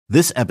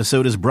This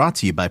episode is brought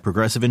to you by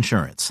Progressive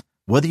Insurance.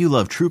 Whether you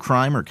love true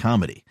crime or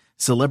comedy,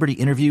 celebrity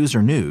interviews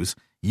or news,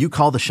 you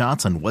call the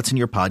shots on what's in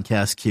your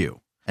podcast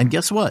queue. And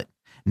guess what?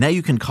 Now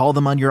you can call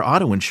them on your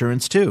auto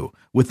insurance too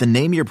with the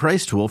Name Your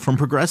Price tool from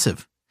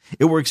Progressive.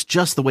 It works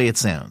just the way it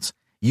sounds.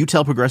 You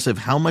tell Progressive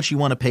how much you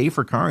want to pay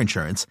for car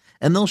insurance,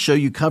 and they'll show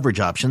you coverage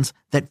options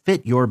that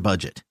fit your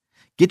budget.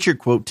 Get your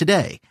quote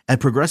today at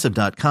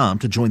Progressive.com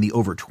to join the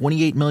over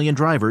 28 million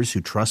drivers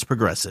who trust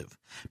Progressive.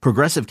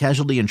 Progressive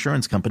Casualty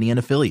Insurance Company and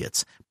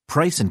Affiliates.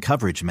 Price and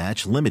coverage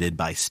match limited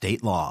by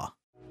state law.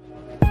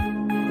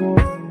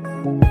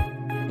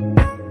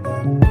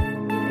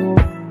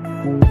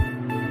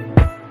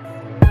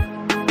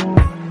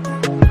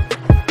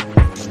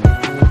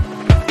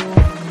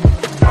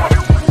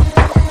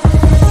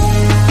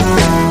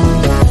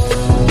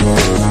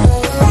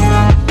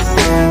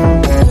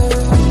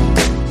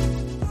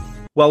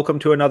 Welcome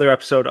to another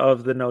episode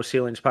of the No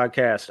Ceilings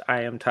podcast.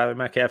 I am Tyler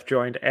Metcalf,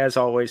 joined as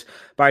always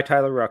by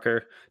Tyler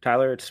Rucker.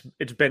 Tyler,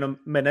 it's been a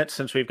minute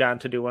since we've gotten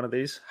to do one of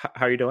these.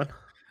 How are you doing?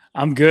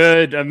 I'm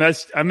good. I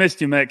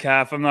missed you,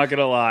 Metcalf. I'm not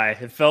gonna lie.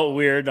 It felt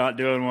weird not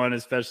doing one,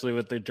 especially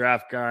with the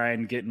draft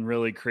grind getting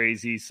really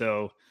crazy.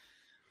 So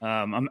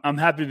I'm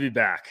happy to be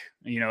back.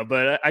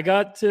 But I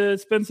got to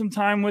spend some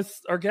time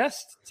with our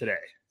guest today.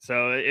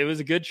 So it was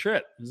a good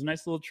trip. It was a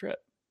nice little trip.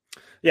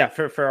 Yeah,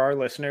 for our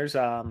listeners,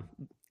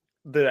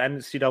 the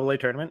NCAA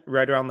tournament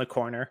right around the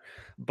corner,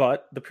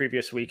 but the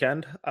previous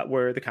weekend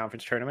were the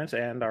conference tournaments,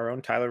 and our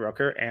own Tyler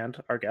Rucker and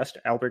our guest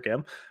Albert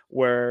Gim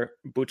were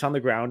boots on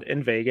the ground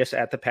in Vegas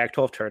at the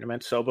Pac-12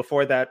 tournament. So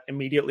before that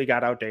immediately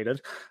got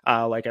outdated,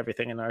 like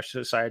everything in our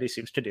society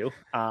seems to do,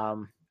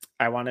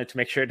 I wanted to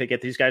make sure to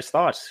get these guys'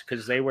 thoughts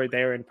because they were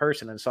there in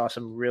person and saw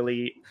some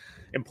really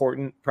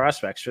important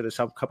prospects for this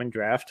upcoming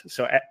draft.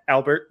 So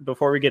Albert,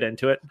 before we get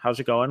into it, how's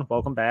it going?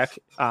 Welcome back.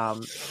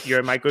 You're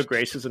in my good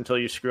graces until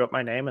you screw up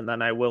my name, and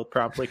then I will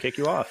promptly kick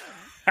you off.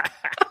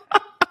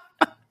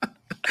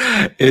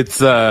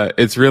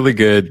 It's really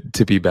good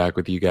to be back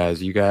with you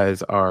guys. You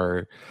guys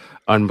are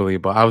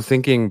unbelievable. I was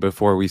thinking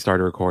before we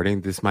started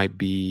recording, this might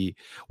be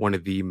one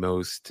of the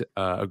most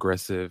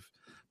aggressive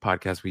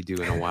podcasts we do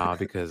in a while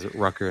because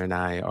Rucker and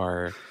I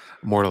are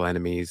mortal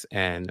enemies,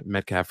 and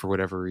Metcalf, for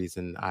whatever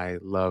reason, I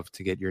love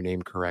to get your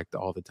name correct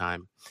all the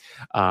time.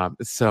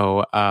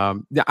 So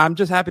I'm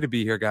just happy to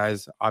be here,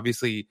 guys.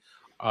 Obviously,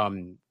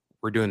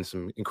 we're doing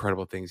some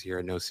incredible things here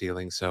at No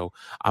Ceiling, so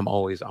I'm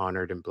always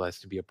honored and blessed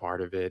to be a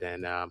part of it.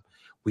 And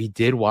we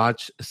did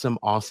watch some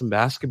awesome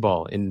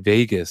basketball in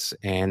Vegas,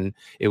 and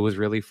it was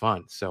really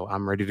fun. So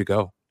I'm ready to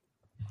go.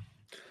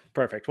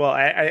 Perfect. Well,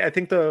 I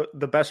think the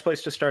best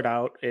place to start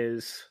out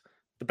is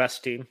the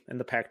best team in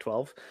the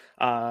Pac-12,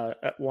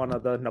 one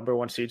of the number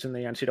one seeds in the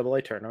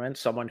NCAA tournament,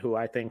 someone who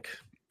I think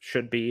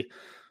should be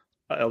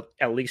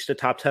at least a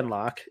top 10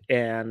 lock,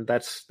 and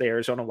that's the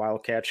Arizona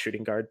Wildcats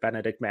shooting guard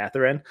Benedict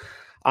Mathurin.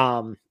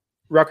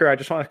 Rucker, I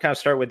just want to kind of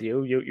start with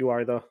you. You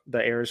are the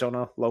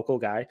Arizona local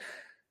guy.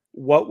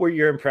 What were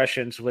your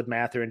impressions with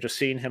Mathurin, just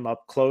seeing him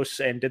up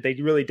close, and did they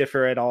really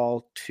differ at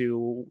all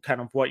to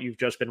kind of what you've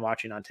just been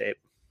watching on tape?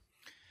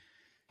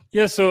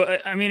 Yeah, so,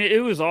 I mean,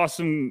 it was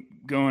awesome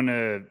going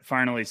to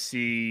finally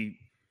see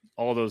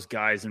all those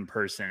guys in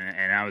person,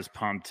 and I was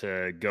pumped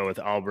to go with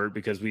Albert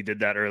because we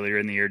did that earlier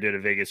in the year, did a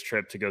Vegas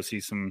trip to go see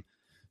some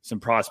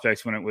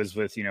prospects when it was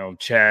with,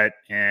 Chet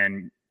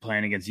and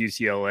playing against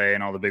UCLA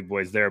and all the big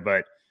boys there.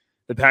 But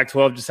the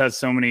Pac-12 just has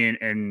so many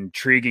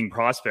intriguing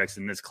prospects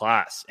in this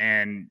class.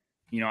 And,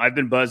 I've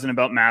been buzzing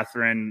about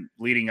Mathurin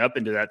leading up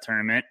into that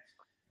tournament.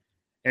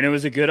 And it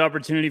was a good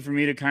opportunity for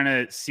me to kind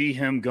of see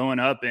him going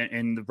up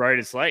in the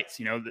brightest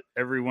lights.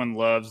 Everyone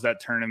loves that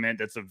tournament.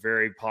 That's a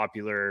very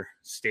popular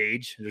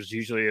stage. There's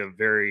usually a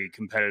very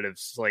competitive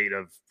slate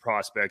of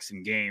prospects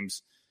and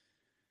games.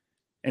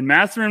 And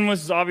Mathurin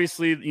was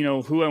obviously,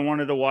 who I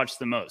wanted to watch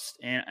the most.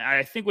 And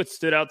I think what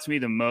stood out to me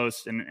the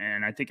most,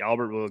 and I think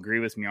Albert will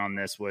agree with me on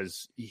this,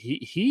 was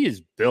he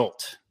is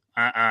built.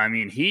 I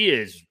mean,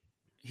 he's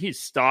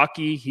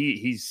stocky.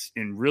 He's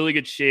in really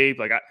good shape.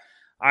 Like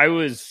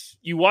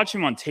you watch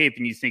him on tape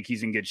and you think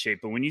he's in good shape,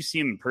 but when you see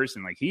him in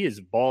person, like he is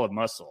a ball of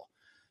muscle.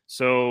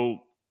 So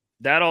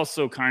that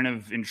also kind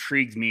of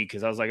intrigued me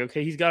because I was like,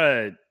 okay, he's got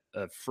a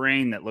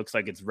frame that looks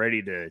like it's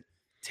ready to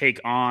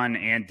take on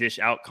and dish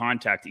out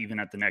contact even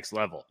at the next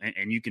level.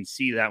 And you can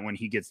see that when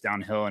he gets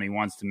downhill and he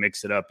wants to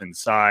mix it up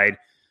inside.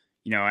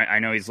 I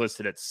know he's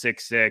listed at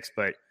 6'6",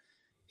 but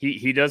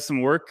he does some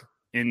work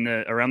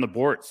around the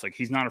boards. Like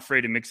he's not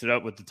afraid to mix it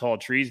up with the tall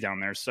trees down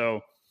there.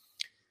 So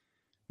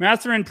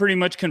Mathurin pretty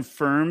much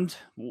confirmed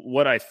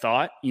what I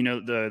thought.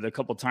 The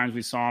couple times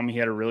we saw him, he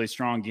had a really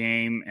strong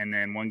game. And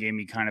then one game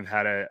he kind of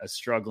had a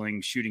struggling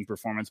shooting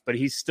performance, but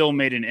he still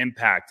made an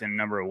impact in a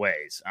number of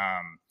ways.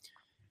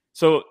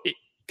 So it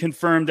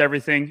confirmed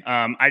everything.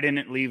 I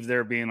didn't leave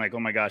there being like, oh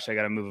my gosh, I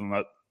got to move him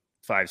up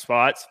 5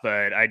 spots,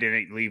 but I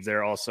didn't leave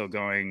there also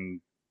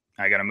going,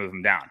 I got to move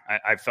him down.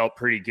 I felt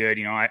pretty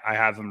good. I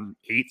have him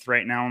 8th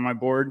right now on my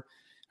board.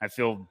 I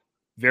feel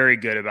very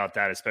good about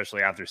that,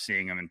 especially after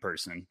seeing him in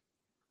person.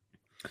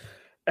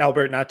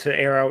 Albert, not to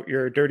air out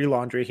your dirty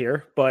laundry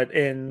here, but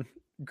in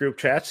group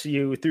chats,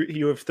 you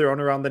have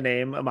thrown around the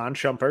name Amon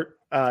Shumpert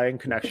in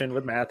connection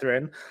with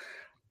Mathurin.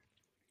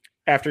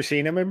 After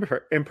seeing him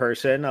in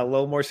person, a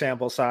little more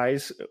sample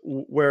size,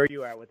 where are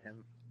you at with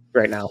him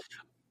right now?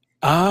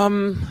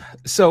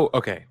 So,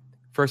 okay.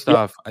 First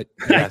off,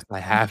 yes, I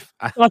have.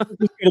 I thought this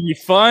was going to be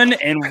fun,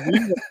 and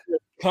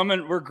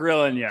we're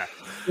grilling you.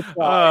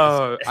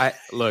 Oh,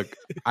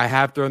 I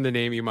have thrown the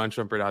name Iman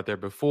Shumpert out there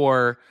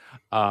before,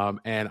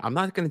 and I'm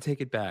not going to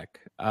take it back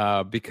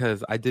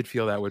because I did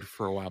feel that way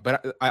for a while.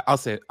 But I'll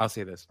say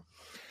this: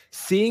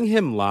 seeing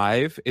him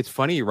live, it's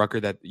funny, Rucker,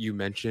 that you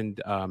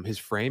mentioned his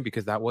frame,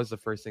 because that was the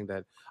first thing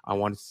that I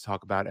wanted to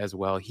talk about as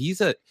well.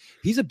 He's a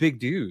big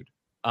dude.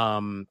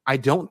 I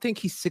don't think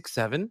he's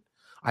 6'7".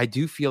 I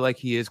do feel like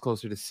he is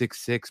closer to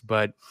 6'6",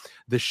 but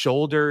the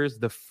shoulders,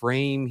 the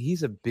frame,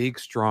 he's a big,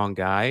 strong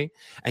guy.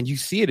 And you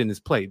see it in his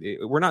play.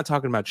 We're not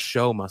talking about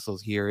show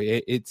muscles here.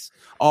 It's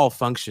all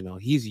functional.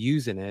 He's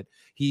using it.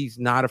 He's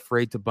not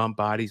afraid to bump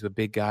bodies with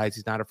big guys.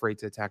 He's not afraid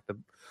to attack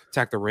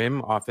the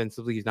rim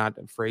offensively. He's not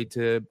afraid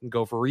to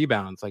go for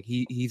rebounds. Like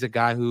he's a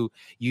guy who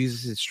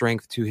uses his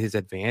strength to his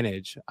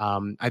advantage.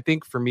 I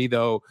think for me,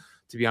 though,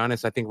 to be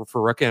honest, I think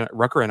for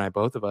Rucker and I,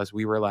 both of us,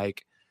 we were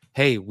like,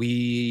 hey,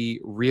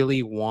 we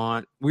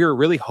were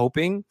really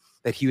hoping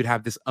that he would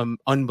have this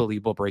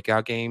unbelievable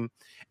breakout game.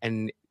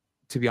 And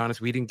to be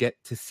honest, we didn't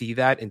get to see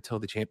that until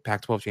the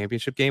Pac-12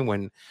 championship game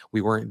when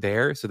we weren't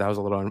there. So that was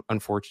a little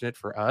unfortunate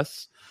for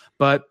us.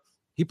 But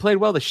he played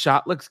well. The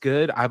shot looks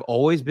good. I've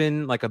always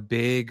been like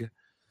I've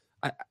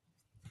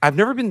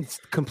never been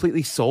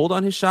completely sold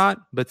on his shot,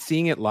 but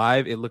seeing it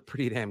live, it looked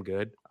pretty damn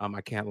good. I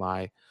can't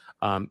lie.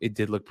 It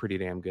did look pretty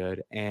damn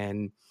good.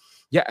 And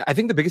yeah, I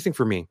think the biggest thing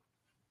for me,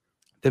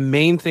 the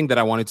main thing that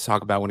I wanted to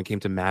talk about when it came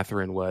to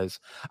Mathurin was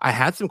I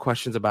had some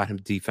questions about him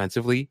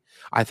defensively.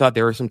 I thought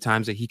there were some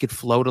times that he could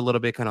float a little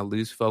bit, kind of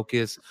lose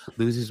focus,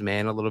 lose his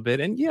man a little bit.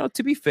 And,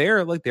 to be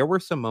fair, like there were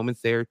some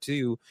moments there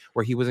too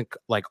where he wasn't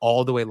like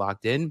all the way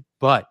locked in.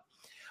 But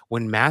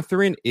when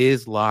Mathurin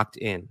is locked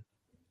in,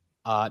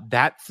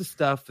 that's the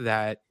stuff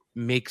that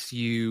made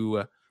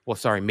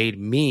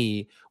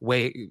me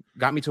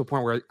got me to a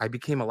point where I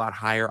became a lot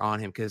higher on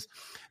him, because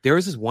there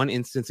was this one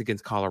instance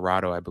against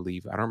Colorado, I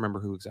believe. I don't remember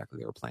who exactly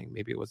they were playing.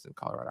 Maybe it was in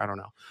Colorado. I don't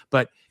know.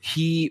 But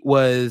he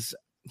was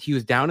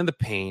down in the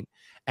paint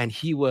and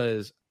he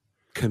was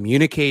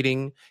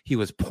communicating. He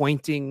was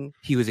pointing.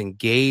 He was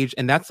engaged.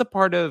 And that's the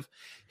part of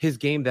his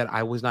game that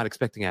I was not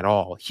expecting at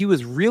all. He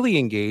was really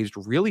engaged,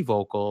 really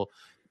vocal,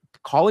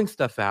 calling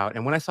stuff out.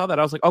 And when I saw that,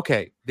 I was like,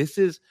 okay, this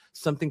is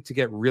something to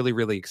get really,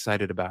 really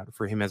excited about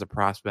for him as a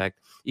prospect,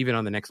 even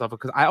on the next level.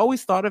 Because I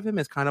always thought of him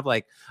as kind of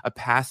like a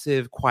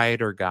passive,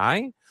 quieter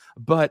guy.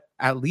 But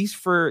at least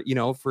for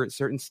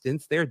certain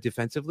stints there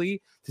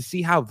defensively, to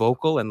see how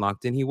vocal and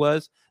locked in he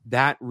was,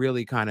 that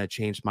really kind of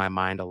changed my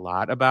mind a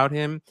lot about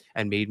him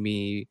and made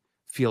me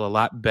feel a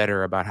lot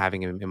better about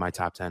having him in my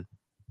top 10.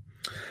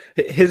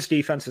 His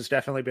defense has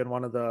definitely been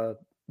one of the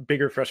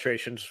bigger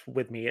frustrations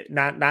with me,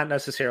 not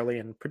necessarily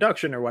in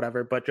production or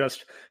whatever, but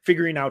just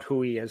figuring out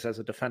who he is as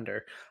a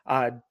defender.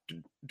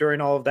 During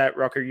all of that,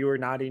 Rucker, you were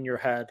nodding your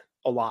head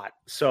a lot.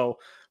 So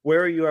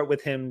where are you at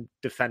with him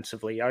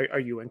defensively? Are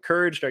you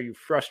encouraged? Are you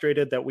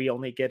frustrated that we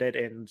only get it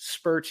in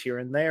spurts here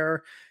and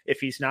there? If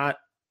he's not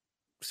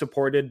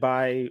supported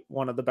by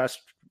one of the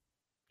best,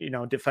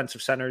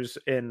 defensive centers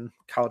in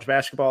college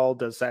basketball,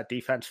 does that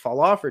defense fall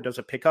off, or does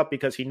it pick up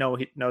because he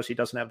knows he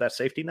doesn't have that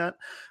safety net?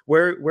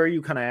 Where are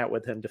you kind of at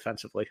with him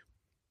defensively?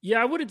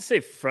 Yeah, I wouldn't say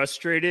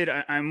frustrated.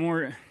 I'm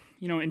more,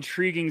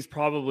 intriguing is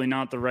probably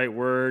not the right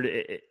word.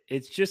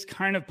 It's just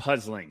kind of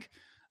puzzling.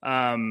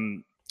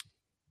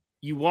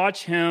 You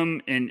watch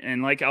him,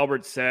 and like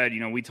Albert said,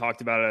 we talked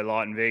about it a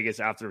lot in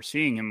Vegas after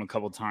seeing him a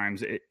couple of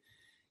times.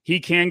 He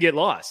can get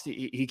lost.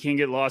 He can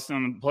get lost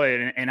on the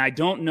play. And I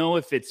don't know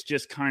if it's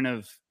just kind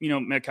of,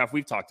 Metcalf,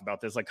 we've talked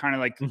about this, like kind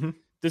of like the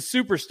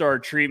superstar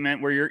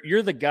treatment where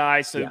you're the guy.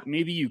 So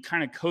maybe you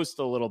kind of coast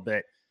a little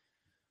bit.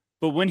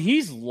 But when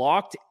he's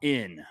locked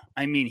in,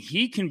 I mean,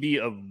 he can be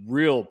a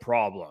real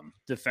problem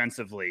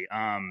defensively.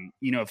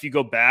 If you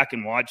go back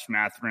and watch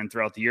Mathurin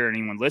throughout the year,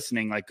 anyone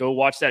listening, like go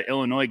watch that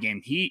Illinois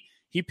game.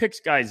 He picks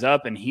guys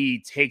up and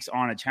he takes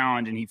on a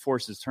challenge and he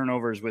forces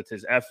turnovers with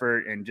his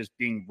effort and just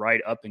being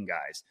right up in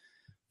guys.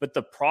 But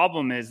the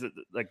problem is that,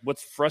 like,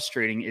 what's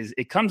frustrating is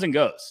it comes and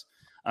goes.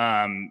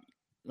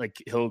 Like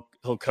he'll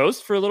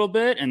coast for a little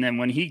bit, and then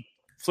when he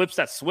flips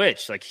that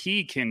switch, like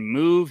he can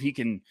move, he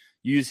can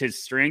use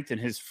his strength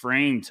and his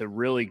frame to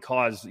really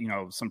cause,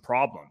 some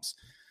problems.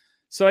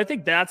 So I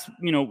think that's,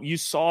 you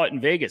saw it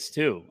in Vegas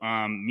too.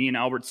 Me and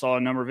Albert saw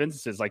a number of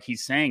instances. Like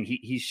he's saying,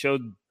 he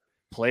showed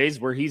plays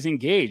where he's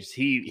engaged.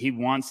 He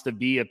wants to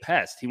be a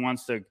pest. He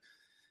wants to,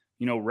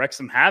 wreak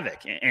some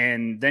havoc.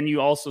 And then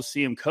you also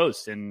see him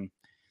coast. And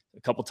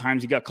a couple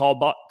times he got caught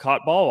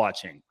ball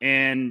watching.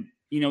 And,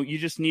 you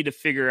just need to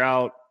figure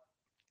out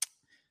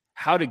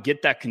how to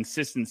get that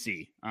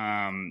consistency.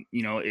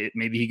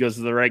 Maybe he goes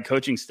to the right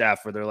coaching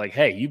staff where they're like,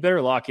 hey, you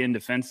better lock in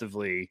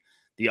defensively.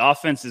 The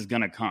offense is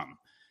going to come.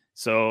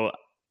 So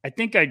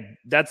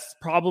that's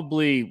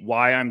probably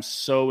why I'm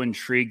so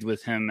intrigued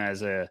with him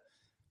as a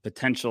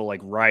potential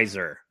like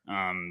riser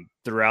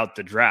throughout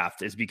the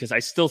draft, is because I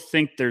still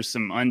think there's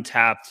some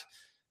untapped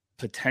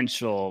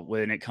potential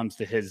when it comes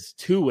to his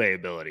two-way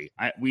ability.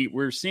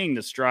 We're seeing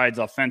the strides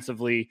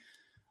offensively.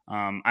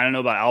 I don't know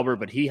about Albert,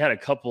 but he had a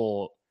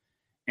couple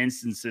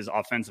instances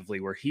offensively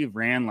where he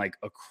ran like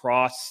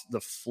across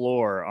the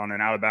floor on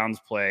an out of bounds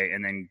play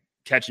and then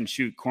catch and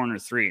shoot corner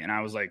three. And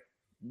I was like,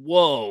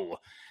 whoa.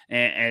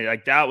 And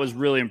like, that was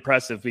really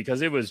impressive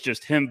because it was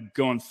just him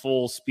going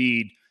full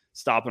speed,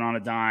 stopping on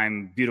a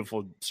dime,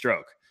 beautiful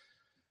stroke.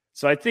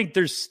 So I think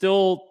there's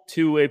still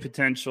two-way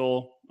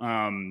potential.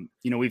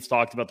 We've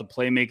talked about the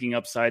playmaking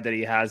upside that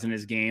he has in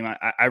his game.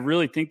 I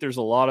really think there's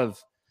a lot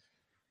of,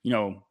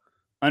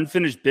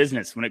 unfinished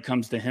business when it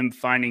comes to him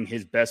finding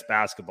his best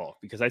basketball,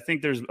 because I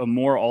think there's a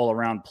more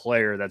all-around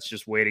player that's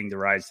just waiting to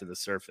rise to the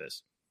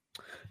surface.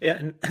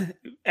 Yeah,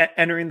 and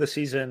entering the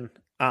season,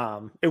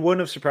 it wouldn't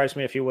have surprised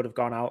me if he would have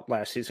gone out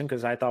last season,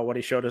 because I thought what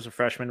he showed as a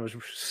freshman was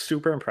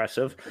super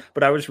impressive,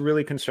 but I was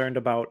really concerned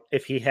about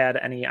if he had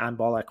any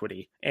on-ball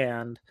equity.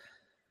 And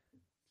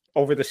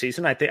over the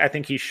season, I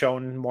think he's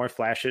shown more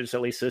flashes,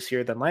 at least this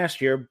year, than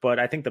last year. But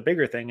I think the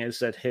bigger thing is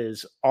that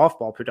his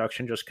off-ball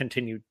production just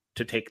continued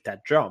to take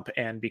that jump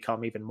and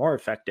become even more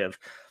effective.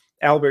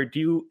 Albert,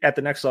 at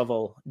the next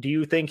level, do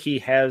you think he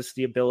has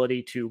the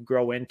ability to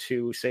grow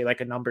into, say,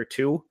 like a number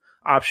two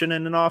option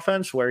in an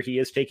offense where he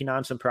is taking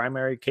on some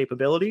primary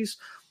capabilities?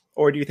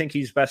 Or do you think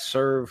he's best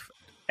served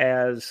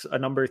as a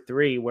number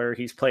three where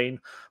he's playing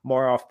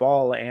more off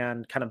ball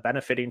and kind of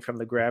benefiting from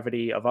the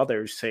gravity of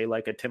others, say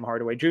like a Tim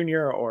Hardaway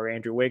Jr. or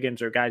Andrew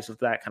Wiggins or guys of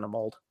that kind of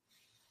mold?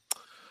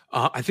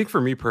 I think for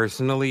me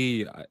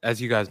personally,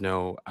 as you guys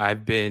know,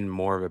 I've been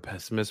more of a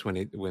pessimist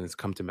when it's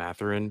come to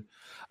Mathurin,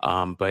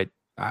 but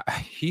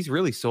he's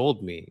really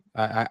sold me.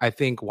 I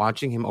think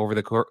watching him over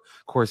the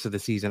course of the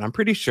season, I'm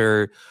pretty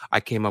sure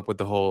I came up with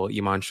the whole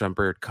Iman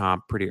Shumpert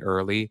comp pretty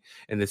early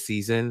in the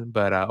season,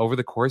 but over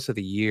the course of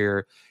the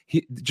year,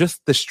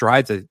 just the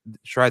strides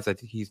that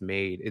he's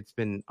made, it's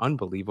been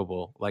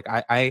unbelievable. Like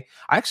I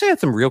actually had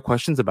some real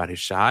questions about his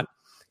shot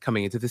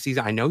coming into the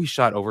season. I know he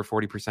shot over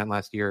 40%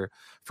 last year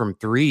from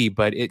three,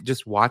 but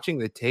just watching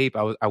the tape,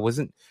 I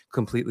wasn't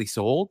completely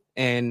sold.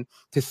 And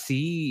to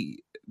see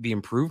the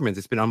improvements,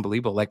 it's been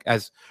unbelievable. Like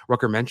as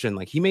Rucker mentioned,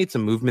 like he made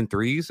some movement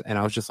threes, and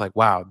I was just like,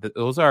 wow,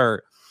 those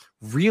are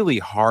really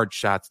hard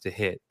shots to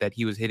hit that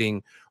he was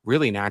hitting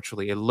really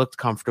naturally. It looked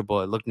comfortable.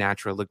 It looked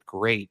natural. It looked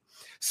great.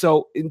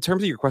 So in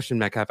terms of your question,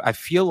 Metcalf, I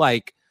feel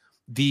like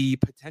the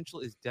potential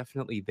is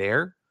definitely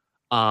there.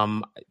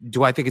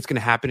 Do I think it's going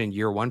to happen in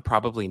year one?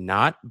 Probably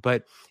not.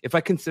 But if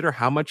I consider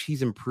how much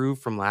he's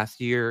improved from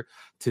last year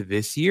to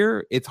this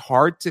year, it's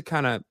hard to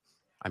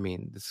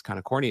this is kind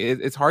of corny.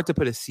 It's hard to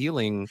put a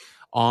ceiling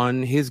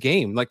on his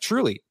game. Like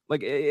truly,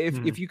 like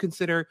if you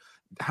consider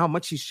how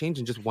much he's changed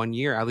in just 1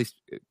 year, at least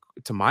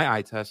to my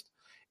eye test,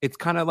 it's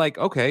kind of like,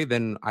 okay,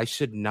 then I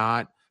should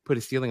not put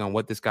a ceiling on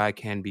what this guy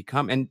can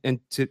become. And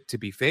to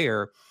be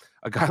fair,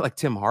 a guy like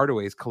Tim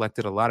Hardaway has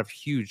collected a lot of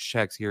huge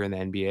checks here in the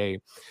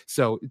NBA.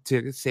 So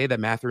to say that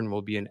Mathurin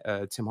will be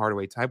a Tim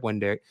Hardaway type one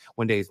day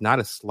is not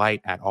a slight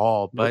at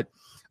all. But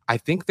I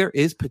think there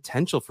is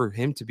potential for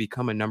him to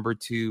become a number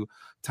two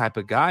type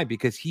of guy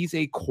because he's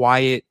a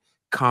quiet,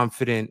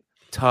 confident,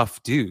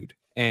 tough dude.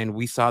 And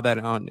we saw that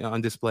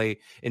on display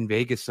in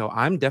Vegas. So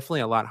I'm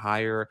definitely a lot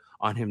higher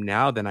on him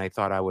now than I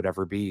thought I would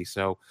ever be.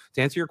 So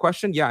to answer your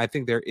question, yeah, I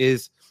think there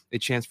is a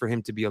chance for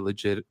him to be a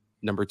legit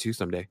number two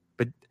someday.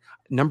 But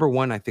number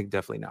one, I think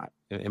definitely not,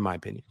 in my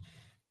opinion.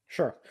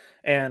 Sure.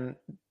 And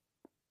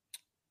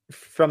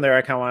from there,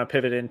 I kind of want to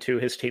pivot into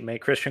his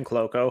teammate, Christian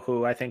Koloko,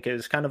 who I think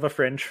is kind of a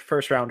fringe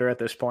first rounder at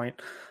this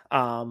point.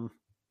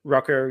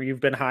 Rucker, you've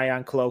been high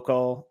on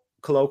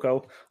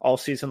Koloko all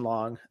season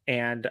long.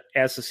 And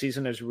as the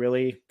season has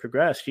really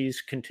progressed, he's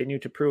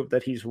continued to prove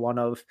that he's one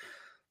of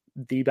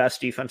the best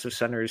defensive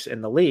centers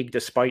in the league,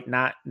 despite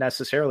not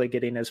necessarily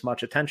getting as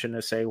much attention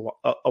as, say,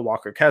 a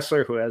Walker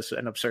Kessler, who has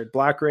an absurd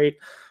block rate,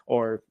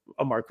 or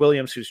a Mark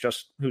Williams,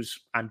 who's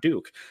on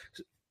Duke.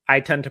 I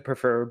tend to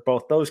prefer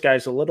both those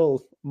guys a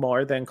little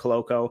more than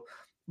Koloko.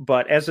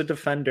 But as a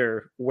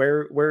defender,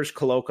 where's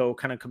Koloko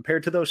kind of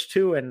compared to those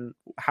two, and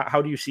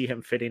how do you see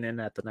him fitting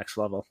in at the next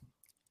level?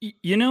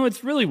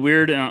 It's really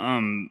weird.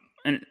 I've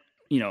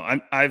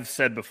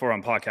said before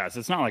on podcasts,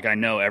 it's not like I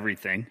know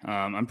everything.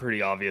 I'm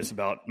pretty obvious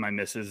about my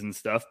misses and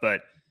stuff,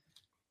 but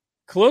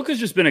Koloko's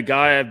just been a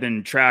guy I've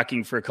been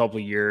tracking for a couple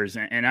of years.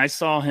 And I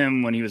saw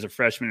him when he was a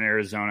freshman in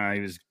Arizona.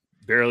 He was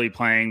barely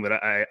playing, but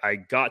I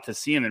got to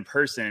see him in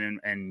person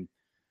and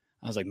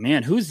I was like,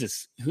 man, who's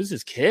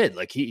this kid?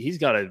 Like he's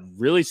got a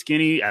really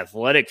skinny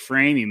athletic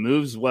frame. He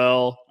moves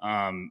well.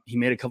 He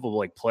made a couple of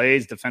like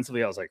plays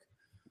defensively. I was like,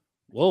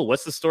 whoa,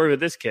 what's the story with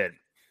this kid?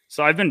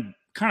 So I've been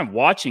kind of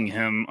watching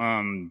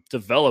him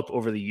develop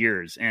over the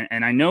years.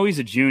 And I know he's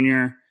a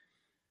junior.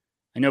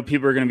 I know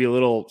people are going to be a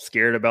little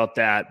scared about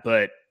that,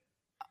 but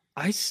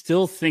I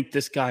still think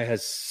this guy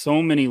has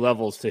so many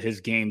levels to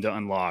his game to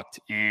unlock.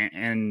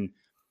 And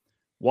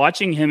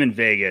watching him in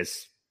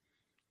Vegas,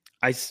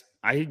 I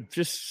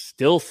just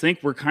still think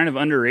we're kind of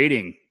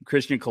underrating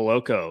Christian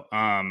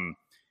Coloco.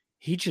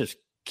 He just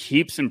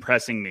keeps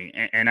impressing me.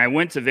 And I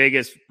went to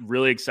Vegas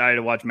really excited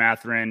to watch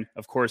Matherin.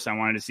 Of course, I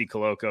wanted to see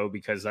Coloco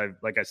because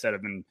like I said,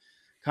 I've been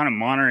kind of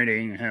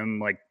monitoring him,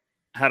 like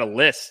had a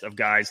list of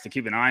guys to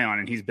keep an eye on,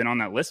 and he's been on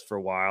that list for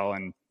a while.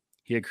 And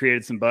he had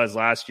created some buzz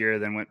last year,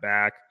 then went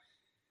back.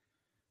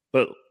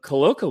 But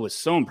Coloco was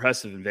so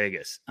impressive in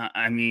Vegas.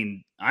 I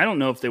mean, I don't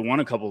know if they won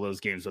a couple of those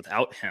games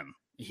without him.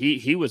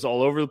 He was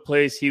all over the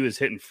place. He was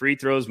hitting free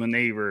throws when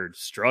they were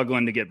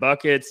struggling to get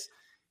buckets.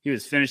 He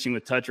was finishing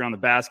with touch around the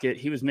basket.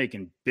 He was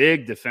making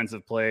big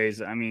defensive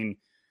plays. I mean,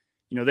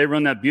 they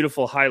run that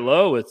beautiful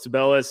high-low with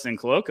Tubelis and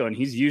Coloco, and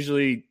he's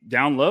usually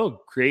down low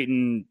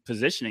creating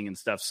positioning and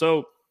stuff.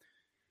 So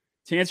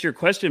to answer your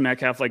question,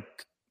 Metcalf, like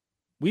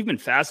we've been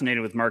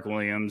fascinated with Mark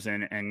Williams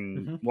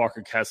and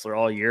Walker Kessler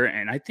all year,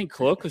 and I think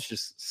Coloco's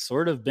just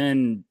sort of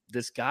been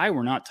this guy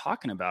we're not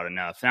talking about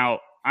enough.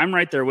 Now, I'm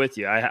right there with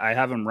you. I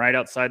have him right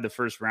outside the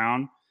first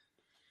round.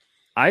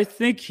 I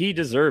think he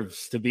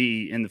deserves to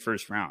be in the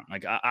first round.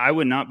 Like I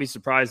would not be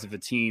surprised if a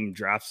team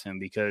drafts him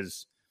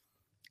because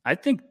I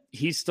think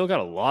he's still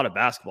got a lot of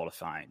basketball to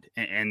find.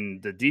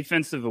 And the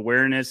defensive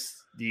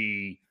awareness,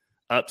 the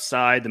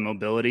upside, the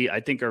mobility, I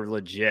think are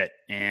legit.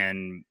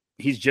 And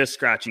he's just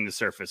scratching the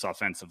surface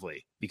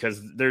offensively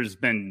because there's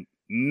been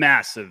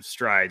massive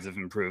strides of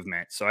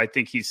improvement. So I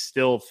think he's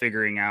still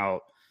figuring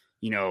out,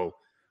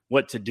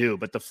 what to do,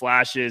 but the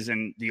flashes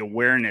and the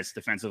awareness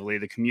defensively,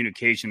 the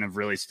communication have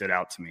really stood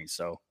out to me.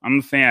 So I'm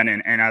a fan,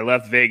 and I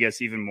left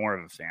Vegas even more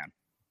of a fan.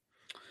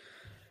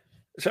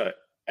 So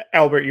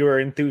Albert, you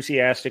were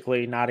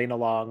enthusiastically nodding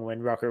along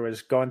when Rucker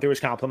was going through his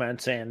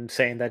compliments and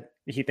saying that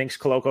he thinks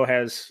Coloco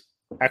has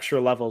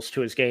extra levels to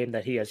his game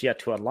that he has yet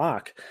to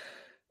unlock.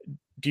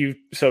 Do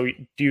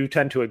you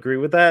tend to agree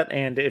with that?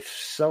 And if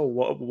so,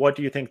 what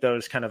do you think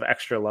those kind of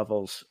extra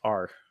levels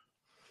are?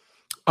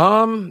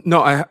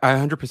 No, I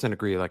 100%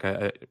 agree. Like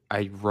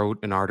I wrote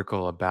an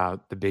article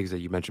about the bigs that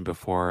you mentioned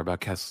before about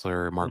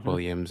Kessler, Mark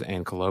Williams,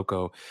 and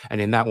Coloco. And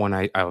in that one,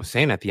 I was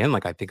saying at the end,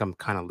 like, I think I'm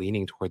kind of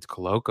leaning towards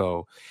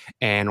Coloco,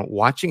 and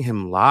watching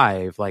him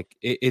live, like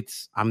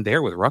I'm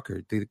there with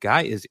Rucker. The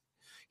guy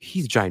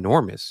he's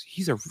ginormous.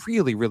 He's a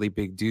really, really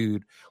big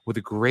dude with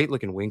a great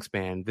looking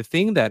wingspan. The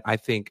thing that I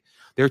think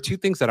there are two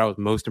things that I was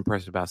most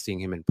impressed about seeing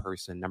him in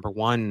person. Number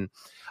one,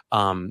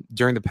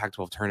 during the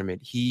Pac-12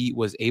 tournament, he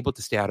was able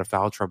to stay out of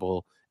foul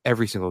trouble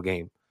every single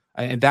game.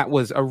 And that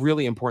was a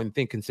really important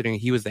thing considering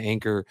he was the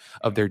anchor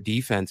of their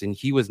defense and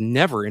he was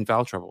never in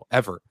foul trouble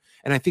ever.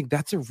 And I think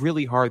that's a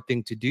really hard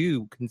thing to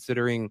do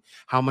considering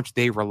how much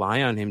they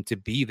rely on him to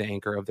be the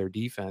anchor of their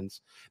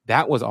defense.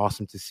 That was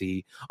awesome to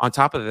see. On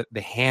top of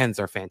the hands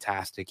are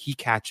fantastic. He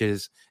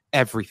catches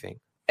everything.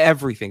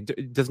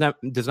 It does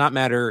not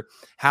matter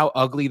how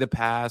ugly the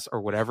pass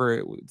or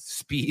whatever,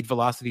 speed,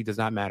 velocity does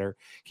not matter.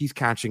 He's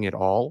catching it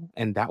all.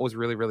 And that was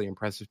really, really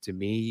impressive to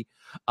me.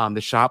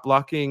 The shot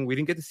blocking, we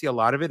didn't get to see a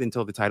lot of it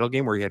until the title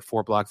game where he had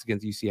 4 blocks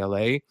against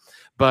UCLA,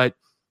 but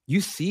you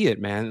see it,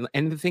 man.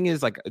 And the thing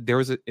is, like, there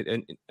was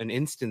an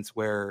instance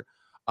where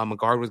a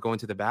guard was going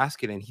to the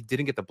basket and he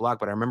didn't get the block.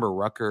 But I remember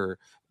Rucker,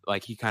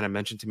 like, he kind of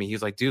mentioned to me, he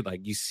was like, dude, like,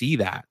 you see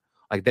that.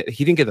 Like that,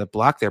 he didn't get the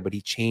block there, but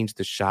he changed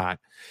the shot.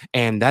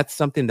 And that's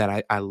something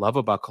that I love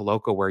about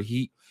Coloco, where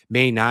he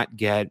may not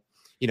get,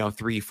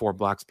 3-4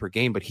 blocks per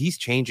game, but he's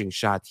changing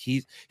shots.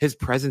 His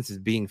presence is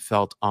being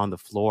felt on the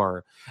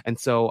floor. And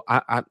so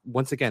I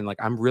once again, like,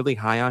 I'm really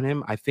high on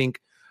him. I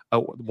think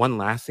one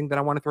last thing that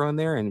I want to throw in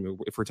there, and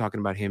if we're talking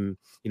about him,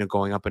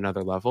 going up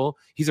another level,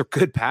 he's a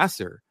good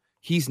passer.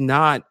 He's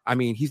not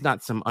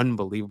some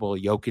unbelievable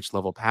Jokic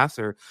level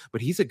passer,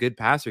 but he's a good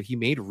passer. He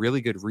made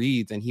really good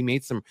reads and he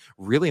made some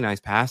really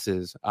nice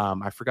passes.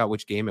 I forgot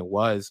which game it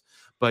was,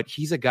 but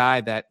he's a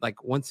guy that,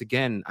 like, once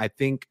again, I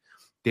think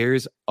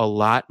there's a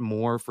lot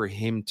more for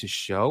him to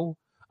show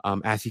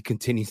as he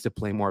continues to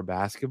play more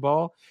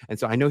basketball. And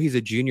so I know he's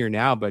a junior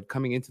now, but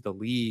coming into the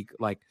league,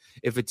 like,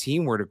 if a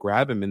team were to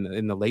grab him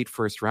in the late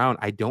first round,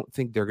 I don't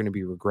think they're going to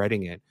be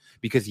regretting it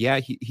because, yeah,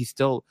 he's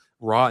still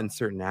raw in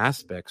certain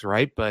aspects,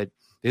 right? But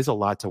there's a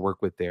lot to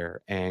work with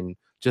there. And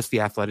just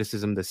the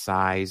athleticism, the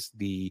size,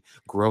 the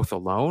growth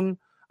alone,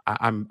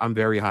 I'm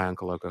very high on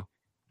Coloco.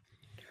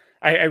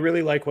 I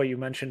really like what you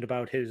mentioned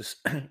about his,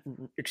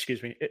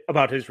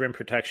 about his rim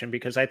protection,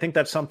 because I think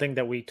that's something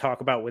that we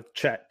talk about with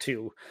Chet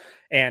too.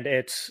 And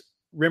it's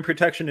rim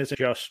protection isn't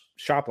just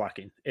shot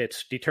blocking.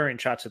 It's deterring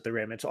shots at the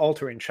rim. It's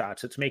altering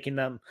shots. It's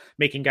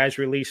making guys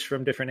release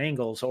from different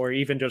angles or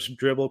even just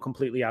dribble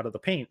completely out of the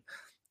paint.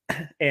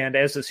 And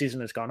as the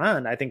season has gone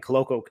on, I think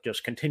Coloco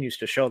just continues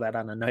to show that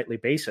on a nightly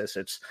basis.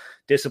 It's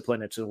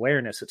discipline, it's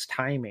awareness, it's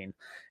timing.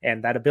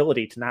 And that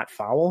ability to not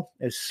foul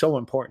is so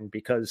important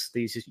because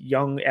these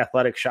young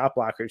athletic shot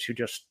blockers who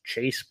just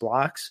chase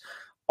blocks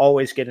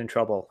always get in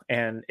trouble.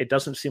 And it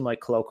doesn't seem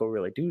like Coloco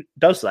really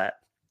does that.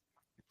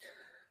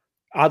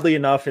 Oddly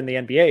enough, in the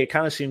NBA, it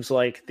kind of seems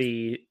like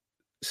the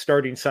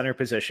starting center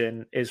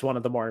position is one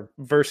of the more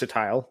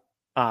versatile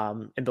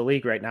in the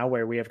league right now,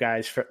 where we have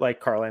guys like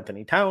Karl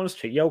Anthony Towns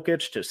to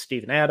Jokic to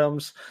Steven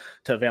Adams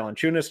to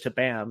Valanciunas to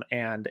Bam,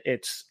 and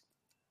it's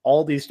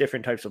all these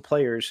different types of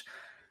players.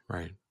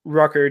 Right.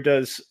 Rucker,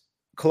 does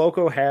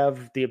Koloko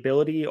have the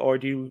ability, or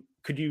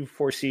could you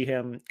foresee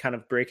him kind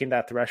of breaking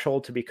that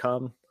threshold to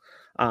become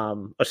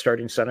a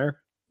starting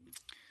center?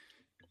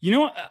 You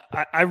know,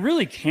 I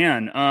really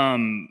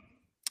can.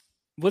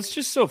 What's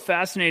just so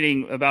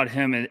fascinating about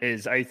him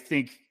is I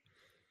think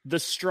the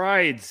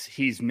strides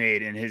he's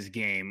made in his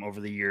game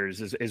over the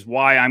years is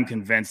why I'm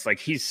convinced like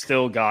he's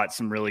still got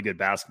some really good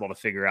basketball to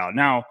figure out.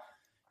 Now,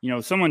 you know,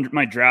 someone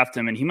might draft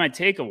him and he might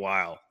take a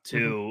while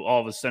to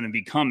all of a sudden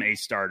become a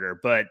starter,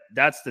 but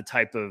that's the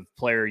type of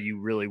player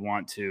you really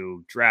want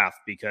to draft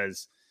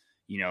because,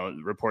 you know,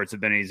 reports have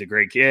been he's a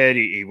great kid.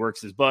 He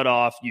works his butt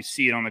off. You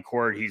see it on the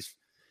court.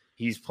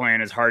 He's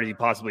playing as hard as he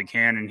possibly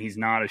can, and he's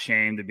not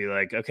ashamed to be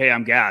like, okay,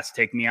 I'm gassed.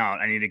 Take me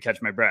out. I need to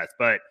catch my breath.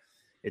 But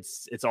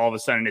it's all of a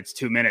sudden it's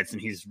 2 minutes and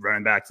he's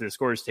running back to the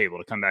scores table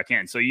to come back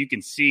in. So you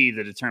can see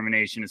the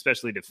determination,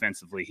 especially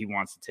defensively. He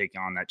wants to take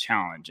on that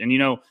challenge. And, you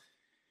know,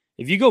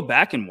 if you go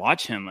back and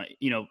watch him,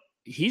 you know,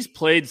 he's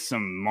played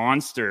some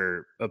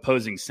monster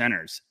opposing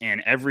centers,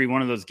 and every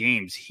one of those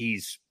games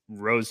he's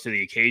rose to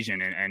the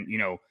occasion. And you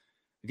know,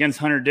 against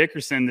Hunter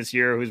Dickerson this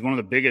year, who's one of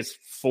the biggest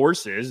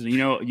forces, you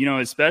know,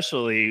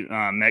 especially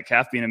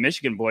Metcalf being a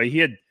Michigan boy, he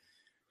had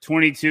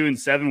 22 and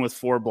 7 with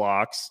 4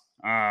 blocks.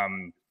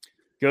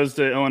 Goes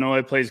to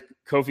Illinois, plays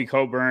Kofi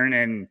Cockburn,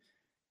 and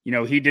you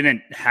know, he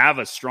didn't have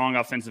a strong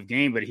offensive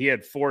game, but he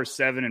had 4,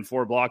 7, and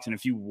 4 blocks. And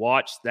if you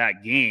watch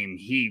that game,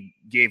 he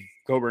gave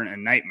Cockburn a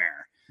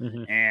nightmare.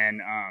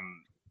 And,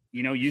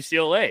 you know,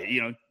 UCLA,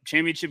 you know,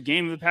 championship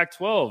game of the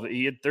Pac-12,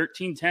 he had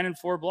 13, 10, and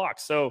 4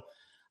 blocks. So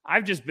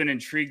I've just been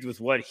intrigued with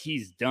what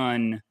he's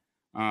done.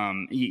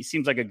 He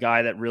seems like a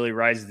guy that really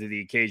rises to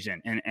the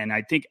occasion. And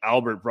I think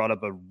Albert brought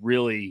up a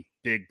really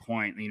big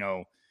point. You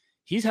know,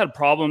 he's had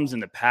problems in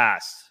the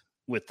past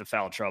with the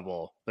foul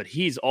trouble, but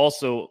he's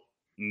also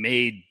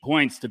made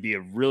points to be a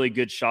really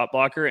good shot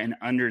blocker and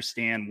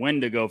understand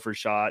when to go for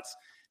shots,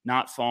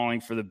 not falling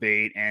for the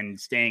bait and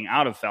staying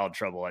out of foul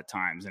trouble at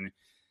times. And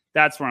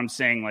that's where I'm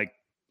saying, like,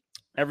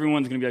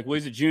 everyone's going to be like, well,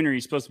 he's a junior.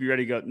 He's supposed to be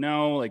ready to go.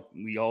 No, like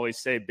we always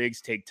say,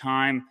 bigs take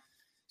time.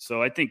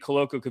 So I think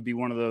Koloko could be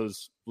one of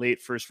those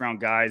late first round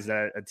guys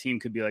that a team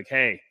could be like,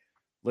 hey,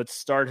 let's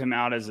start him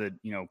out as a,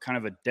 you know, kind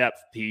of a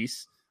depth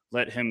piece,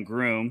 let him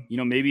groom, you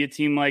know, maybe a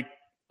team like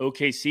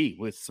OKC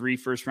with 3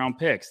 first round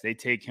picks. They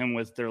take him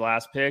with their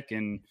last pick.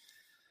 And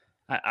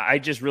I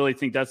just really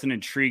think that's an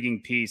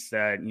intriguing piece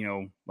that, you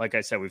know, like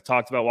I said, we've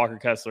talked about Walker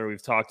Kessler.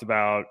 We've talked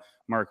about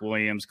Mark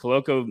Williams.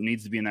 Koloko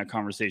needs to be in that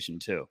conversation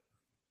too.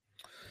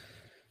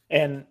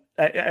 And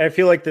I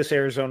feel like this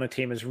Arizona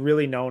team is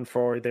really known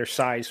for their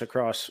size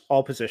across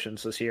all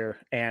positions this year.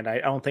 And I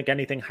don't think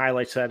anything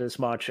highlights that as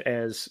much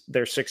as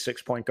their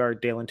 6'6" point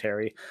guard, Dalen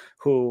Terry,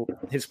 who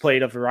has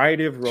played a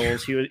variety of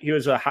roles. He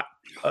was a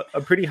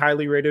pretty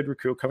highly rated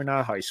recruit coming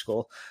out of high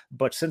school,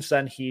 but since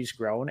then he's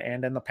grown.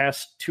 And in the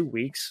past 2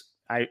 weeks,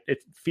 it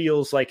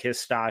feels like his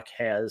stock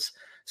has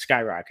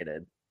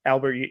skyrocketed.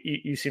 Albert,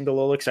 you seemed a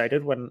little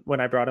excited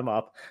when I brought him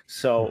up.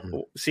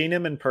 So seeing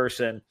him in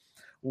person,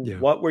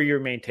 what were your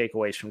main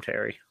takeaways from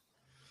Terry?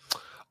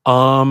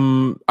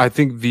 I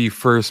think the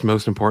first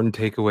most important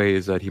takeaway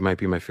is that he might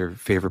be my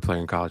favorite player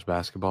in college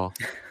basketball.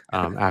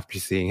 After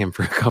seeing him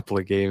for a couple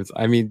of games,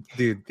 I mean,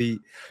 dude,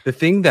 the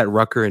thing that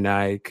Rucker and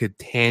I could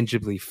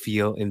tangibly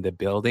feel in the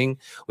building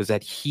was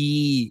that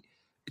he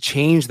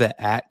changed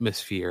the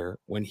atmosphere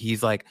when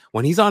he's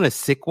on a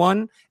sick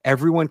one,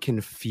 everyone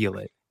can feel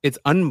it. It's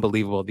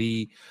unbelievable.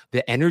 The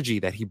energy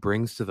that he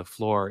brings to the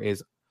floor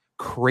is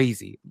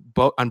crazy,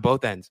 on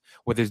both ends.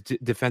 Whether it's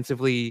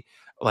defensively,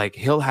 like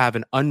he'll have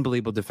an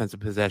unbelievable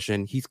defensive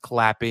possession, he's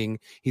clapping,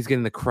 he's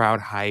getting the crowd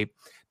hype,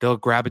 they'll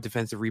grab a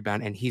defensive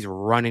rebound and he's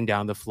running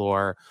down the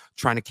floor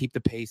trying to keep the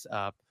pace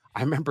up.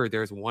 I remember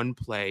there's one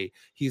play,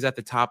 he's at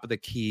the top of the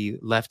key,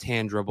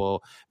 left-hand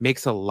dribble,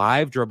 makes a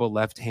live dribble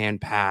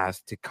left-hand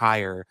pass to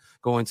Kyer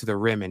going to the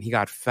rim, and he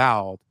got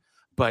fouled.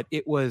 But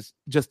it was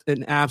just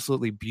an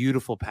absolutely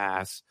beautiful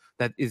pass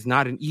that is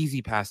not an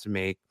easy pass to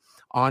make,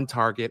 on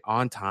target,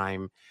 on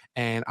time.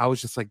 And I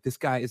was just like, this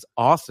guy is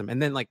awesome.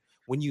 And then, like,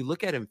 when you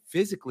look at him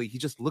physically, he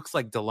just looks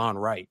like DeLon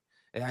Wright.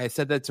 And I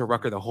said that to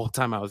Rucker the whole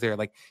time I was there.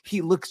 Like,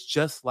 he looks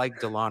just like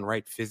DeLon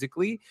Wright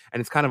physically,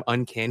 and it's kind of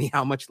uncanny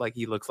how much like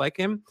he looks like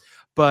him.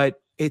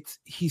 But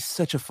he's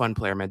such a fun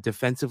player, man.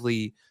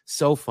 Defensively,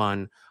 so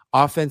fun.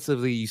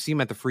 Offensively, you see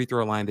him at the free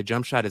throw line. The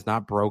jump shot is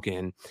not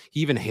broken. He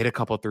even hit a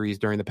couple threes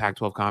during the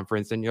Pac-12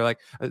 conference, and you're like,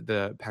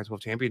 the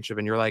Pac-12 championship,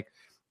 and you're like,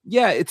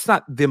 yeah, it's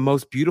not the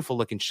most beautiful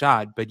looking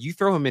shot, but you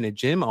throw him in a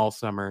gym all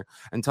summer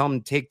and tell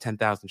him to take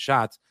 10,000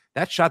 shots,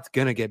 that shot's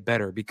going to get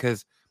better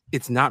because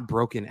it's not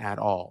broken at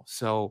all.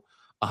 So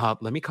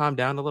let me calm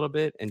down a little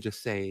bit and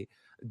just say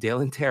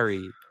Dalen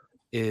Terry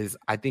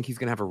I think he's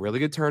going to have a really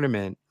good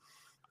tournament.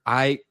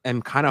 I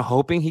am kind of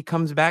hoping he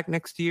comes back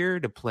next year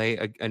to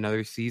play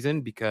another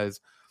season, because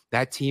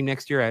that team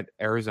next year at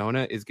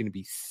Arizona is going to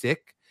be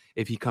sick.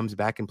 if he comes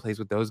back and plays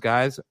with those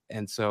guys.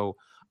 And so,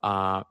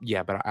 but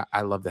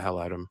I love the hell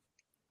out of him.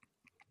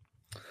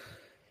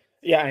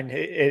 Yeah, and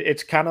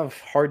it's kind of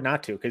hard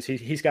not to, because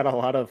he's got a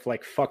lot of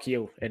like fuck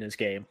you in his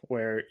game,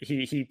 where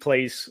he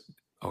plays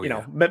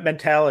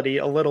mentality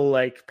a little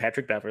like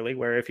Patrick Beverley,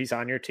 where if he's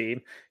on your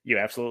team, you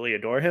absolutely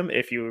adore him.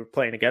 If you're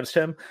playing against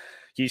him,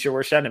 he's your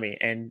worst enemy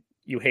and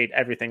you hate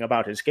everything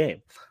about his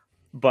game.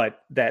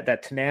 But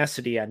that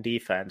tenacity on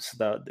defense,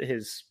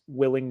 his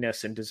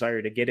willingness and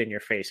desire to get in your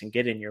face and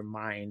get in your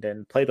mind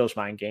and play those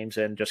mind games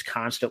and just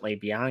constantly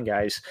be on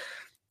guys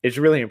is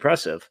really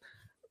impressive.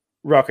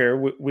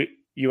 Rucker,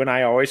 you and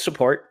I always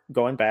support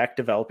going back,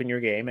 developing your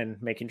game,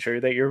 and making sure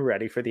that you're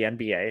ready for the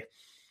NBA.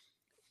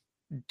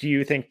 Do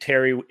you think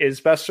Terry is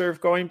best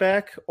served going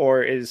back,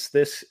 or is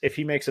this, if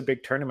he makes a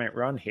big tournament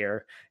run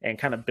here and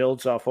kind of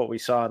builds off what we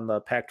saw in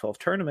the Pac-12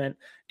 tournament,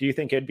 do you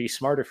think it'd be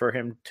smarter for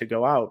him to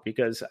go out?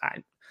 Because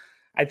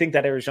I think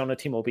that Arizona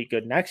team will be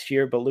good next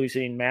year, but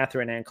losing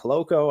Mathurin and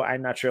Koloko,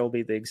 I'm not sure it'll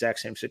be the exact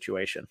same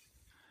situation.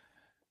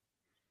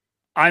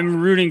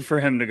 I'm rooting for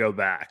him to go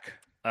back.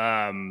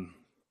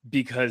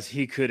 Because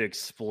he could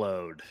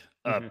explode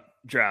up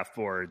draft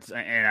boards.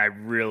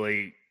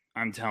 And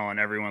I'm telling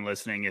everyone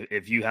listening,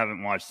 if you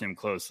haven't watched him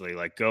closely,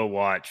 like, go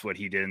watch what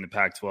he did in the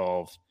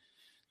Pac-12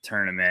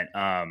 tournament.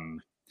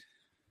 I'm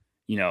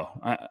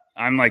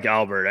like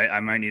Albert. I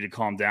might need to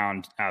calm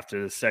down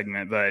after this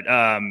segment, but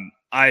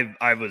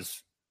I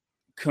was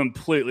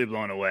completely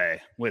blown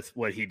away with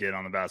what he did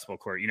on the basketball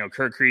court.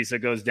 Kirk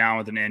Kriisa goes down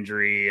with an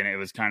injury, and it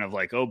was kind of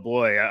like, oh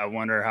boy, I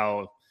wonder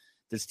how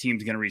this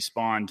team's going to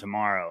respond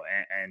tomorrow.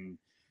 And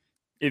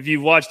if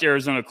you've watched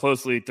Arizona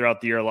closely throughout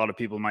the year, a lot of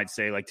people might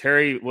say, like,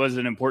 Terry was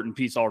an important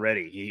piece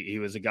already. He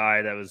was a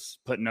guy that was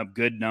putting up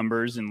good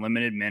numbers in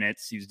limited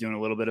minutes. He was doing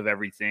a little bit of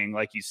everything.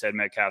 Like you said,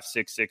 Metcalf,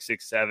 6'6",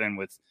 6'7",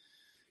 with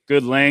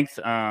good length,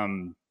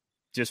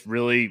 just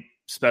really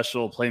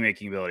special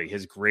playmaking ability,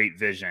 his great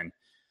vision.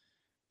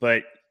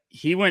 But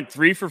he went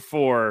 3 for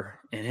 4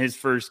 in his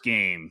first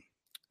game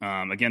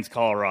against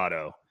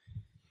Colorado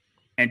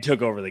and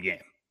took over the game.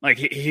 Like,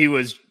 he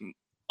was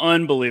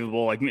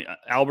unbelievable. Like,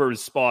 Albert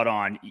was spot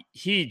on.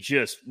 He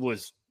just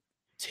was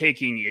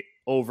taking it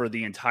over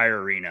the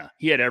entire arena.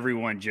 He had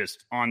everyone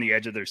just on the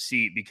edge of their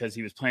seat because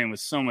he was playing with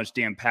so much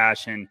damn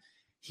passion.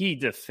 He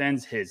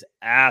defends his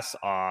ass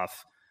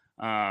off.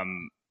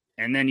 And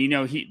then,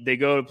 they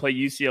go to play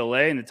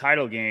UCLA in the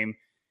title game.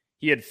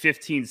 He had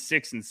 15,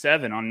 6, and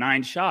 7 on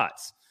 9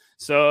 shots.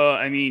 So,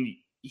 I mean,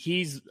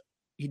 he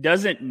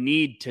doesn't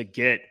need to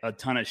get a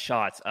ton of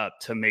shots up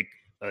to make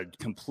a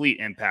complete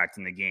impact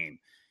in the game.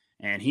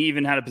 And he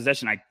even had a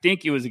possession, I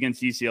think it was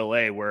against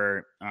UCLA,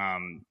 where I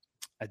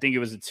think it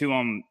was a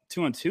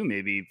 2-on-2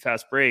 maybe,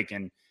 fast break,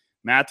 and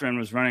Mathurin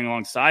was running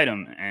alongside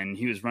him, and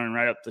he was running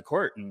right up the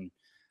court, and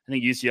I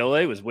think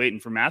UCLA was waiting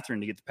for Mathurin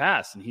to get the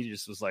pass, and he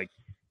just was like,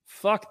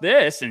 fuck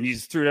this, and he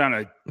just threw down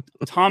a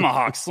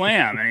tomahawk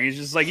slam, and he's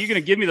just like, you're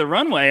going to give me the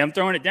runway, I'm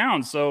throwing it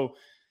down. So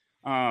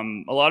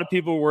a lot of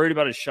people were worried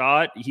about his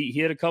shot. He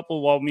had a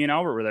couple while me and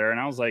Albert were there, and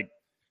I was like,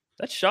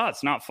 that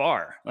shot's not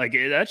far. Like,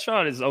 that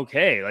shot is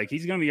okay. Like,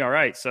 he's going to be all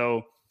right.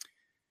 So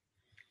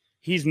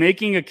he's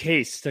making a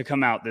case to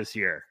come out this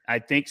year. I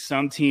think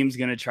some team's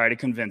going to try to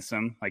convince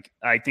him. Like,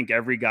 I think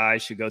every guy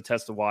should go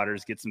test the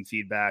waters, get some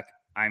feedback.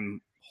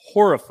 I'm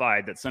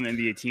horrified that some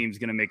NBA team's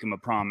going to make him a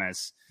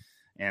promise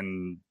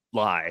and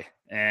lie.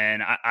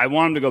 And I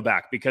want him to go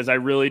back, because I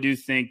really do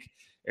think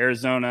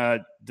Arizona,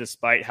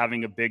 despite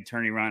having a big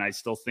tourney run, I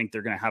still think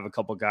they're going to have a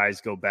couple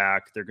guys go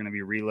back. They're going to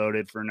be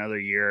reloaded for another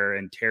year,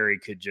 and Terry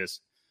could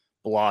just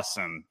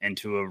blossom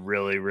into a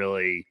really,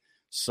 really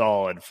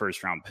solid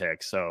first-round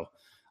pick. So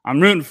I'm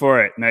rooting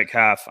for it,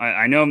 Metcalf.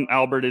 I know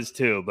Albert is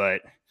too,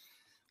 but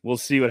we'll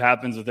see what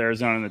happens with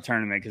Arizona in the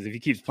tournament, because if he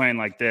keeps playing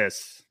like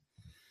this,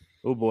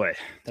 oh boy,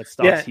 that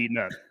stuff's heating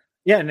up.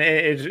 Yeah, and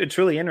it's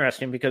really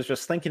interesting, because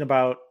just thinking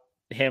about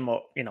him,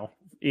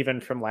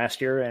 even from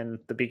last year and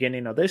the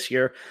beginning of this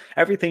year,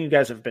 everything you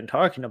guys have been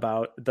talking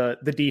about, the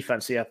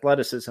defense, the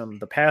athleticism,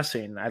 the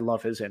passing. I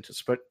love his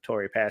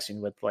anticipatory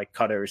passing with like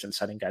cutters and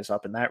setting guys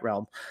up in that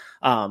realm.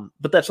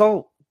 But that's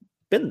all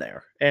been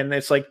there. And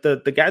it's like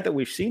the guy that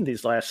we've seen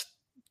these last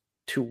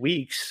 2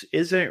 weeks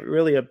isn't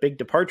really a big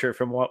departure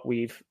from what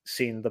we've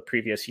seen the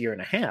previous year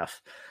and a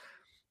half.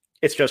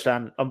 It's just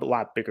on a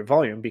lot bigger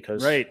volume,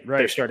 because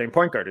their starting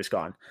point guard is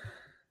gone.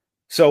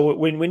 So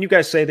when you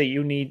guys say that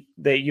you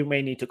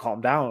may need to calm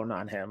down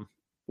on him,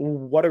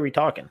 what are we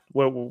talking?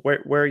 Where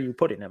are you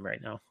putting him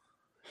right now?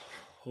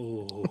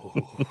 Oh,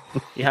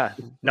 yeah,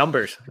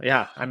 numbers.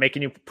 Yeah, I'm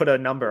making you put a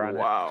number on it.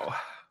 Wow.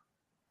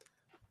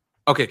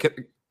 Okay,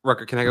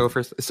 Rucker, can I go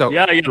first? So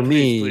yeah, for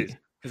me, please.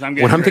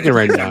 What I'm thinking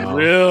right now,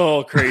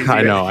 real crazy.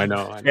 I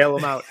know. Bail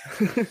him out.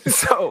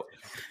 So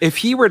if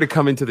he were to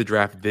come into the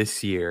draft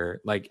this year,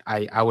 like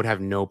I would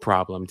have no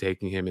problem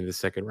taking him in the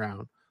second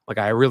round.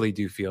 Like, I really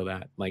do feel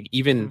that. Like,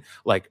 even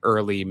like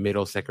early,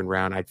 middle, second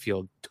round, I'd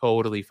feel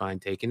totally fine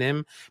taking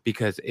him,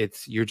 because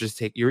you're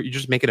just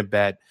making a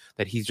bet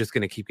that he's just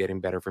going to keep getting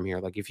better from here.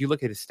 Like, if you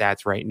look at his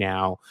stats right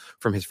now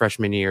from his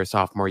freshman year,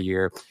 sophomore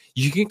year,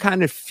 you can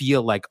kind of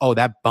feel like, oh,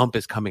 that bump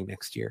is coming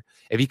next year.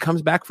 If he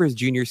comes back for his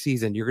junior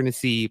season, you're going to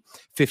see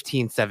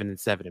 15, 7, and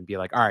 7 and be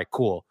like, all right,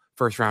 cool.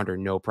 First rounder,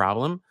 no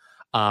problem.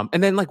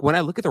 And then, like, when I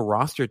look at the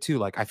roster too,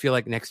 like, I feel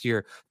like next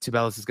year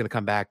Tubelis is going to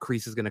come back,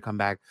 Kreese is going to come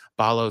back,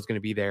 Balo is going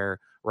to be there,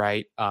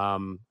 right?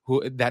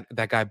 Who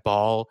that guy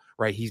Ball,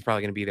 right? He's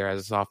probably going to be there as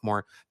a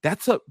sophomore.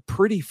 That's a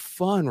pretty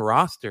fun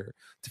roster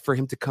for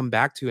him to come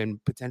back to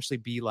and potentially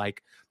be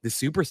like the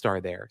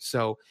superstar there.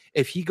 So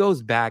if he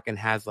goes back and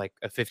has like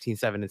a 15,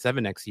 7, and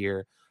 7 next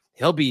year,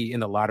 he'll be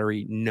in the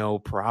lottery, no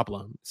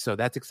problem. So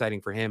that's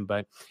exciting for him.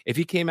 But if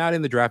he came out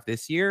in the draft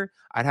this year,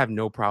 I'd have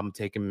no problem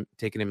taking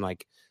him,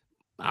 like,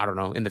 I don't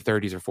know, in the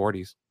 30s or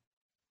 40s.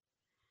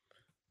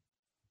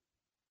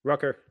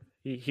 Rucker,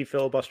 he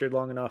filibustered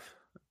long enough.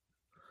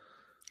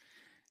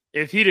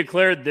 If he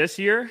declared this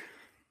year,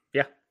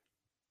 yeah,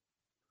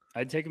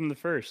 I'd take him the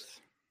first.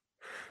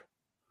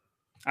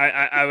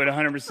 I would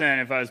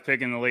 100%, if I was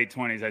picking the late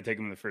 20s, I'd take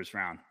him in the first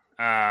round.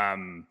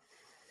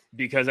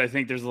 Because I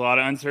think there's a lot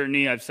of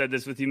uncertainty. I've said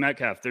this with you,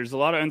 Metcalf. There's a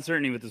lot of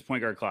uncertainty with this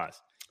point guard class.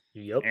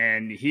 Yep.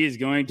 And he is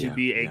going to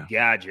be a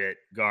gadget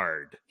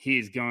guard. He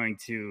is going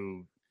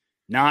to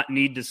not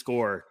need to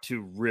score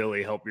to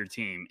really help your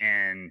team.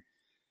 And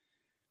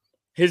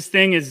his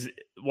thing is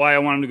why I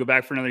want him to go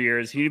back for another year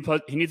is he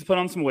needs to put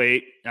on some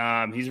weight.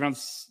 He's around,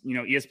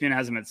 ESPN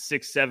has him at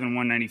 6'7",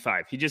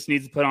 195. He just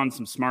needs to put on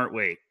some smart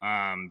weight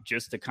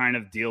just to kind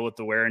of deal with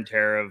the wear and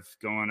tear of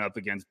going up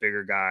against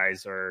bigger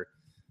guys or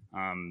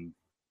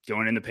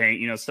going in the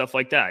paint, stuff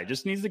like that. He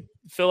just needs to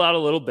fill out a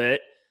little bit.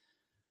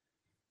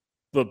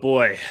 But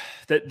boy,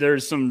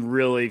 there's some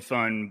really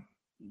fun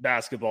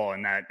basketball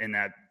in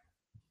that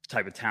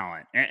type of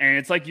talent. And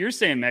it's like you're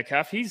saying,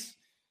 Metcalf, he's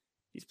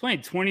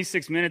playing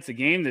 26 minutes a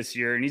game this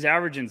year, and he's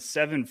averaging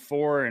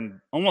 7-4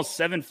 and almost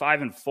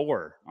 7-5 and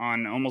 4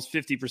 on almost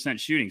 50%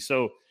 shooting.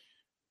 So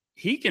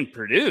he can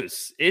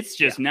produce. It's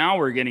just now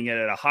we're getting it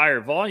at a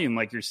higher volume,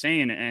 like you're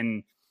saying.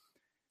 And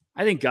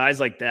I think guys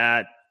like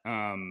that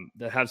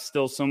that have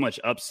still so much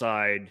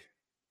upside,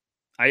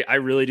 I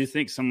really do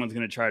think someone's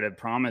going to try to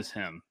promise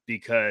him,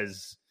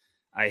 because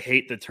I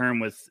hate the term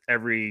with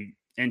every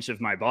inch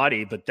of my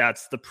body, but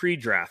that's the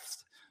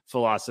pre-draft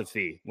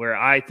philosophy, where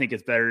I think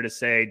it's better to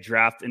say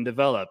draft and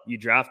develop. You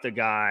draft a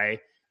guy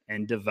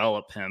and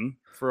develop him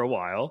for a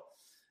while,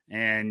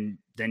 and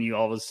then you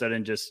all of a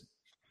sudden just,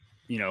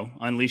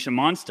 unleash a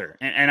monster.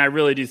 And I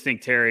really do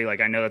think Terry, like,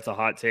 I know that's a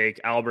hot take.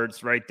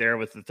 Albert's right there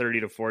with the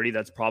 30 to 40.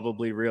 That's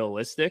probably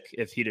realistic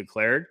if he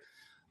declared.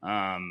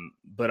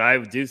 But I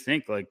do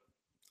think, like,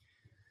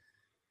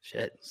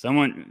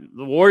 the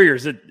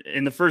Warriors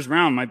in the first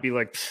round might be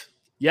like,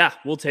 yeah,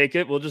 we'll take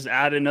it. We'll just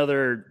add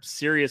another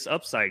serious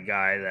upside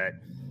guy that,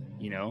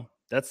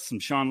 that's some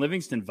Sean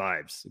Livingston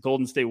vibes, the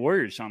Golden State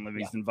Warriors, Sean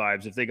Livingston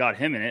vibes, if they got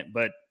him in it,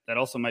 but that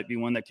also might be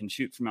one that can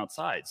shoot from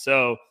outside.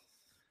 So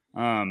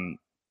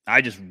I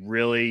just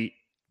really,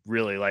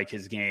 really like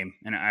his game.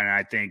 And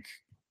I think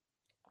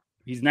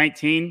he's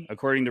 19,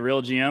 according to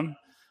Real GM.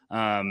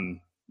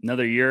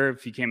 Another year,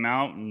 if he came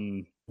out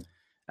and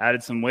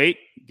added some weight,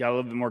 got a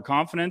little bit more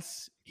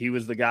confidence, he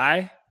was the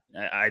guy.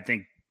 I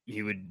think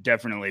he would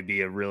definitely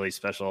be a really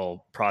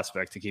special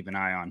prospect to keep an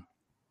eye on.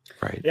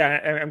 Right.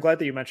 Yeah, I'm glad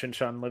that you mentioned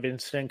Sean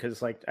Livingston,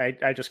 because like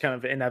I just kind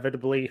of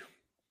inevitably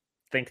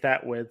think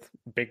that with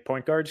big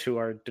point guards who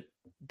are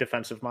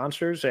defensive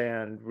monsters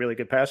and really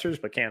good passers,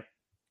 but can't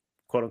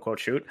quote unquote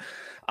shoot.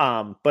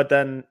 But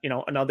then,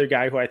 another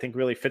guy who I think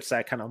really fits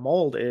that kind of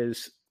mold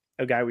is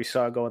a guy we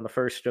saw go in the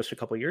first just a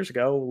couple of years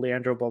ago,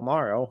 Leandro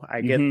Bolmaro.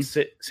 I get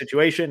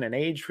situation and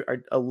age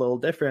are a little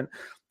different,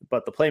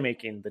 but the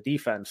playmaking, the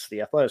defense, the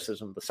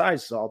athleticism, the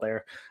size is all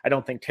there. I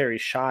don't think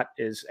Terry's shot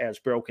is as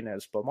broken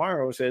as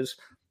Bolmaro's is,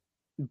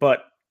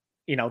 but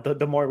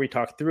the more we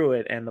talk through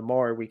it and the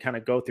more we kind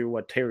of go through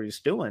what Terry's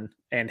doing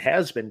and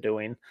has been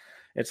doing,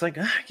 it's like,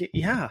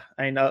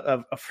 I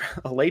know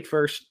a late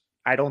first,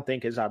 I don't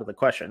think is out of the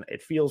question.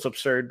 It feels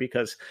absurd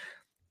because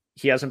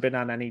he hasn't been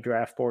on any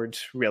draft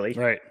boards really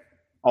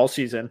all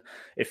season.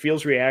 It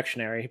feels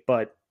reactionary,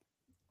 but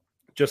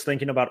just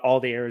thinking about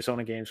all the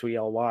Arizona games we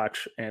all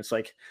watch, and it's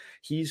like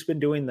he's been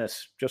doing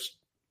this just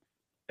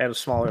at a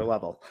smaller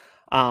level.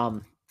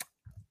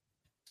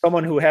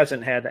 Someone who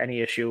hasn't had any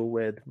issue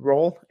with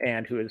role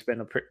and who has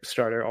been a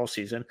starter all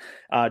season,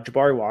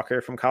 Jabari Walker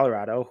from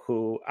Colorado,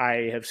 who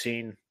I have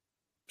seen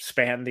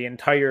span the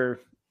entire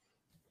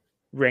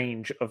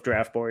range of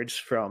draft boards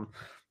from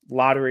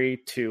lottery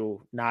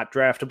to not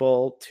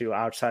draftable to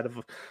outside of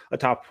a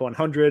top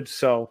 100.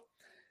 So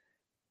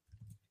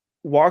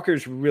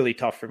Walker's really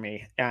tough for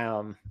me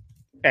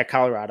at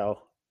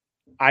Colorado.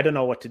 I don't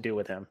know what to do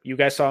with him. You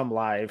guys saw him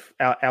live.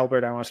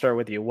 Albert, I want to start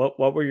with you. What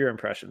were your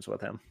impressions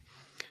with him?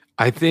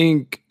 I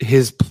think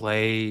his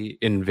play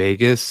in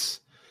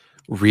Vegas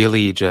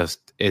really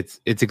just it's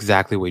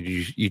exactly what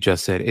you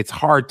just said. It's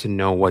hard to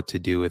know what to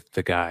do with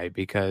the guy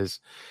because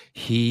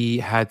he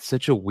had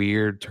such a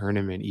weird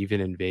tournament, even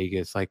in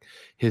Vegas. Like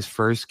his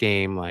first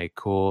game, like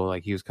cool,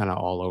 like he was kind of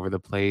all over the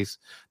place.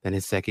 Then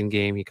his second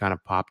game, he kind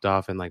of popped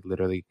off and like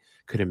literally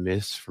couldn't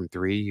miss from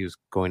three. He was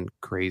going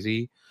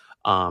crazy.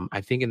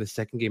 I think in the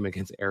second game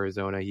against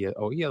Arizona, he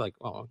only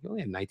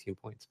had 19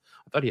 points.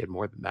 I thought he had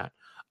more than that.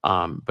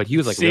 But he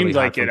was like seemed really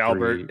like hot it, from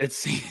Albert. three. It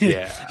seemed,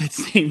 Yeah. it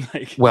seemed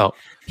like. Well,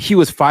 he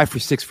was 5 for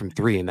 6 from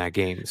three in that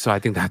game, so I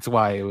think that's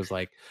why it was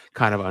like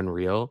kind of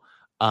unreal.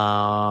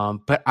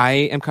 But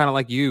I am kind of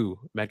like you,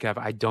 Metcalf.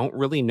 I don't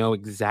really know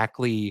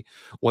exactly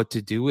what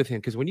to do with him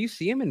because when you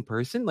see him in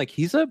person, like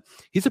he's a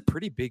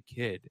pretty big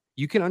kid.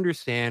 You can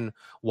understand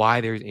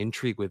why there's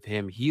intrigue with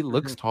him. He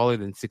looks taller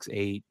than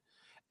 6'8".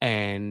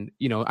 And,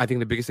 I think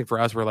the biggest thing for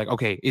us, we're like,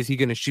 okay, is he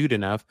going to shoot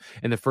enough?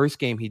 In the first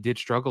game, he did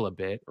struggle a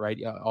bit,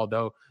 right?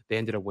 Although they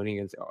ended up winning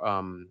against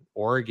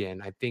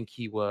Oregon. I think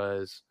he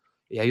was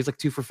like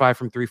 2 for 5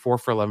 from three, 4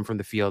 for 11 from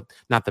the field.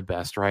 Not the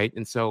best, right?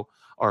 And so,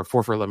 or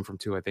 4 for 11 from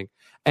two, I think.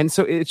 And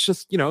so it's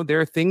just,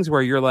 there are things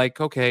where you're like,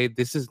 okay,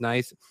 this is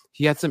nice.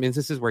 He had some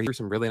instances where he threw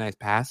some really nice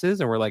passes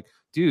and we're like,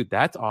 dude,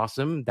 that's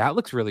awesome. That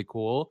looks really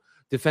cool.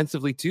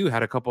 Defensively too,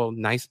 had a couple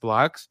nice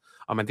blocks.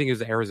 I think it was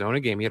the Arizona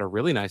game. He had a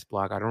really nice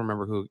block. I don't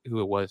remember who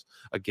it was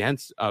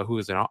against, who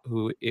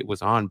it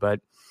was on.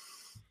 But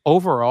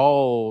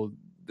overall,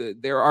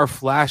 there are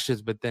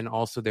flashes, but then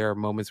also there are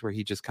moments where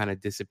he just kind of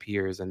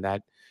disappears, and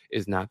that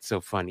is not so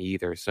fun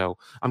either. So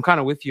I'm kind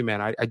of with you, man.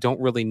 I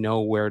don't really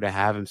know where to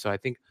have him. So I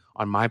think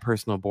on my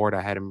personal board, I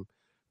had him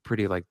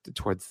pretty like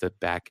towards the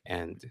back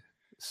end.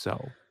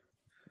 So.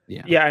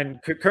 Yeah, and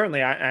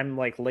currently I'm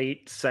like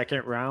late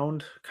second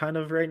round kind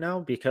of right now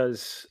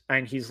because,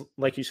 and he's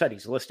like you said,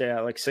 he's listed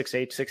at like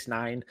 6'8",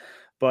 6'9",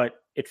 but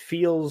it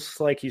feels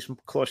like he's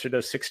closer to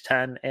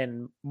 6'10"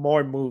 and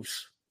more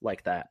moves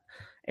like that.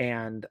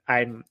 And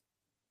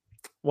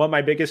one of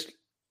my biggest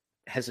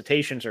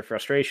hesitations or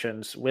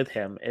frustrations with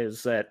him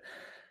is that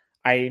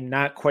I'm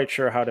not quite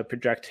sure how to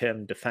project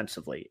him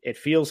defensively. It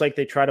feels like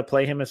they try to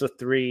play him as a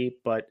 3,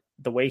 but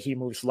the way he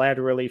moves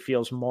laterally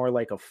feels more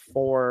like a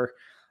 4.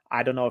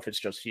 I don't know if it's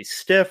just he's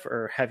stiff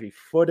or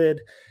heavy-footed.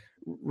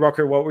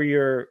 Rucker, what were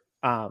your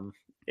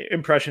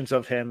impressions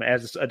of him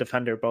as a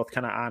defender, both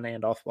kind of on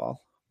and off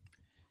ball?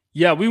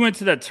 Yeah, we went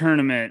to that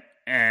tournament,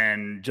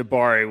 and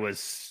Jabari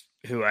was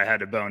who I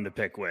had a bone to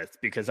pick with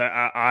because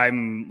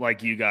I'm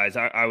like you guys.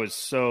 I was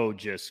so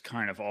just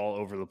kind of all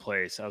over the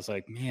place. I was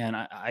like, man,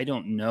 I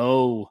don't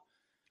know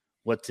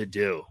what to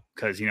do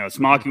because,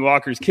 Smoky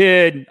Walker's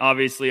kid.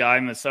 Obviously,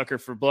 I'm a sucker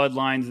for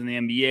bloodlines in the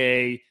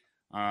NBA.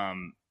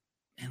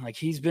 And like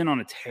he's been on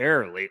a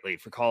tear lately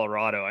for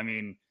Colorado. I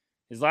mean,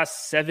 his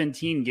last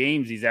 17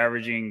 games, he's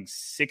averaging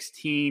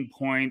 16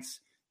 points,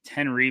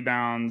 10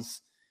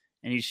 rebounds,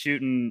 and his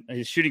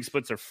shooting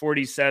splits are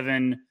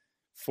 47,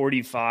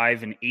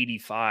 45, and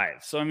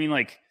 85. So, I mean,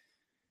 like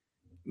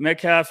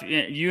Metcalf,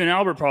 you and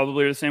Albert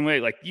probably are the same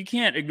way. Like you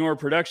can't ignore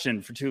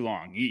production for too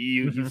long.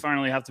 You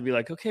finally have to be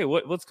like, okay,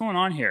 what's going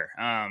on here?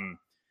 And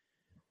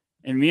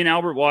me and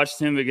Albert watched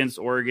him against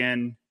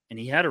Oregon. And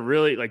he had a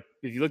really, like,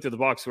 if you looked at the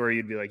box score,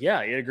 you'd be like,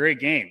 yeah, he had a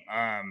great game.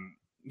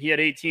 He had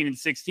 18 and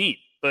 16.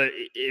 But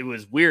it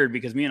was weird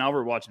because me and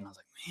Albert watching, I was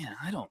like, man,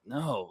 I don't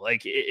know.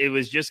 Like, it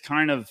was just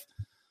kind of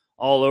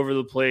all over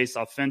the place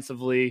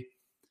offensively.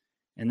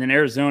 And then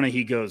Arizona,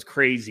 he goes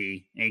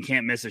crazy and he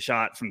can't miss a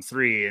shot from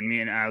three.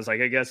 And I was like,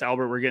 I guess,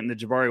 Albert, we're getting the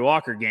Jabari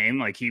Walker game.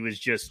 Like, he was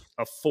just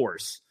a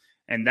force.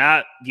 And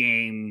that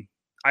game,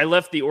 I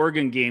left the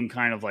Oregon game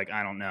kind of like,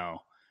 I don't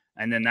know.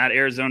 And then that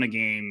Arizona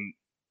game,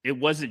 it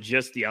wasn't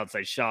just the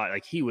outside shot.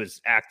 Like he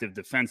was active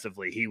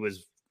defensively. He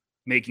was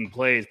making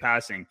plays,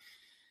 passing.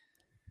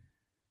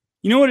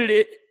 You know what it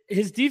is?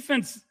 His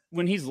defense,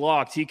 when he's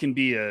locked, he can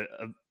be a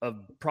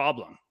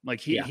problem. Like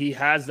he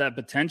has that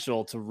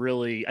potential to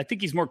really, I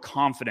think he's more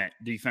confident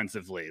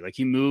defensively. Like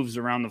he moves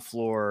around the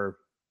floor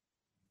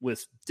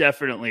with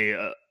definitely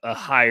a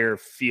higher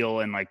feel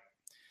and like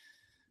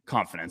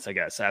confidence, I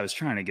guess. I was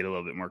trying to get a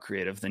little bit more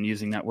creative than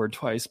using that word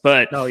twice,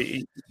 but no,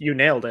 you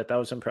nailed it. That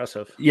was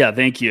impressive. Yeah,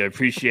 thank you. I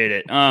appreciate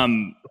it.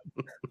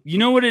 You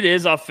know what it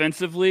is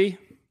offensively?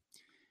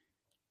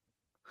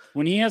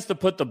 When he has to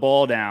put the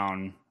ball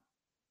down,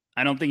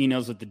 I don't think he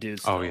knows what to do.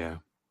 Still. Oh yeah.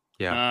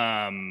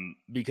 Yeah.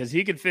 Because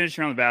he can finish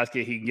around the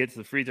basket, he can get to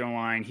the free throw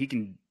line, he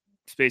can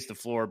space the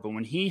floor, but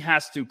when he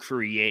has to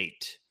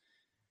create,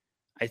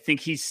 I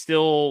think his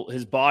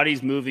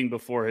body's moving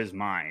before his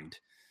mind.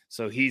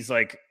 So he's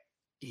like,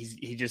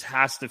 he just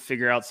has to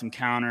figure out some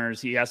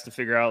counters. He has to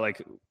figure out,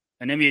 like,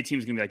 an NBA team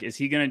is going to be like, is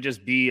he going to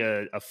just be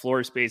a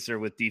floor spacer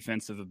with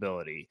defensive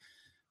ability?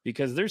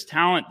 Because there's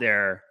talent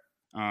there,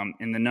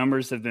 and the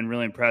numbers have been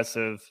really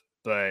impressive,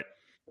 but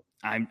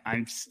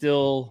I'm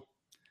still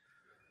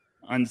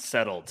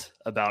unsettled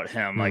about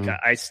him. Mm-hmm. Like,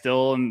 I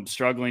still am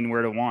struggling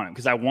where to want him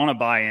because I want to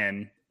buy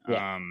in,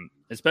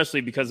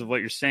 especially because of what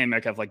you're saying,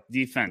 Metcalf, like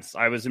defense.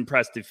 I was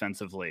impressed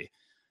defensively.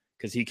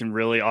 because he can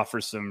really offer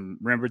some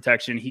rim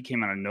protection. He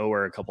came out of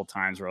nowhere a couple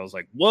times where I was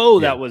like, whoa,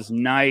 that was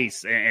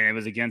nice. And it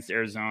was against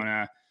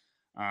Arizona.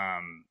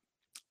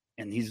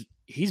 And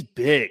he's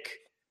big.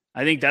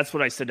 I think that's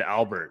what I said to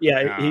Albert.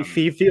 Yeah,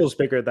 he feels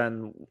bigger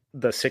than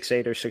the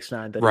 6'8" or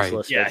 6'9" that he's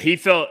listed. Yeah, he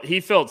felt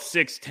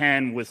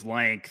 6'10" with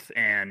length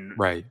and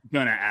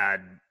gonna add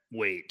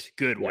weight,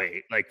 good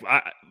weight. Like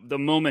the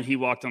moment he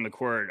walked on the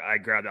court, I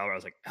grabbed Albert. I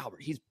was like,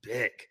 Albert, he's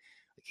big.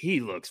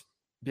 He looks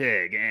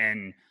big,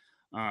 and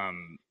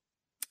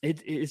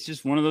it's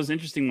just one of those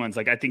interesting ones.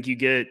 Like I think you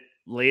get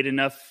late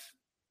enough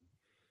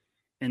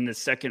in the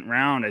second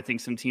round, I think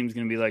some team's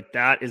going to be like,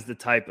 that is the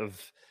type of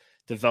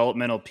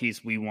developmental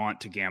piece we want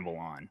to gamble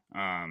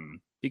on.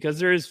 Because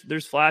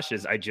there's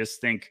flashes. I just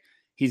think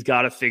he's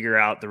got to figure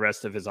out the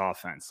rest of his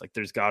offense. Like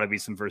there's got to be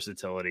some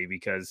versatility,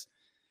 because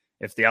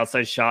if the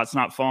outside shot's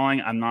not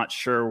falling, I'm not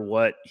sure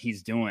what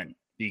he's doing,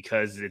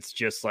 because it's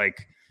just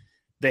like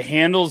the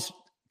handles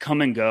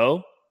come and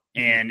go.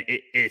 And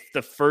if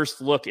the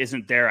first look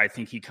isn't there, I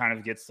think he kind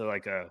of gets to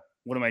like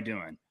what am I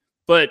doing?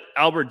 But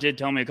Albert did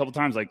tell me a couple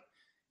times, like,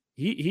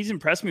 he's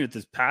impressed me with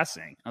his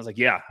passing. I was like,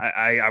 yeah,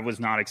 I was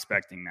not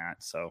expecting that.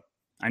 So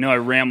I know I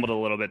rambled a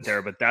little bit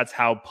there, but that's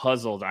how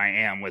puzzled I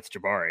am with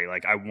Jabari.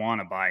 Like I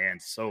want to buy in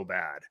so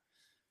bad.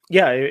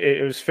 Yeah,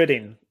 it was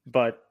fitting,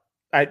 but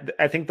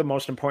I think the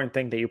most important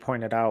thing that you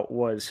pointed out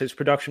was his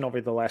production over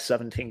the last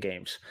 17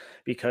 games,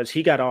 because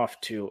he got off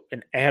to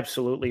an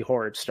absolutely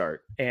horrid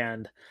start.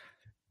 And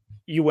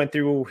you went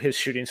through his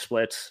shooting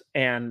splits,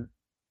 and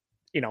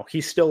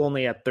he's still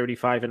only at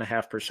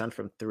 35.5%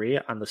 from three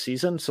on the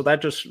season. So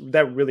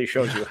that really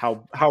shows you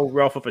how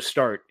rough of a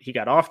start he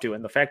got off to.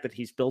 And the fact that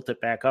he's built it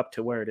back up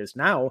to where it is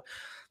now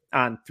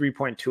on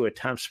 3.2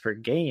 attempts per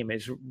game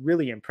is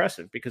really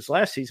impressive, because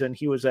last season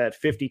he was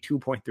at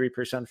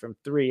 52.3% from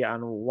three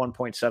on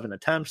 1.7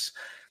 attempts.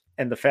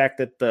 And the fact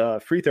that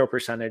the free throw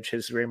percentage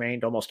has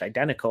remained almost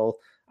identical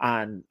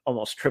on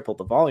almost triple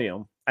the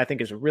volume, I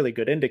think is a really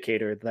good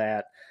indicator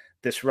that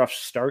this rough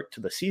start to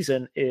the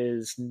season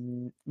is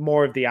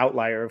more of the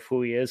outlier of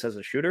who he is as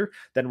a shooter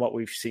than what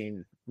we've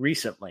seen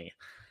recently.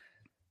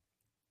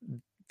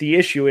 The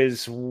issue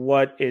is,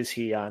 what is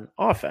he on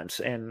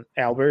offense? And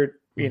Albert,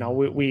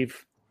 we've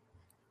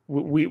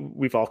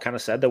all kind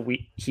of said that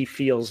he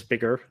feels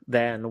bigger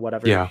than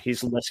whatever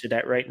he's listed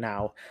at right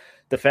now.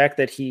 The fact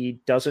that he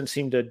doesn't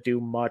seem to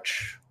do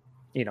much,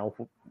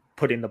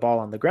 putting the ball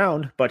on the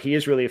ground, but he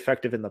is really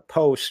effective in the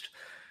post.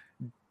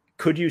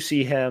 Could you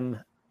see him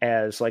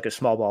as like a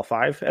small ball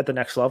five at the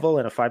next level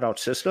in a 5-out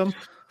system?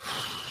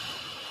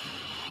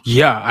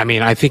 Yeah, I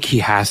mean, I think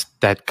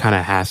that kind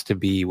of has to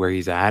be where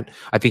he's at.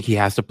 I think he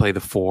has to play the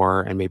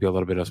 4 and maybe a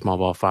little bit of small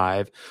ball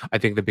 5. I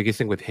think the biggest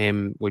thing with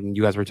him, when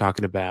you guys were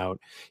talking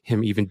about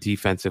him even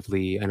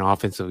defensively and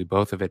offensively,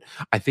 both of it,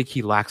 I think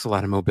he lacks a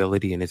lot of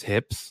mobility in his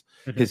hips.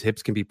 Mm-hmm. His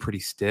hips can be pretty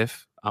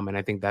stiff. And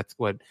I think that's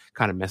what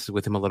kind of messes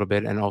with him a little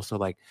bit. And also,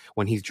 like,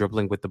 when he's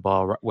dribbling with the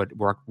ball, what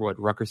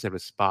Rucker said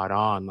was spot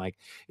on. Like,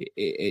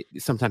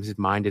 sometimes his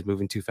mind is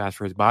moving too fast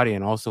for his body.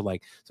 And also,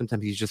 like,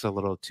 sometimes he's just a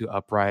little too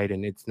upright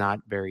and it's not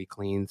very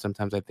clean.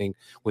 Sometimes I think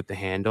with the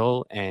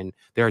handle. And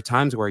there are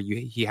times where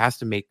he has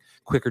to make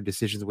quicker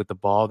decisions with the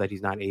ball that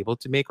he's not able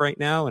to make right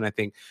now. And I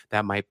think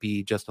that might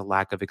be just a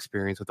lack of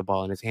experience with the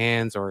ball in his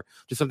hands, or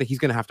just something he's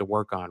going to have to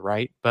work on,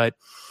 right? But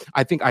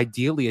I think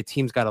ideally a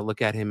team's got to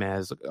look at him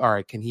as, all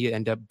right, can he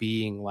end up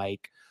being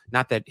like,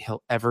 not that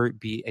he'll ever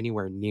be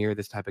anywhere near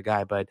this type of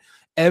guy, but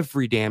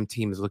every damn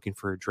team is looking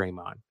for a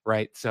Draymond,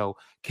 right? So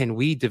can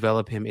we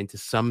develop him into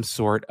some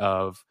sort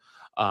of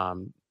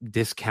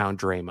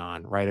discount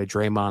Draymond, right? A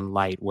Draymond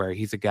light, where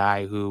he's a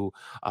guy who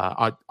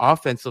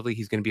offensively,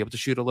 he's going to be able to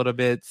shoot a little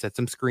bit, set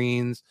some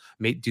screens,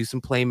 do some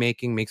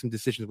playmaking, make some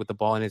decisions with the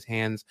ball in his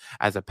hands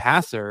as a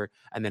passer,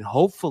 and then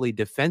hopefully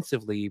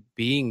defensively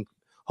being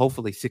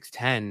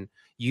 6'10",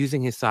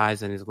 using his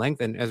size and his length.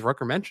 And as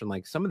Rucker mentioned,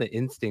 like, some of the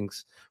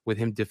instincts with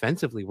him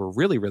defensively were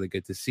really, really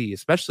good to see,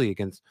 especially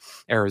against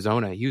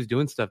Arizona. He was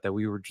doing stuff that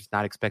we were just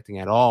not expecting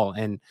at all.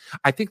 And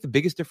I think the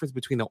biggest difference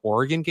between the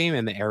Oregon game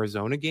and the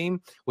Arizona game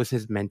was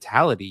his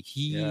mentality.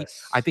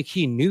 I think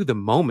he knew the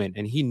moment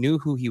and he knew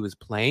who he was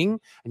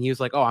playing. And he was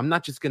like, oh, I'm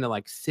not just going to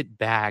like sit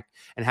back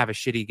and have a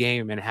shitty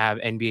game and have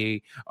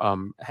NBA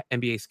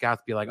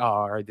scouts be like, oh,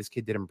 all right, this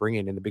kid didn't bring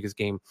it in the biggest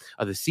game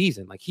of the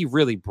season. Like, he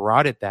really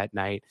brought it that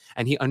night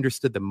and he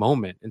understood the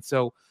moment. And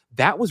so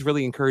that was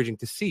really encouraging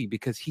to see,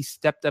 because he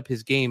stepped up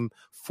his game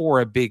for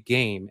a big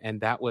game.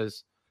 And that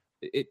was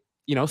it.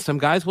 Some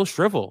guys will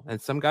shrivel and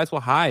some guys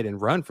will hide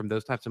and run from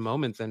those types of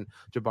moments. And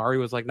Jabari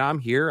was like, I'm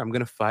here. I'm going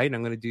to fight. And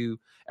I'm going to do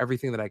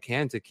everything that I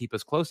can to keep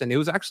us close. And it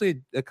was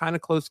actually a kind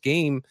of close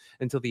game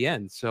until the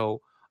end. So,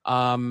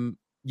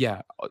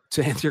 yeah,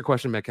 to answer your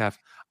question, Metcalf,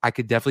 I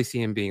could definitely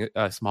see him being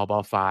a small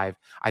ball 5.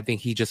 I think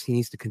he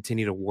needs to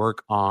continue to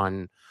work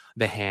on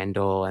the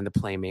handle and the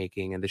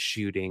playmaking and the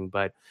shooting.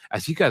 But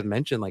as you guys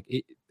mentioned, like,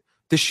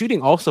 the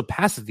shooting also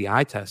passes the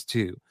eye test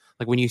too.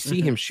 Like when you see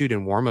him shoot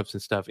in warmups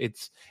and stuff,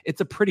 it's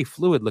a pretty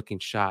fluid looking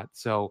shot.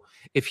 So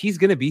if he's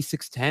going to be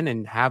 6'10"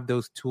 and have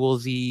those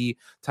toolsy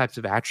types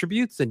of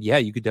attributes, then yeah,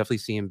 you could definitely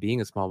see him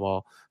being a small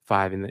ball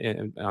 5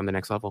 on the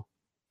next level.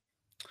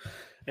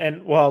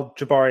 And well,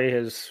 Jabari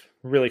has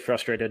really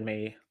frustrated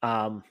me.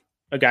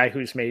 A guy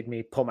who's made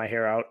me pull my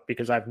hair out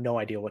because I have no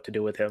idea what to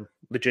do with him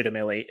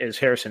legitimately is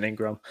Harrison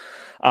Ingram.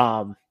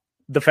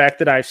 The fact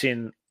that I've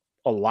seen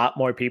a lot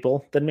more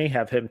people than me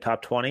have him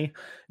top 20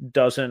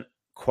 doesn't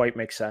quite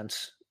make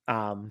sense.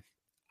 I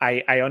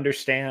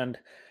understand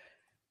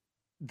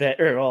that,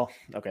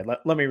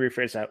 let me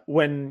rephrase that.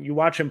 When you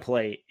watch him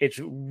play, it's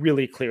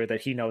really clear that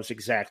he knows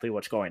exactly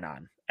what's going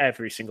on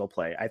every single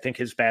play. I think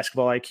his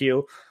basketball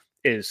IQ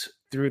is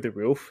through the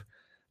roof,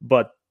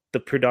 but the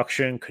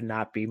production could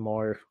not be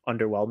more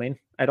underwhelming,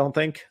 I don't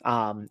think.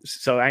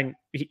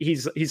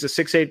 He's a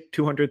 6'8",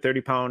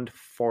 230-pound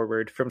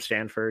forward from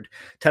Stanford,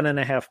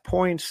 10.5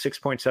 points,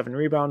 6.7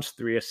 rebounds,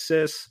 3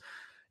 assists,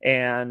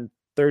 and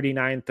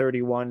 39,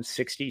 31,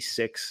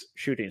 66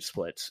 shooting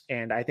splits.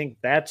 And I think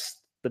that's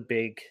the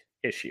big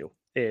issue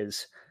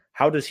is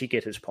how does he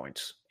get his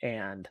points?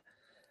 And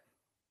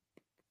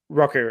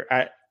Rucker,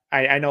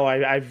 I know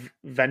I've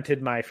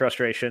vented my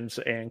frustrations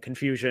and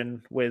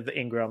confusion with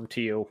Ingram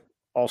to you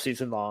all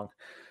season long.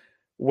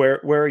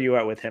 Where are you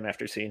at with him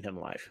after seeing him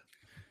live?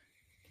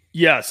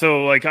 Yeah,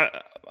 so like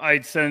I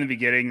said in the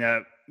beginning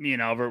that me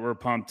and Albert were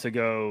pumped to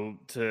go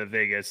to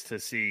Vegas to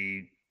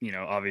see,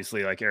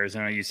 obviously like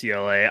Arizona,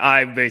 UCLA.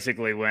 I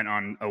basically went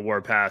on a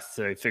warpath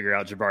to figure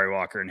out Jabari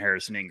Walker and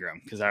Harrison Ingram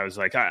because I was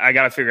like, I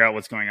got to figure out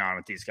what's going on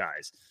with these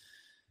guys.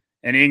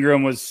 And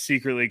Ingram was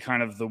secretly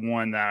kind of the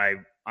one that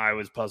I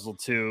was puzzled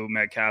too.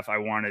 Metcalf, I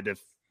wanted to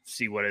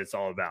see what it's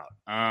all about.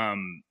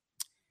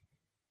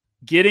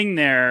 Getting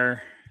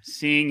there,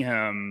 seeing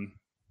him,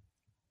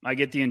 I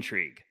get the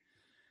intrigue.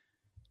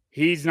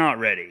 He's not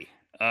ready.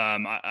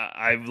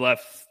 I've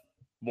left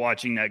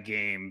watching that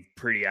game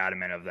pretty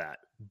adamant of that.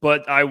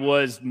 But I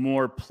was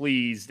more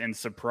pleased and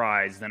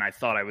surprised than I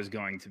thought I was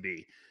going to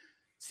be.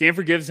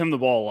 Stanford gives him the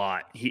ball a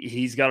lot.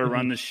 He's got to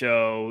run the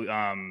show.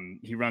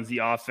 He runs the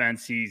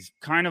offense. He's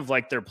kind of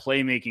like their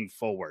playmaking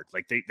forward.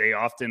 Like they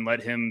often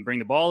let him bring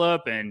the ball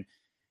up and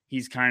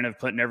he's kind of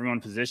putting everyone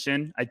in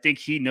position. I think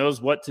he knows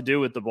what to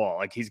do with the ball.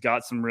 Like he's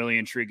got some really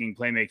intriguing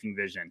playmaking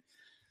vision.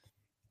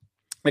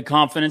 The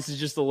confidence is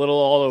just a little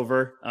all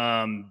over.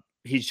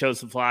 He showed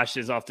some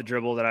flashes off the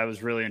dribble that I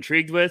was really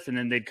intrigued with, and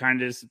then they'd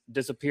kind of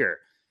disappear.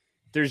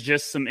 There's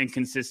just some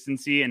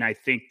inconsistency, and I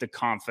think the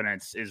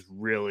confidence is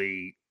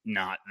really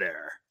not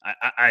there.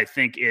 I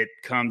think it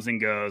comes and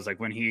goes. Like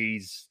when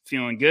he's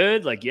feeling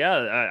good, like, yeah,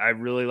 I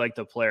really like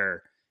the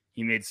player.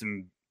 He made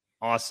some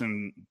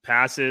awesome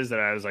passes that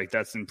I was like,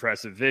 that's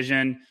impressive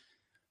vision.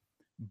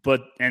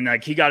 And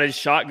like he got his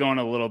shot going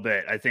a little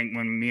bit. I think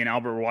when me and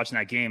Albert were watching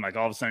that game, like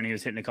all of a sudden he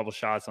was hitting a couple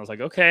shots. And I was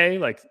like, okay,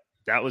 like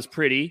that was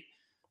pretty.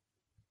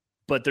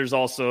 But there's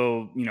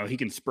also, he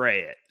can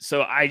spray it.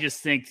 So I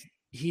just think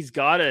he's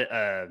got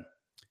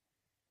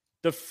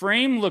the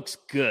frame looks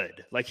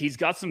good. Like he's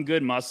got some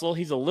good muscle.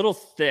 He's a little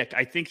thick.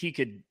 I think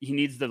he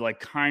needs to like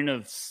kind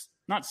of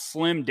not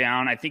slim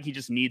down. I think he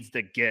just needs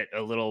to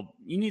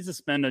he needs to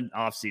spend an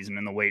off season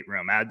in the weight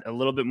room, add a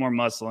little bit more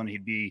muscle, and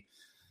he'd be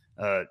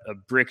a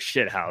brick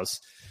shit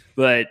house.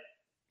 But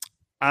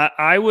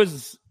I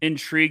was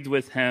intrigued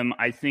with him.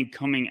 I think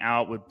coming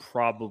out would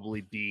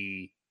probably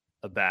be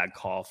a bad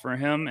call for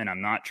him. And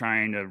I'm not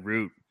trying to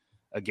root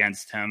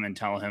against him and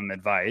tell him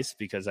advice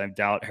because I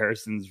doubt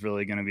Harrison's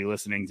really going to be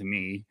listening to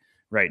me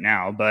right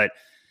now. But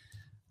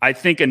I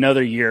think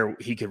another year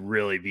he could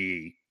really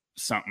be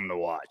something to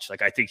watch.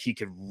 Like I think he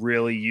could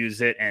really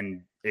use it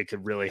and it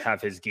could really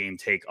have his game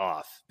take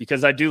off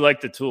because I do like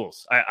the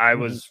tools. I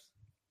was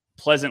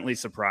pleasantly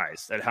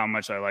surprised at how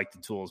much I like the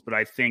tools, but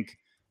I think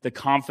the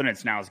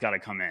confidence now has got to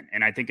come in.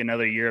 And I think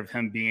another year of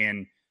him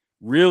being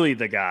really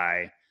the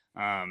guy,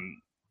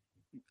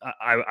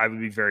 I would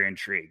be very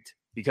intrigued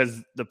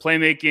because the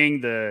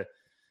playmaking, the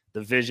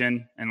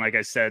vision, and like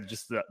I said,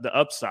 just the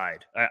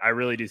upside, I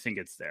really do think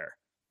it's there.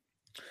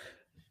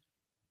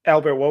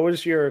 Albert, what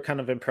was your kind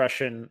of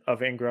impression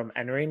of Ingram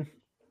entering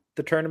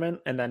the tournament?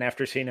 And then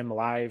after seeing him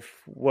live,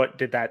 what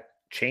did that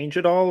change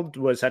at all?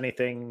 Was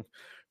anything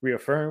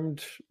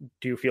reaffirmed?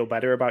 Do you feel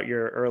better about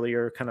your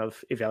earlier kind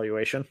of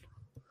evaluation?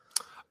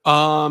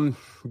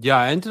 Yeah,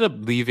 I ended up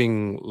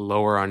leaving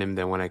lower on him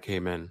than when I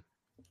came in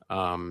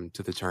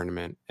to the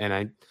tournament. And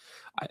I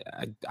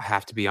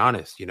have to be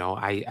honest,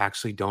 I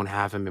actually don't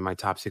have him in my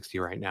top 60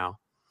 right now.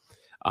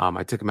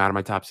 I took him out of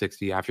my top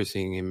 60 after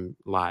seeing him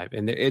live.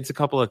 And it's a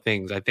couple of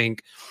things. I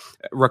think,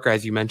 Rucker,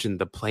 as you mentioned,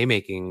 the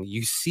playmaking,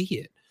 you see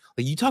it.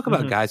 Like you talk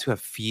about guys who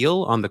have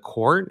feel on the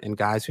court and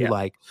guys who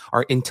like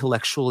are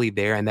intellectually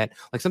there. And that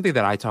like something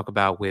that I talk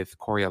about with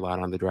Corey a lot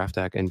on the Draft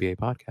Deck NBA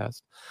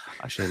podcast,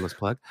 a shameless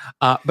plug.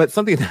 But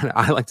something that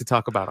I like to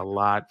talk about a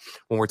lot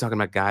when we're talking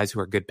about guys who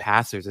are good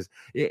passers is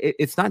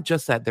it's not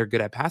just that they're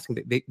good at passing.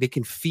 They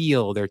can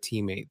feel their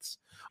teammates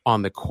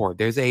on the court.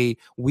 There's a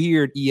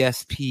weird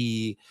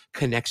ESP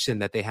connection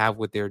that they have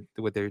with their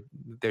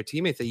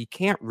teammates that you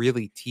can't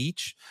really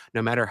teach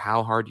no matter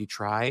how hard you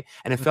try.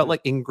 And it felt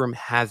like Ingram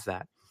has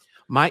that.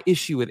 My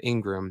issue with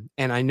Ingram,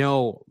 and I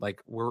know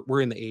like we're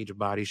in the age of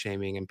body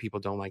shaming and people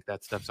don't like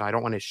that stuff, so I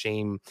don't want to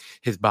shame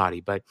his body,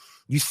 but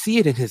you see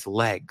it in his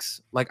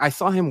legs. Like I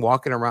saw him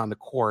walking around the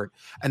court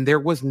and there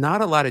was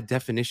not a lot of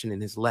definition in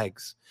his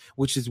legs,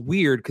 which is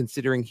weird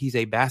considering he's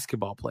a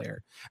basketball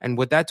player. And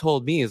what that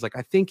told me is like,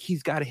 I think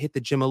he's got to hit the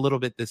gym a little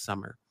bit this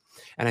summer.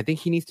 And I think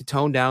he needs to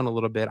tone down a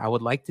little bit. I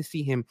would like to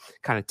see him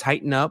kind of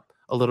tighten up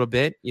a little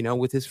bit,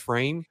 with his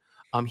frame.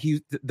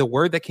 The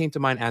word that came to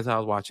mind as I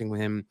was watching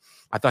him,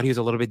 I thought he was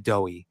a little bit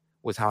doughy,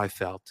 was how I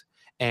felt.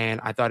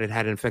 And I thought it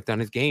had an effect on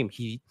his game.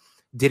 He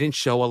didn't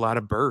show a lot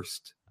of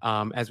burst.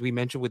 As we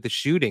mentioned with the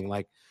shooting,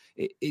 like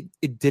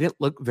it didn't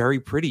look very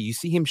pretty. You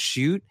see him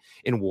shoot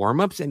in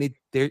warmups and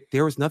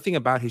there was nothing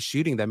about his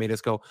shooting that made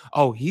us go,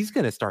 oh, he's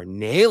going to start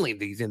nailing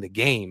these in the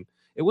game.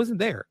 It wasn't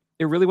there.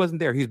 It really wasn't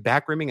there. He was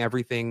back rimming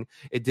everything.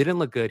 It didn't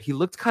look good. He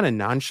looked kind of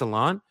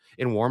nonchalant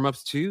in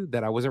warmups too,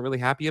 that I wasn't really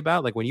happy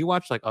about. Like when you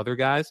watch like other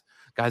guys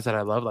that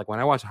I love, like when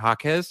I watch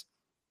Jaquez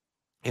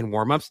in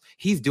warmups,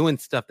 he's doing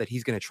stuff that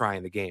he's going to try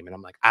in the game. And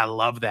I'm like, I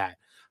love that.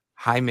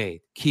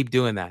 Jaime, keep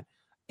doing that.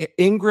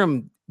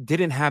 Ingram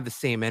didn't have the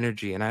same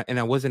energy and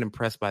I wasn't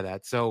impressed by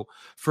that. So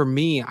for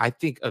me, I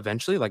think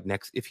eventually like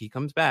next, if he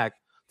comes back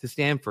to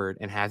Stanford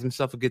and has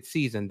himself a good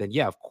season, then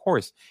yeah, of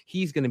course,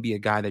 he's going to be a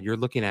guy that you're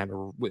looking at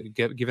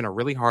given a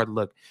really hard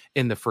look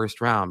in the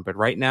first round. But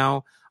right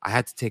now, I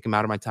had to take him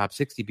out of my top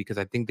 60 because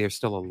I think there's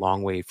still a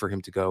long way for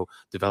him to go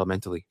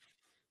developmentally.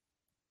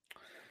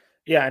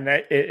 Yeah, and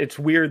it's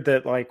weird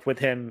that like with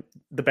him,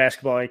 the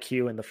basketball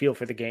IQ and the feel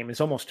for the game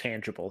is almost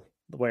tangible,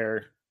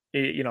 where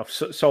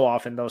so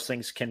often those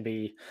things can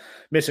be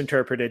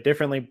misinterpreted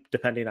differently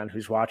depending on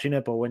who's watching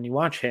it. But when you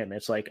watch him,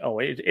 it's like, oh,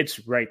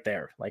 it's right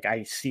there. Like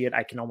I see it,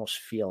 I can almost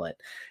feel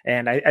it.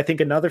 And I think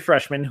another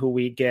freshman who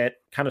we get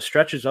kind of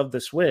stretches of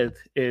this with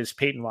is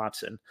Peyton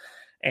Watson.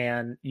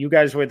 And you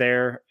guys were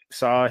there,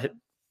 saw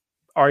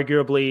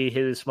arguably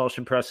his most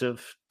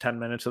impressive 10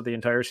 minutes of the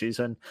entire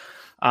season.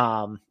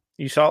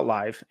 You saw it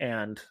live,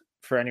 and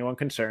for anyone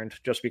concerned,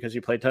 just because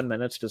you played 10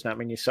 minutes does not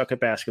mean you suck at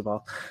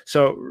basketball.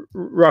 So,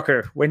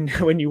 Rucker,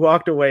 when you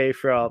walked away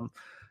from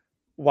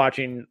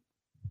watching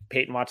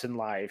Peyton Watson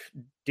live,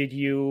 did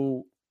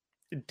your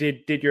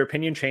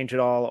opinion change at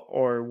all,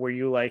 or were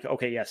you like,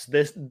 okay, yes,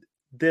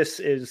 this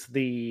is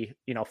the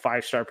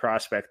 5-star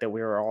prospect that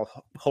we were all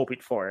hoping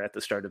for at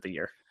the start of the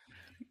year?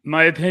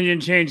 My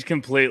opinion changed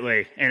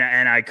completely, and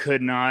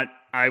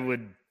I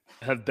would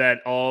have bet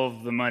all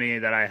of the money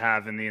that I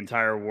have in the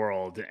entire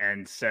world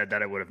and said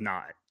that I would have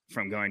not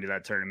from going to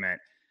that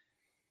tournament.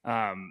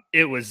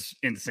 It was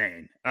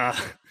insane.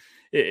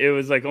 It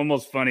was like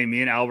almost funny.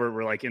 Me and Albert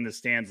were like in the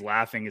stands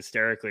laughing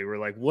hysterically. We're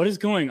like, what is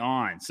going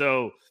on?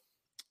 So,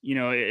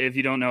 if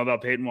you don't know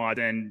about Peyton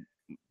Watson,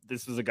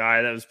 this was a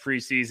guy that was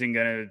preseason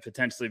going to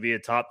potentially be a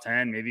top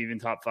 10, maybe even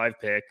top 5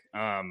 pick.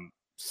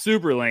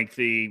 Super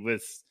lengthy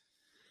with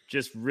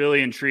just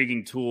really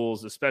intriguing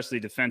tools, especially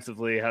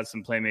defensively, has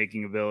some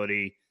playmaking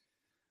ability.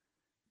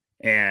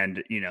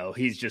 And,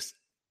 he's just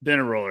been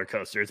a roller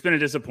coaster. It's been a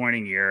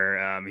disappointing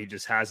year. He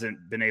just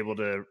hasn't been able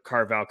to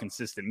carve out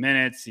consistent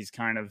minutes. He's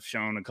kind of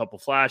shown a couple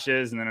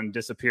flashes and then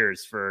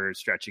disappears for a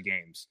stretch of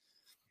games.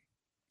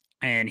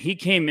 And he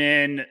came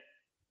in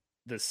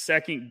the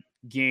second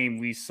game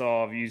we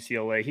saw of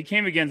UCLA. He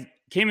came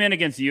in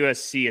against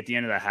USC at the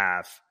end of the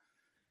half.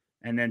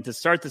 And then to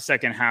start the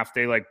second half,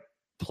 they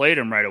played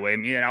him right away.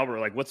 Me and Albert were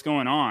like, what's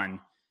going on?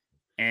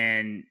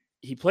 And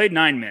he played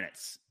 9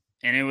 minutes.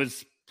 And it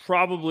was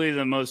probably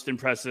the most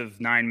impressive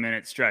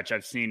 9-minute stretch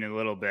I've seen in a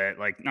little bit.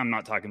 Like, I'm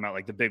not talking about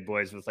like the big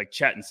boys with like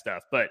Chet and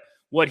stuff, but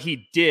what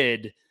he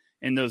did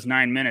in those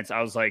 9 minutes,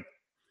 I was like,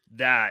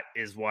 that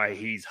is why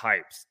he's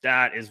hyped.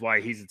 That is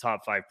why he's a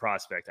top 5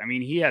 prospect. I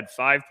mean, he had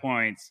 5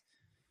 points,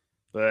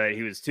 but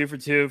he was 2 for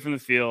 2 from the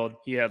field.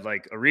 He had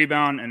like a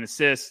rebound, an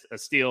assist, a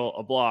steal,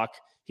 a block.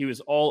 He was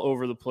all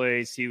over the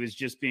place. He was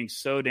just being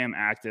so damn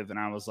active. And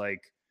I was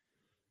like,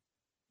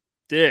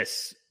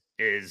 this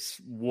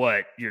is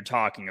what you're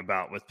talking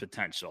about with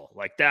potential.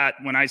 Like that,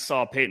 when I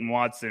saw Peyton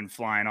Watson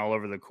flying all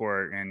over the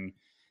court, and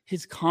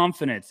his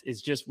confidence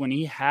is just, when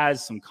he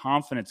has some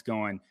confidence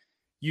going,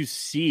 you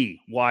see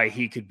why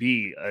he could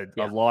be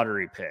a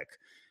lottery pick.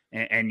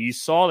 And you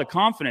saw the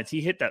confidence.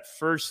 He hit that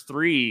first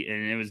 3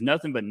 and it was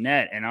nothing but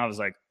net. And I was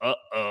like,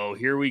 uh-oh,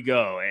 here we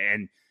go.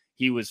 And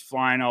he was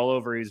flying all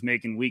over. He was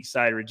making weak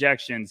side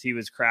rejections. He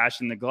was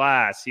crashing the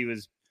glass. He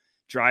was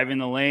driving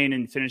the lane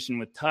and finishing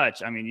with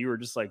touch. I mean, you were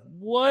just like,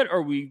 what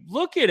are we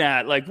looking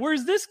at? Like,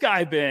 where's this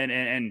guy been?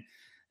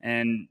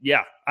 And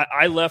yeah,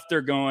 I left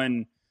there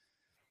going,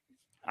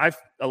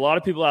 a lot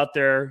of people out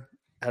there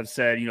have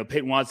said,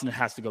 Peyton Watson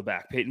has to go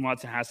back. Peyton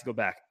Watson has to go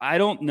back. I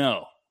don't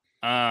know.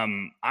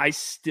 I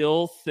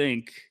still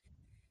think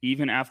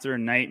even after a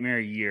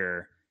nightmare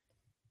year,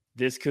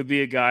 this could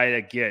be a guy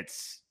that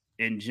gets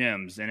in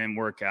gyms and in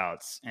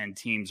workouts, and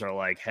teams are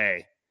like,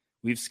 hey,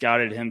 we've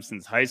scouted him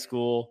since high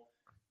school.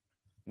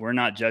 we're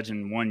not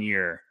judging 1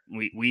 year.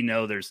 We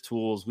know there's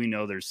tools. We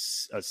know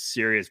there's a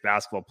serious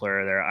basketball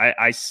player there.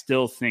 I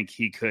still think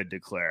he could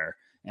declare,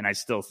 and I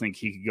still think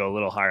he could go a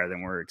little higher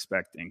than we're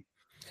expecting.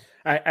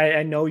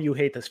 I know you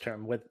hate this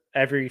term with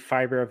every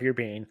fiber of your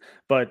being,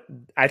 but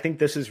I think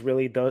this is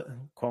really the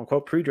quote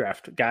unquote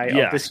pre-draft guy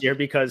of this year,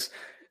 because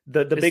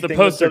the big thing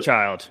poster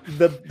child.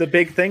 The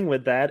big thing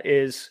with that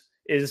is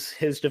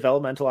his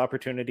developmental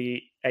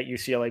opportunity at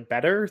UCLA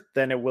better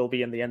than it will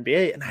be in the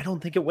NBA? And I don't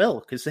think it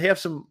will, because they have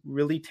some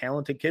really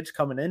talented kids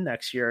coming in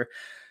next year,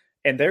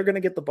 and they're going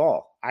to get the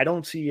ball. I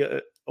don't see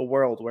a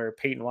world where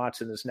Peyton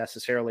Watson is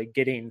necessarily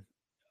getting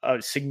a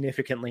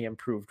significantly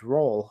improved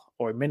role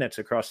or minutes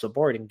across the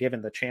board and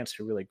given the chance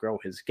to really grow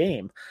his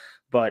game.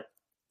 But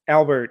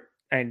Albert,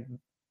 and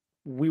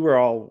we were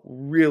all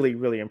really,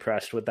 really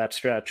impressed with that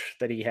stretch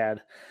that he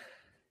had.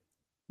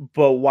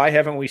 But why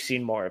haven't we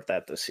seen more of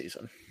that this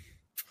season?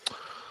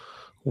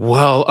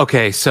 Well,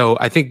 okay. So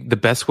I think the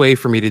best way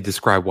for me to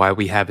describe why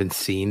we haven't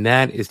seen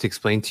that is to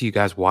explain to you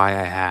guys why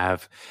I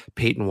have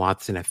Peyton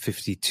Watson at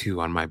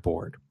 52 on my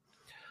board.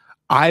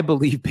 I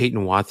believe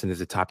Peyton Watson is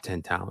a top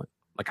 10 talent.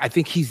 Like, I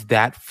think he's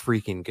that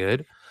freaking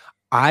good.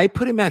 I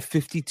put him at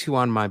 52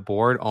 on my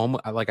board.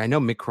 Almost, like, I know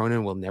Mick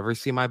Cronin will never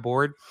see my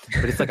board,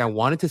 but it's like I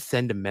wanted to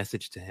send a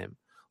message to him.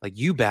 Like,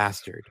 you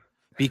bastard.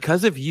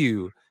 Because of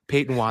you,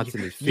 Peyton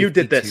Watson is 52 you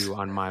did this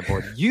on my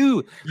board.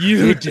 You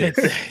did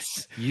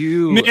this.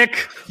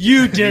 Mick,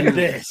 you did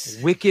this.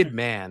 Wicked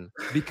man.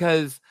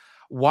 Because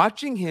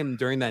watching him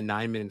during that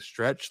 9-minute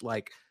stretch,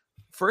 like,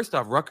 first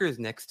off, Rucker is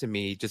next to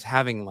me just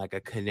having like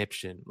a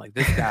conniption. Like,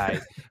 this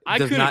guy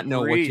does not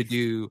know what to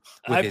do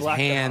with his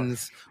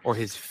hands or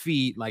his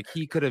feet. Like,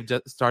 he could have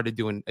just started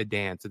doing a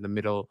dance in the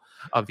middle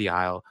of the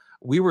aisle.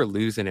 We were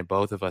losing it,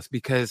 both of us,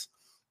 because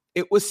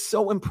it was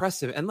so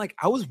impressive. And like,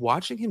 I was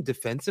watching him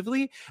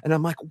defensively and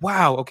I'm like,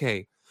 wow,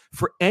 okay.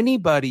 For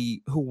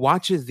anybody who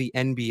watches the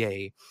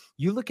NBA,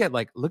 you look at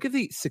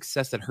the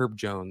success that Herb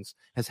Jones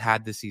has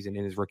had this season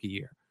in his rookie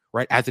year.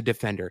 Right, as a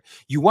defender,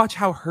 you watch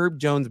how Herb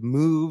Jones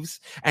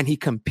moves and he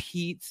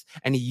competes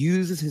and he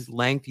uses his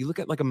length. You look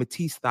at like a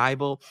Matisse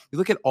Thybulle. You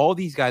look at all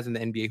these guys in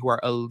the NBA who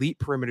are elite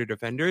perimeter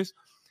defenders.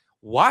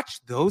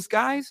 Watch those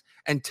guys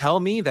and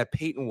tell me that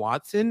Peyton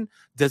Watson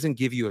doesn't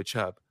give you a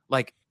chub.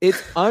 Like,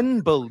 it's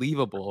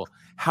unbelievable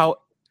how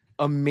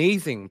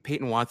amazing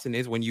Peyton Watson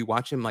is when you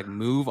watch him like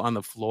move on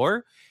the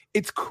floor.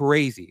 It's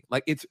crazy.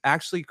 Like, it's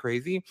actually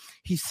crazy.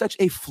 He's such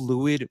a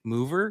fluid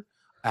mover.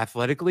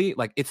 Athletically,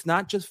 like, it's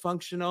not just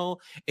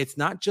functional, it's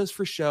not just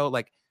for show,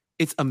 like,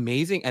 it's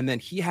amazing. And then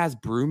he has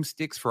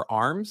broomsticks for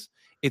arms.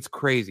 It's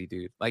crazy,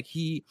 dude. Like,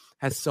 he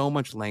has so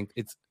much length.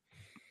 It's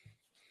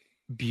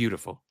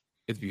beautiful.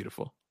 It's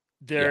beautiful.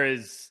 There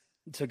is,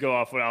 to go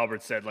off what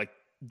Albert said, like,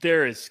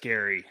 there is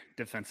scary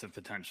defensive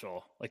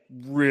potential, like,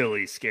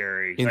 really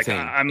scary.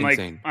 Insane. Like,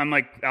 I'm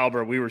like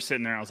Albert, we were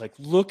sitting there and I was like,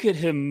 look at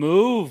him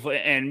move.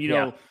 And you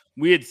know,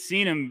 we had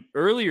seen him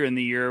earlier in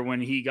the year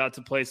when he got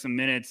to play some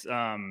minutes.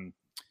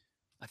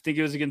 I think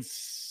it was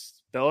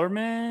against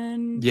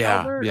Bellarmine.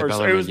 Bellarmine,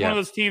 it was one of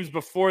those teams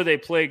before they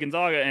played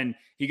Gonzaga, and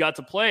he got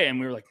to play, and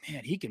we were like,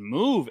 man, he can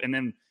move. And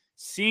then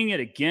seeing it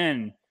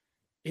again,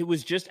 it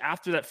was just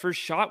after that first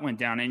shot went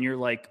down, and you're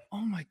like, oh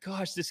my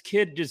gosh, this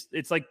kid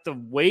it's like the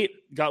weight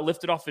got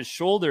lifted off his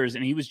shoulders,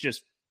 and he was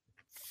just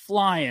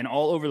flying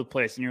all over the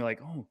place. And you're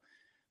like, oh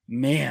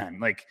man,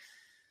 like,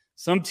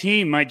 some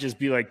team might just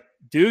be like,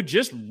 dude,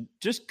 just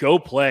go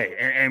play,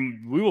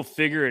 and we will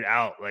figure it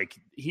out. Like,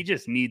 he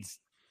just needs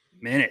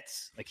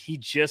minutes. Like, he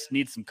just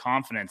needs some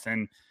confidence.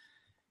 And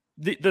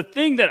the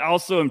thing that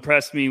also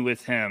impressed me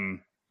with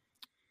him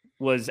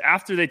was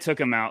after they took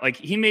him out, like,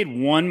 he made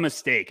one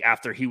mistake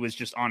after he was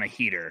just on a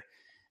heater.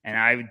 And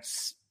I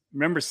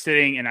remember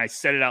sitting and I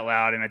said it out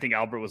loud, and I think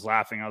Albert was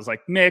laughing. I was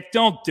like, Mick,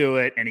 don't do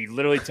it. And he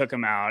literally took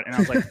him out. And I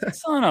was like,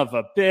 son of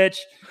a bitch.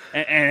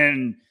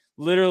 And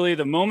literally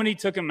the moment he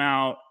took him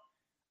out,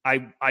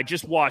 I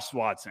just watched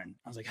Watson.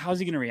 I was like, how's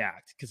he going to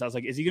react? Because I was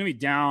like, is he going to be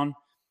down?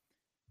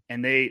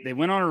 And they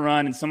went on a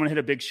run, and someone hit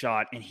a big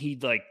shot, and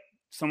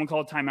someone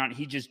called a timeout, and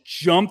he just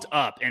jumped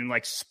up and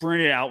like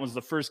sprinted out, was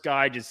the first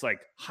guy, just like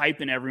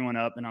hyping everyone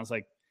up. And I was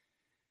like,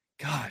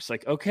 gosh,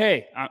 like,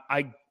 okay,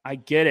 I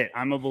get it.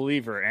 I'm a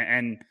believer.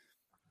 And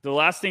the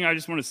last thing I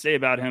just want to say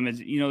about him is,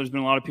 you know, there's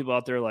been a lot of people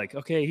out there like,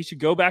 okay, he should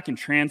go back and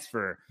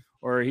transfer,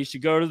 or he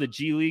should go to the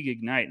G League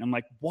Ignite. And I'm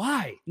like,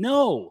 why?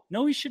 No,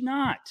 he should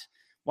not.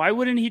 Why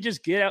wouldn't he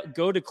just get out,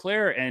 go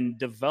declare, and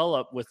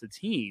develop with the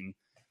team?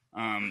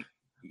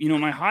 You know,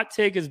 my hot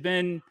take has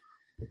been,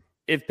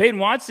 if Peyton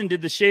Watson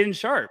did the Shaedon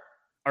Sharp,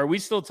 are we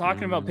still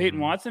talking about Peyton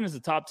Watson as a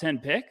top 10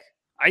 pick?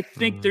 I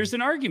think there's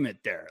an argument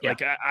there. Yeah.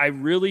 Like, I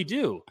really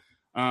do.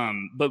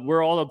 But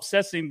we're all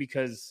obsessing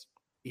because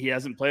he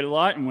hasn't played a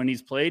lot, and when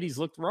he's played, he's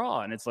looked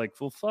raw. And it's like,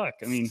 well, fuck.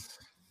 I mean,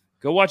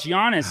 go watch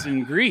Giannis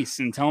in Greece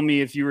and tell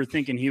me if you were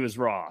thinking he was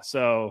raw.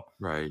 So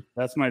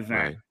that's my vent.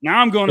 Right. Now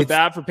I'm going to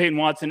bat for Peyton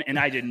Watson, and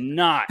I did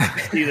not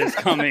see this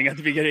coming at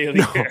the beginning of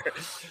the year.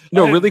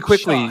 No, really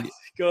quickly.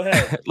 Go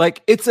ahead.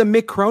 Like, it's a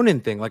Mick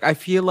Cronin thing. Like, I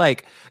feel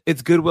like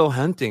it's Goodwill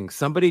Hunting.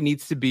 Somebody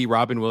needs to be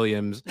Robin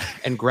Williams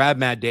and grab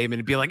Matt Damon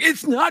and be like,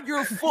 it's not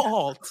your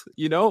fault.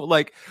 You know,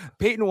 like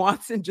Peyton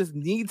Watson just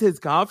needs his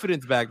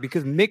confidence back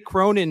because Mick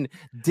Cronin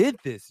did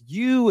this.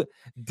 You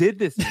did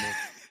this,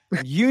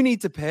 Mick. You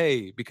need to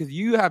pay because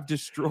you have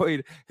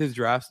destroyed his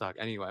draft stock.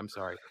 Anyway, I'm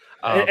sorry.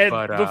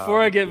 But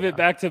before I give it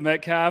back to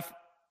Metcalf,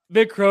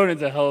 Mick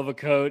Cronin's a hell of a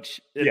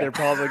coach. Yeah. They're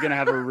probably going to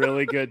have a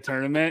really good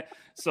tournament.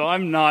 So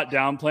I'm not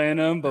downplaying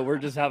him, but we're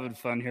just having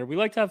fun here. We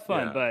like to have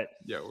fun, but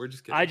we're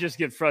just kidding. I just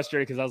get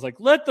frustrated because I was like,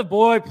 let the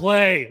boy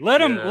play.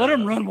 Let him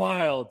run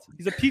wild.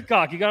 He's a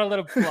peacock. You got to let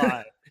him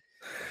fly.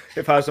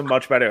 If I was a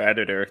much better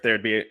editor,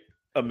 there'd be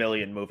a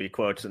million movie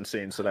quotes and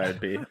scenes that I'd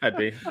be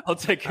I'll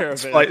take care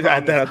of it.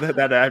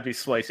 That I'd be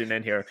splicing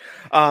in here.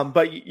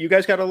 But you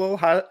guys got a little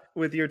hot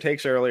with your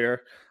takes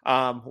earlier.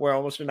 We're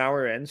almost an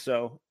hour in,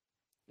 so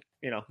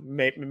you know,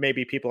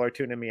 maybe people are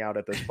tuning me out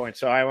at this point.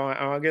 So I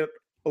want to get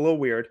a little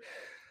weird.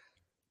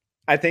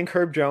 I think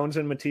Herb Jones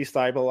and Matisse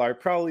Thybulle are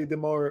probably the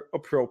more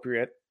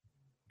appropriate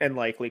and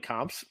likely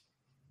comps.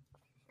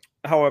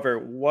 However,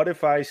 what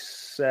if I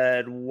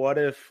said, what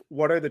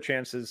are the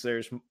chances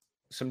there's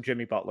some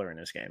Jimmy Butler in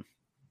his game?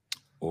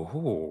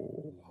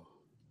 Oh,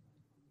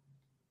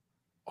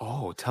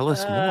 tell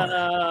us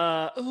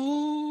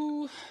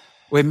more.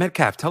 Wait,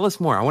 Metcalf, tell us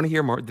more. I want to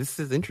hear more. This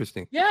is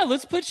interesting. Yeah,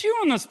 let's put you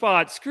on the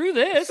spot. Screw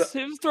this.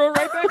 Just throw it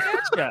right back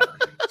at you.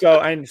 So,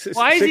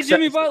 why is he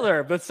Jimmy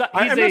Butler? But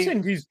I'm not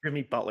saying he's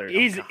Jimmy Butler.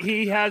 He's a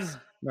Jimmy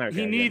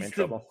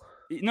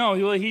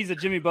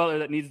Butler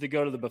that needs to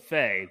go to the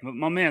buffet.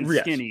 My man's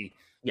skinny.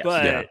 Yes.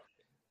 But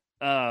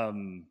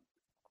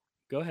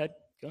go ahead.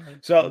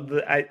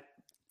 So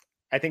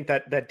I think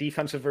that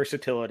defensive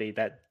versatility,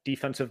 that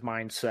defensive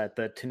mindset,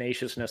 the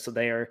tenaciousness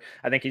I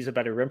think he's a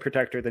better rim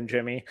protector than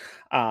Jimmy.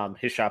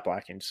 His shot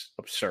blocking's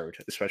absurd,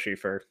 especially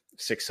for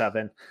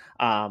 6'7".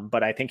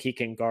 But I think he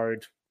can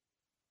guard,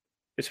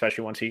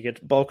 especially once he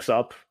bulks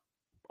up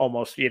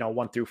almost,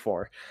 1 through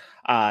 4.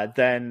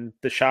 Then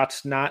the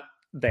shot's not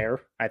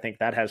there. I think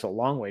that has a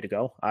long way to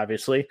go,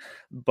 obviously.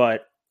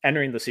 But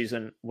entering the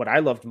season, what I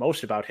loved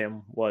most about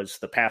him was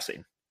the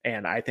passing.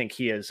 And I think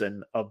he is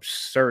an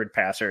absurd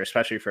passer,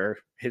 especially for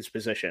his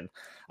position.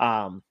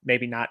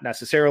 Maybe not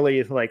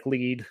necessarily like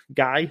lead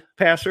guy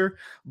passer,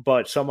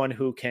 but someone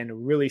who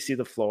can really see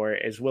the floor,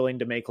 is willing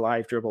to make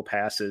live dribble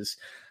passes,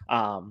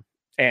 and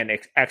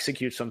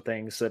execute some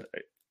things that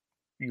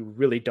you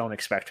really don't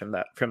expect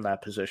from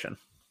that position.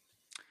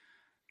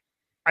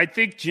 I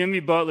think Jimmy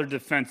Butler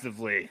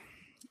defensively.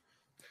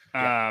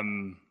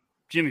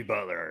 Jimmy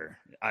Butler,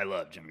 I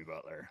love Jimmy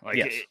Butler.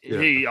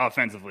 He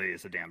offensively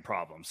is a damn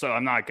problem. So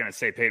I'm not going to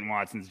say Peyton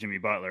Watson's Jimmy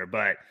Butler,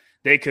 but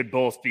they could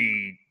both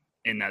be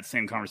in that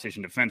same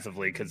conversation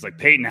defensively because like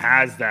Peyton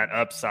has that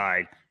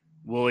upside.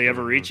 Will he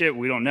ever reach it?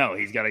 We don't know.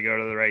 He's got to go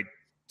to the right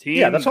team.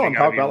 Yeah, that's all I'm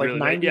talking about. Like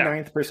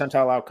 99th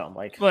percentile outcome.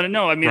 Like,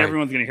 no, I mean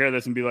everyone's going to hear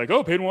this and be like,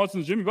 "Oh, Peyton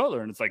Watson's Jimmy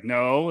Butler," and it's like,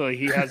 no,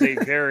 he has a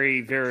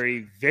very,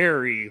 very,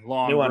 very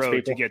long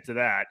road to get to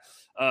that.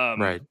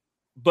 Right.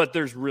 But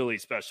there's really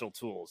special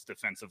tools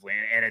defensively,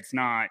 and it's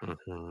not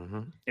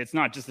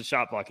just the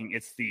shot blocking;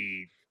 it's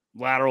the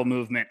lateral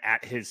movement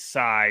at his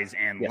size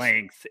and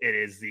length. It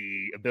is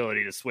the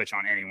ability to switch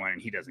on anyone, and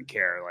he doesn't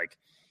care. Like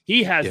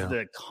he has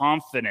the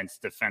confidence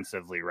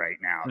defensively right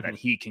now that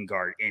he can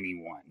guard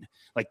anyone.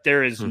 Like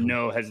there is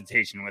no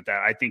hesitation with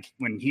that. I think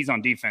when he's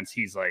on defense,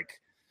 he's like,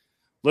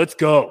 "Let's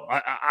go!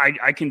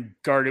 I can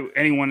guard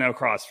anyone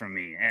across from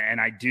me,"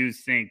 and I do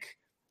think.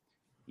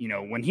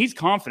 When he's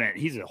confident,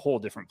 he's a whole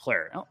different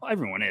player.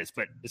 Everyone is,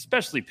 but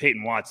especially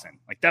Peyton Watson.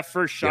 Like that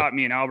first shot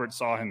me and Albert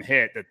saw him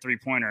hit, the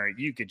three-pointer,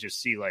 you could just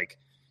see like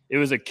it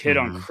was a kid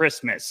on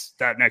Christmas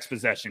that next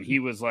possession. He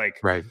was like,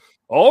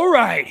 all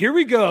right, here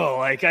we go.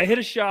 Like I hit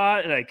a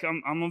shot, like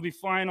I'm going to be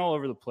flying all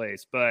over the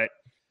place. But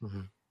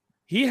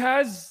he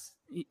is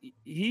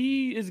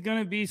going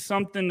to be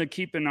something to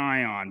keep an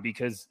eye on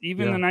because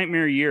even the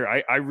nightmare year,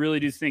 I really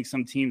do think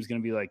some team's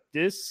going to be like,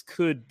 this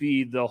could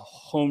be the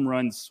home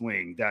run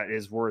swing that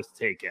is worth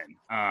taking.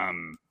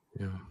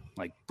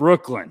 Like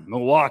Brooklyn,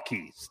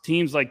 Milwaukee,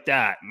 teams like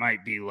that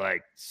might be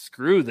like,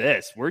 screw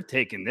this. We're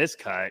taking this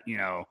cut,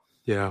 Go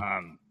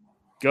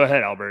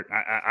ahead, Albert.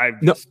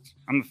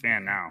 I'm a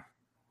fan now.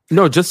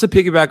 No, just to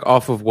piggyback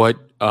off of what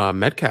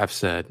Metcalf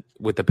said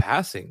with the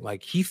passing,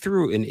 like he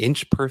threw an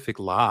inch perfect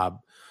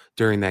lob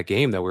during that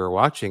game that we were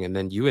watching, and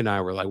then you and I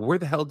were like, where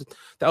the hell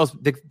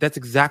that's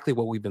exactly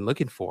what we've been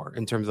looking for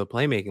in terms of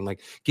playmaking.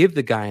 Like give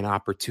the guy an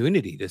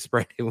opportunity to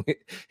spread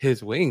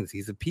his wings.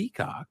 He's a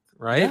peacock,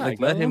 right?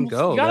 Let him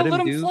go. Let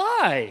him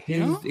fly.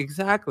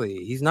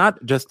 Exactly. He's not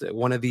just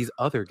one of these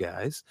other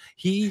guys.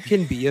 He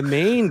can be a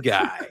main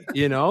guy,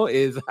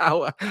 is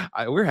how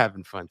we're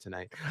having fun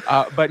tonight.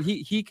 But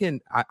he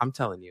can, I'm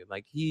telling you,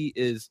 like he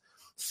is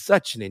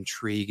such an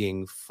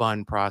intriguing,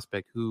 fun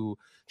prospect who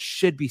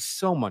should be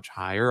so much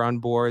higher on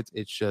boards.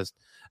 It's just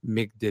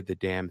Mick did the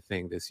damn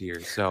thing this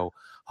year. So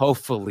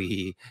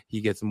hopefully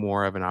he gets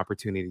more of an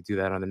opportunity to do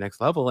that on the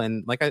next level.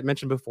 And like I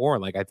mentioned before,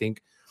 like I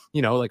think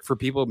like for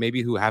people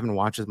maybe who haven't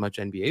watched as much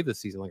NBA this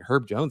season, like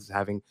Herb Jones is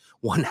having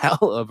one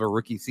hell of a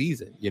rookie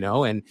season,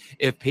 and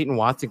if Peyton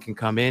Watson can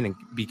come in and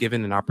be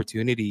given an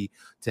opportunity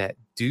to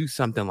do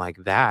something like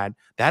that,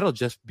 that'll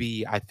just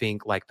be, I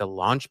think, like the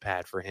launch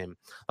pad for him.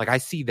 Like I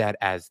see that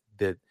as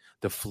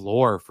the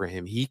floor for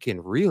him. He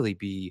can really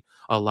be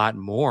a lot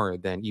more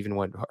than even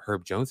what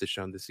Herb Jones has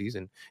shown this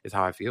season, is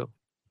how I feel.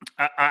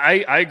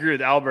 I agree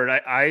with Albert.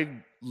 I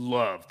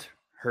loved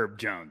Herb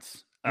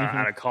Jones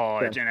out of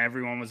college, and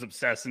everyone was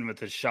obsessing with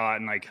his shot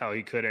and like how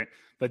he couldn't.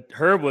 But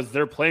Herb was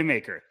their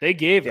playmaker. They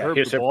gave Herb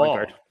the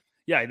ball.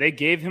 Yeah, they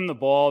gave him the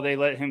ball. They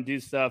let him do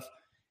stuff.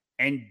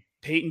 And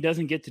Peyton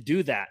doesn't get to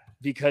do that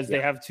because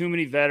they have too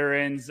many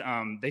veterans.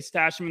 They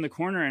stash him in the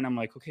corner, and I'm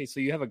like, okay,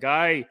 so you have a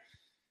guy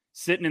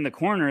sitting in the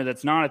corner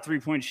that's not a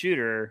three-point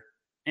shooter.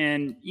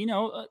 And,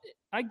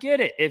 I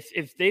get it.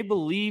 If they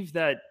believe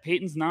that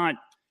Peyton's not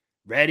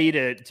ready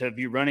to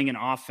be running an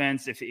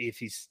offense, if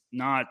he's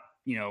not,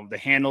 the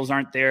handles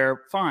aren't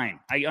there,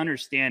 fine. I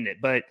understand it.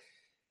 But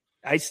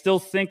I still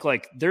think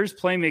like there's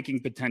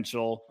playmaking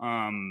potential.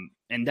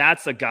 And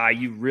that's a guy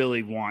you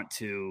really want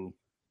to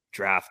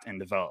draft and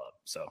develop.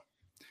 So.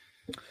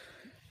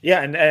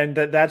 Yeah, and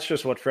that's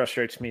just what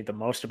frustrates me the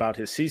most about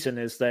his season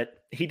is that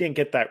he didn't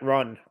get that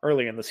run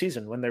early in the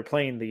season when they're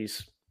playing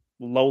these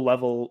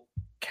low-level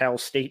Cal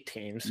State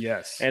teams.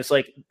 Yes. And it's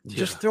like,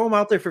 just throw him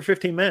out there for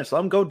 15 minutes. Let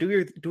him go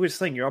do his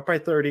thing. You're up by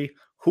 30.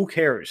 Who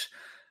cares?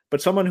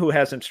 But someone who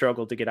hasn't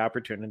struggled to get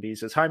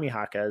opportunities is Jaime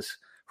Jaquez,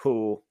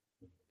 who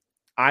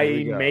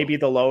I may be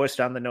the lowest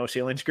on the no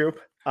ceilings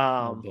group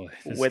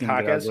with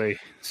Jaquez.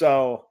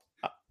 So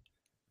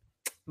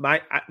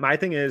my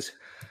thing is,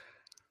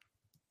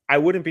 I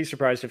wouldn't be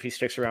surprised if he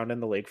sticks around in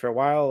the league for a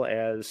while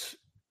as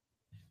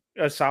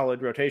a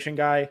solid rotation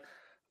guy.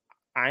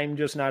 I'm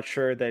just not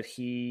sure that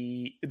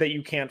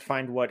you can't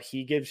find what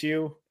he gives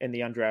you in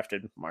the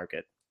undrafted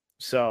market.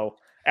 So,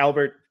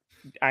 Albert,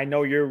 I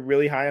know you're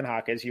really high on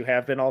Jaquez. You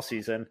have been all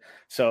season.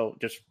 So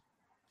just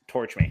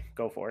torch me.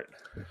 Go for it.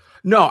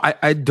 No,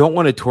 I don't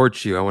want to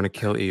torch you. I want to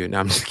kill you. No,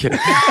 I'm just kidding.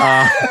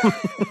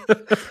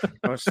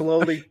 I'm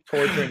slowly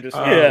torturing. Just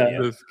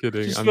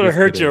kidding. Just going to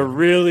hurt you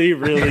really,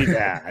 really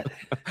bad.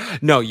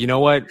 No, you know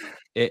what?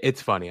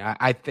 It's funny.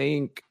 I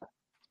think,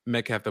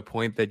 Metcalf, the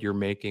point that you're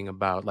making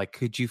about like,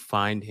 could you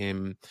find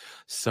him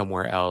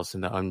somewhere else in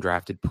the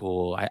undrafted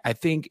pool? I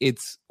think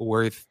it's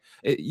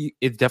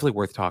definitely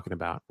worth talking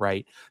about,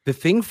 right? The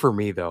thing for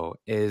me though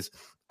is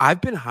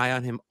I've been high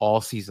on him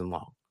all season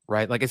long.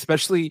 Right. Like,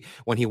 especially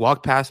when he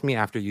walked past me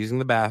after using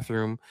the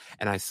bathroom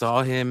and I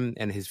saw him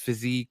and his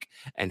physique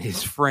and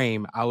his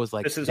frame. I was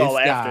like, this is all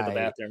after the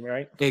bathroom,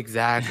 right?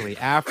 Exactly.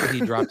 After he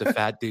dropped a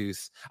fat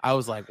deuce, I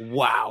was like,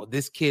 wow,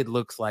 this kid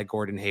looks like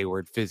Gordon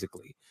Hayward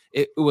physically.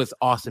 It was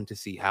awesome to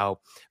see how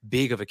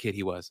big of a kid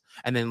he was.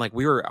 And then like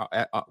we were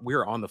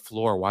on the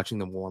floor watching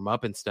them warm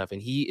up and stuff. And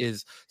he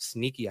is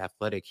sneaky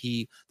athletic.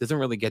 He doesn't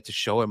really get to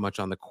show it much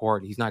on the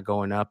court. He's not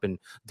going up and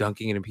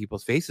dunking it in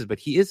people's faces, but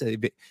he's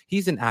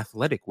an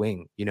athletic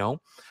wing,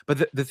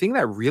 But the thing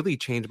that really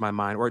changed my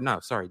mind,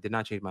 did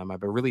not change my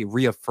mind, but really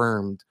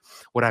reaffirmed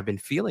what I've been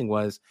feeling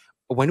was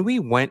when we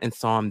went and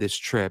saw him this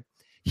trip,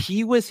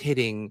 he was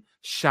hitting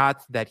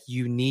shots that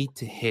you need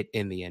to hit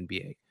in the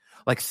NBA.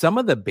 Like some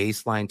of the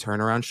baseline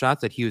turnaround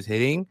shots that he was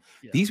hitting,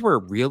 these were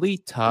really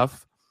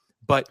tough,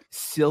 but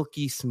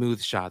silky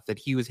smooth shots that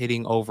he was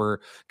hitting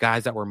over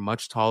guys that were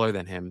much taller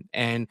than him.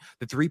 And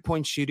the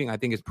 3-point shooting, I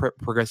think, is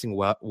progressing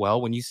well.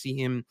 When you see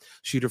him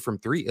shoot it from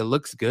three, it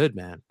looks good,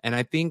 man. And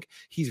I think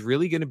he's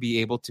really going to be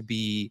able to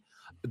be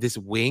this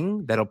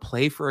wing that'll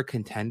play for a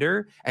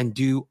contender and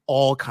do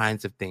all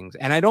kinds of things.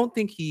 And I don't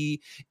think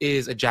he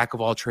is a jack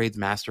of all trades,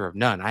 master of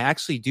none. I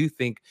actually do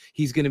think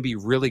he's going to be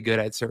really good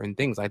at certain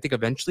things. I think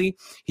eventually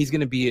he's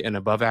going to be an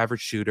above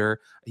average shooter.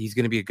 He's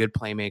going to be a good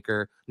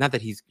playmaker. Not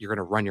that you're going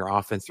to run your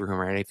offense through him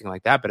or anything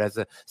like that, but as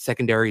a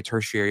secondary,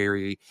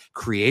 tertiary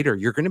creator,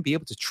 you're going to be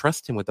able to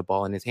trust him with the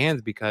ball in his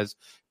hands because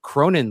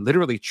Cronin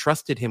literally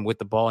trusted him with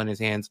the ball in his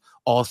hands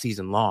all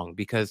season long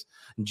because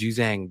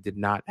Juzang did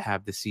not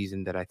have the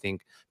season that I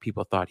think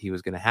people thought he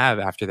was going to have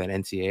after that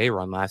NCAA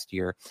run last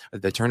year,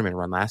 the tournament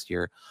run last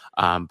year.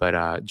 But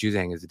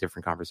Juzang is a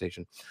different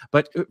conversation.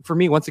 But for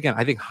me, once again,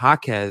 I think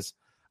Jaquez,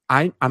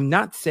 I'm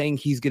not saying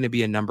he's going to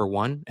be a number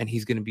one and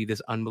he's going to be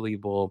this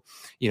unbelievable,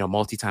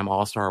 multi-time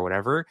all-star or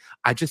whatever.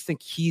 I just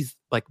think he's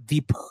like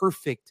the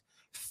perfect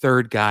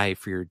third guy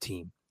for your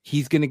team.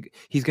 He's gonna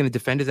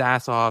defend his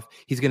ass off.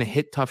 He's gonna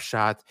hit tough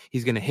shots.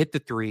 He's gonna hit the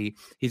three.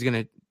 He's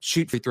gonna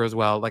shoot free throws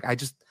well. Like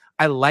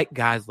I like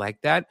guys like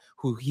that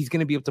who he's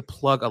gonna be able to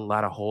plug a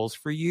lot of holes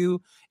for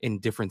you in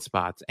different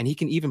spots, and he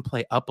can even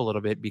play up a little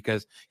bit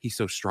because he's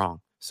so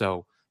strong.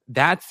 So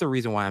that's the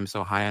reason why I'm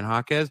so high on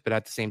Jaquez. But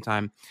at the same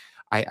time,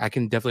 I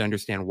can definitely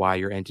understand why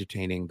you're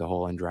entertaining the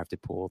whole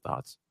undrafted pool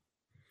thoughts.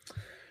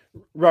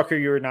 Rucker,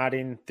 you were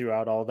nodding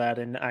throughout all that,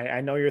 and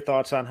I know your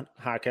thoughts on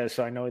Jaquez,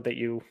 so I know that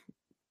you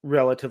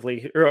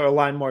relatively or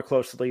align more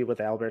closely with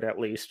Albert at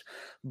least.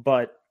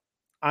 But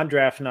on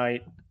draft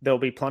night, there'll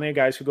be plenty of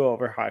guys who go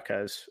over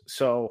Jaquez.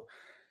 So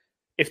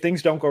if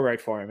things don't go right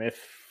for him, if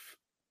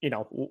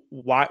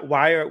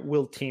why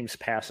will teams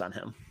pass on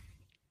him?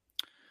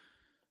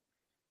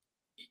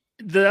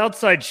 The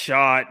outside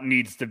shot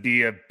needs to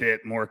be a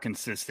bit more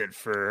consistent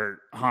for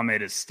Jaime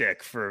to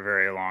stick for a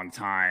very long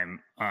time.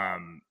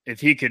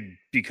 If he could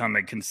become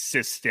a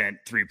consistent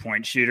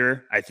 3-point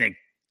shooter, I think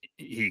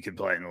he could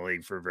play in the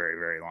league for a very,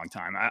 very long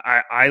time.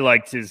 I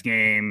liked his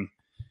game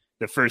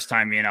the first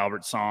time me and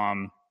Albert saw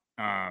him.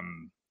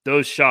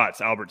 Those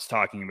shots Albert's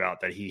talking about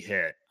that he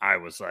hit, I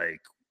was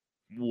like,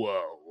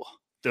 whoa,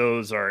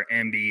 those are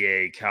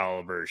NBA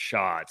caliber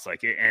shots.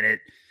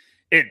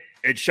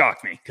 It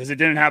shocked me because it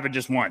didn't happen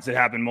just once. It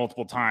happened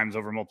multiple times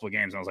over multiple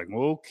games. And I was like,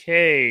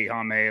 okay,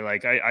 Jaime,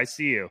 like I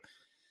see you.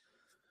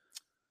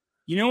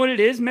 You know what it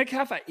is,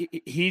 Metcalf?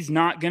 He's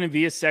not going to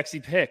be a sexy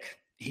pick.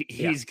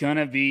 He's going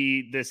to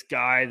be this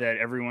guy that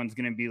everyone's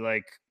going to be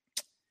like,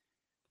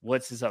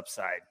 what's his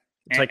upside?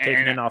 It's like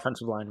taking an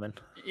offensive lineman.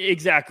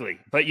 Exactly.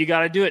 But you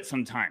got to do it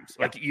sometimes.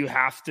 Like you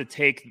have to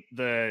take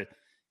the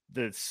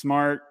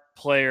smart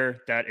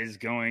player that is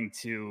going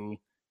to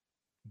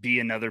be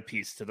another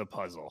piece to the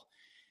puzzle.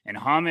 And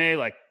Jaime,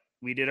 like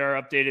we did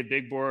our updated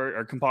big board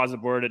or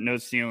composite board at no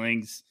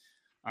ceilings.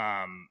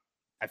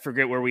 I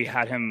forget where we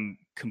had him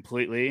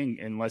completely,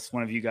 unless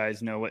one of you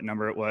guys know what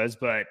number it was,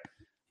 but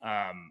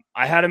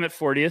I had him at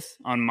 40th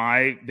on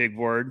my big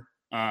board.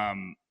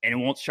 And it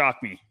won't shock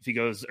me if he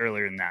goes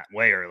earlier than that,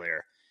 way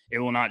earlier. It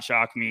will not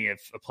shock me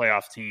if a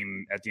playoff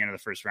team at the end of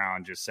the first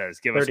round just says,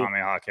 give 30. Us Jaime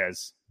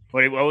Jaquez.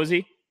 What was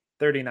he?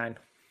 39.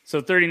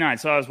 So 39.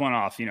 So I was one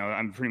off,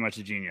 I'm pretty much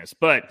a genius,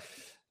 but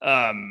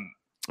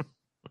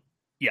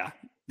yeah,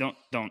 don't.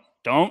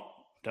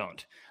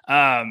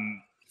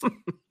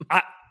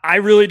 I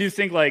really do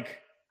think like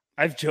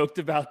I've joked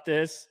about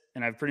this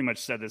and I've pretty much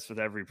said this with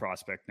every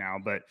prospect now,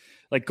 but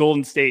like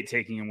Golden State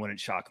taking him wouldn't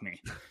shock me.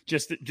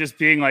 Just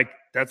being like,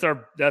 that's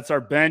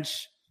our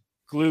bench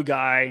glue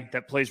guy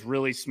that plays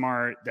really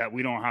smart that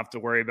we don't have to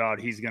worry about.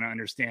 He's going to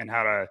understand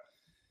how to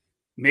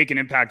make an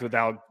impact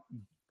without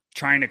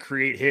trying to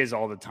create his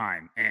all the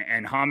time.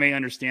 And Jaime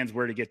understands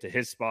where to get to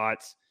his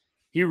spots.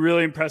 He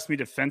really impressed me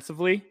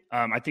defensively.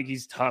 I think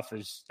he's tough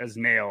as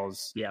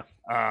nails. Yeah.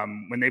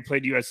 When they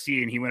played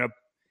USC and he went up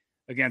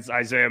against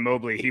Isaiah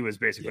Mobley, he was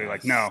basically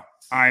like, no,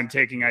 I'm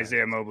taking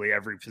Isaiah Mobley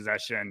every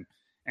possession.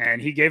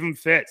 And he gave him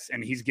fits,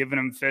 and he's given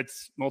him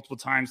fits multiple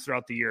times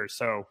throughout the year.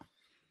 So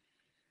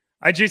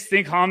I just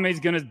think Jaime's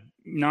going to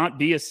not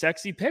be a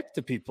sexy pick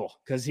to people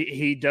because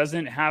he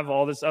doesn't have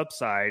all this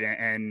upside,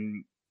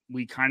 and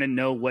we kind of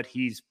know what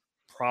he's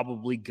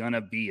probably going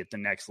to be at the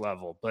next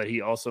level. But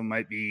he also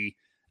might be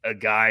a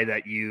guy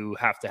that you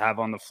have to have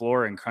on the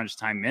floor in crunch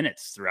time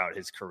minutes throughout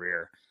his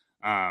career.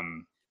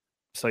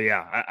 So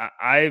yeah,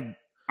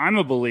 I'm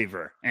a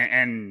believer,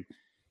 and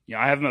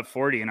I have him at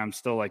 40, and I'm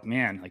still like,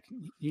 man, like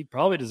he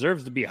probably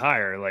deserves to be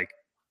higher. Like,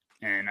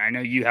 and I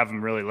know you have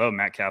him really low,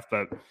 Metcalf,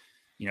 but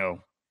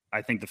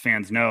I think the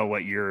fans know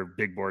what your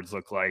big boards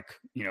look like,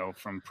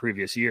 from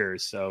previous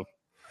years. So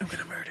I'm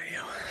gonna murder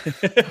you.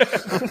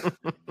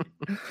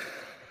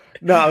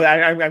 No,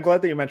 I'm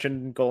glad that you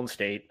mentioned Golden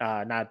State,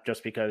 not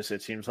just because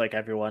it seems like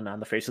everyone on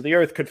the face of the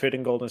earth could fit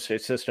in Golden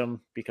State's system,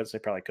 because they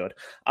probably could.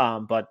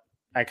 But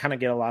I kind of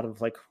get a lot of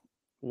like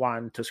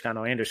Juan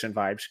Toscano Anderson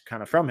vibes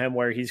kind of from him,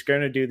 where he's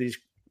going to do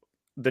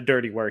the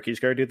dirty work. He's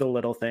going to do the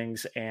little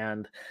things,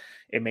 and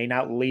it may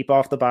not leap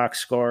off the box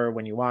score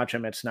when you watch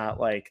him. It's not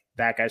like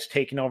that guy's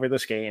taking over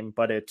this game,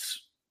 but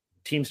it's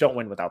teams don't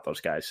win without those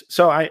guys.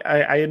 So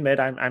I admit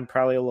I'm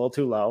probably a little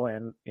too low,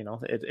 and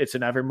it's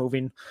an ever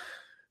moving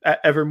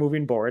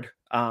board.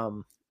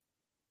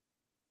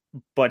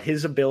 But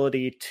his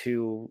ability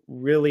to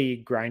really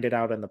grind it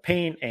out in the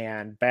paint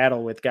and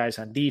battle with guys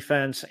on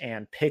defense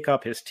and pick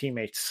up his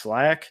teammates'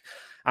 slack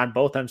on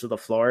both ends of the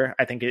floor,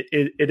 I think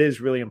it is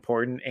really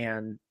important,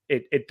 and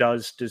it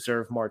does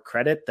deserve more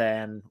credit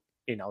than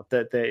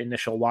the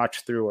initial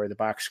watch through or the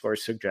box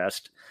scores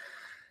suggest.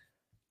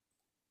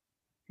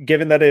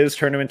 Given that it is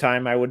tournament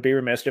time, I would be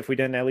remiss if we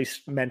didn't at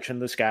least mention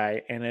this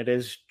guy, and it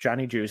is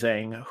Johnny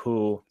Juzang,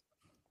 who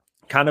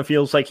kind of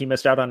feels like he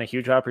missed out on a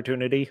huge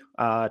opportunity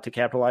to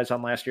capitalize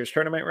on last year's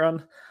tournament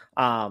run.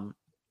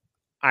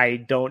 I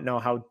don't know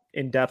how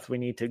in depth we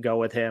need to go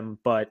with him,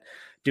 but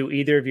do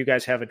either of you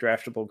guys have a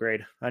draftable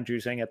grade on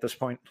Juzang at this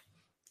point?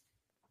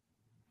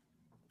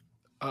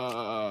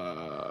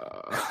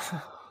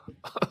 I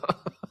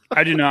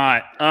do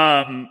not.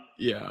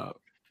 Yeah.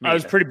 I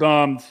was pretty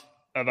bummed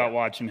about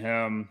watching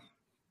him.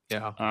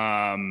 Yeah.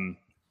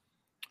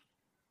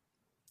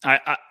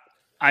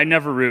 I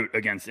never root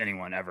against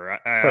anyone ever.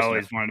 I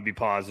always wanted to be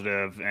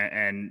positive,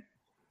 and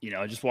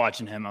just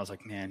watching him, I was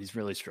like, man, he's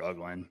really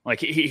struggling. Like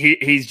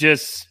he's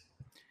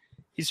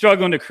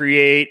struggling to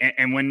create,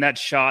 and when that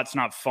shot's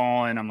not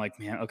falling, I'm like,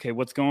 man, okay,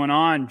 what's going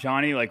on,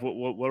 Johnny? Like,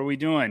 what are we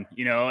doing?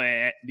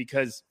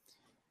 Because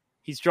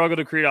he struggled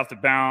to create off the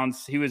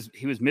bounce. He was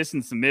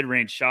missing some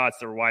mid-range shots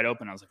that were wide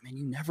open. I was like, man,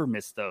 you never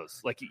miss those.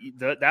 Like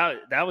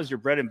that was your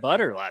bread and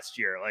butter last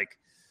year. Like,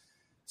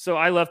 so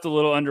I left a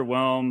little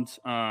underwhelmed.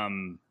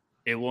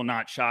 it will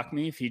not shock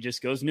me if he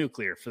just goes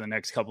nuclear for the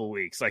next couple of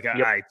weeks. Like, yep.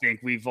 I think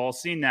we've all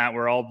seen that.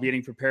 We're all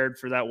getting prepared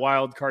for that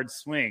wild card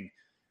swing.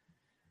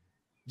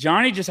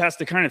 Johnny just has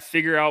to kind of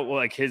figure out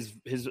like his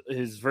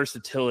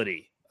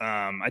versatility.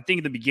 I think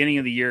at the beginning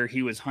of the year,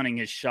 he was hunting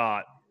his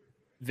shot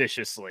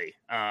viciously.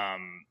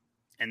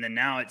 And then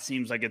now it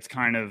seems like it's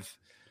kind of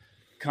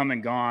come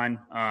and gone.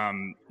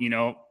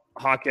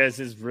 Jaquez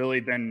has really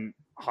been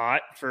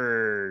hot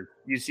for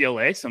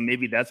UCLA, so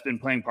maybe that's been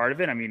playing part of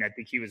it. I mean, I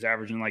think he was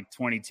averaging like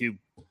 22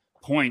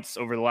 points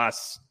over the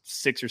last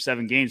 6 or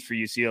 7 games for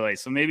UCLA.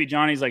 So maybe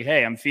Johnny's like,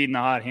 hey, I'm feeding the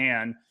hot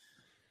hand.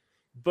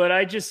 But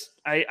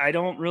I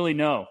don't really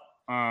know.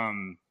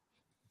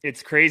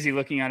 It's crazy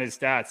looking at his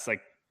stats.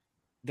 Like,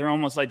 they're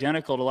almost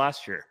identical to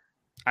last year.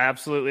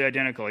 Absolutely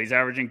identical. He's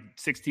averaging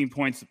 16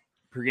 points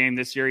per game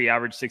this year. He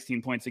averaged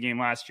 16 points a game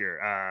last year.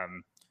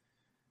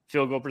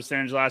 Field goal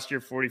percentage last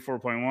year,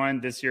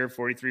 44.1. This year,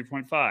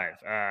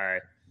 43.5.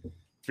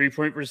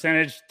 3-point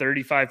percentage,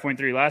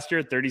 35.3 last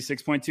year,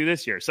 36.2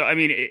 this year. So, I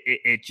mean,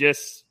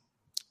 it's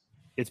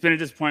been a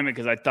disappointment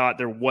because I thought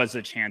there was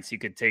a chance he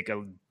could take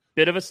a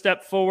bit of a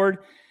step forward,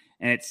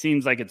 and it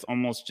seems like it's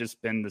almost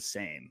just been the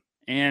same.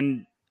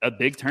 And a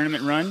big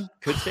tournament run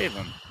could save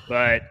him.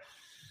 But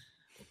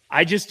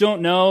I just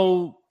don't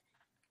know.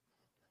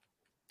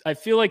 I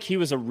feel like he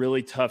was a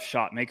really tough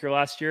shot maker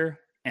last year,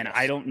 and yes.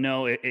 I don't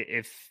know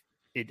if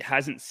it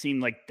hasn't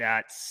seemed like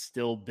that's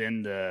still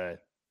been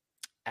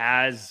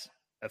as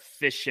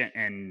efficient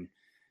and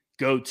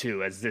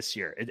go-to as this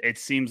year. It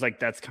seems like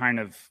that's kind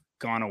of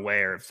gone away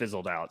or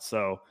fizzled out.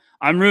 So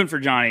I'm rooting for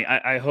Johnny.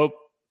 I hope,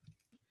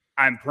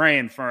 I'm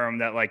praying for him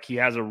that like he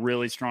has a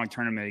really strong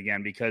tournament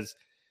again, because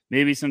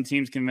maybe some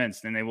team's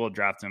convinced and they will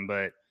draft him.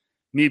 But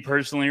me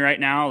personally right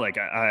now, like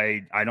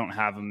I don't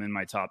have him in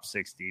my top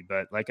 60,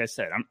 but like I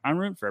said, I'm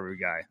rooting for every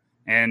guy,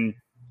 and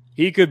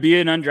he could be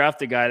an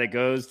undrafted guy that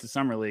goes to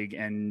Summer League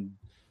and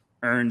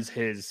earns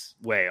his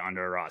way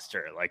onto a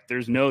roster. Like,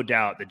 there's no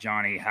doubt that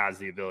Johnny has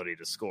the ability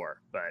to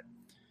score, but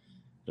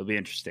it'll be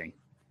interesting.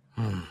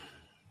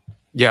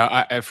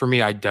 Yeah, for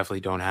me, I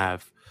definitely don't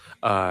have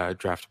a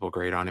draftable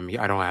grade on him.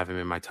 I don't have him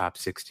in my top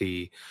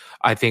 60.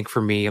 I think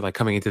for me, like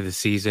coming into the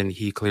season,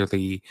 he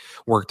clearly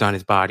worked on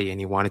his body and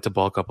he wanted to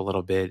bulk up a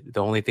little bit.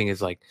 The only thing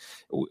is, like,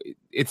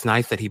 it's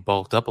nice that he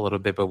bulked up a little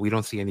bit, but we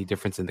don't see any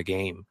difference in the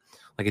game.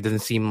 Like, it doesn't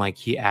seem like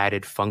he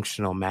added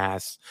functional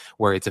mass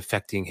where it's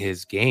affecting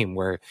his game,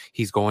 where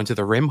he's going to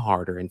the rim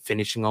harder and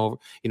finishing over,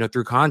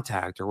 through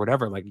contact or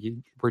whatever. Like,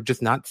 we're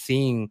just not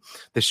seeing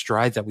the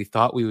strides that we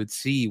thought we would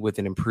see with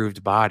an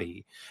improved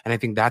body. And I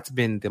think that's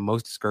been the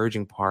most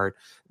discouraging part.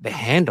 The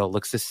handle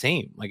looks the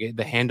same. Like,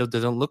 the handle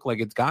doesn't look like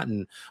it's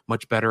gotten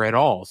much better at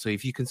all. So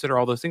if you consider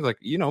all those things, like,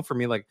 for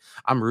me, like,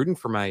 I'm rooting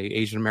for my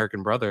Asian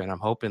American brother and I'm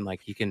hoping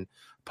like he can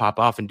pop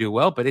off and do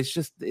well, but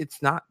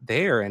it's not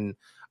there. And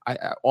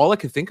all I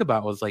could think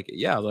about was like,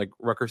 yeah, like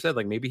Rucker said,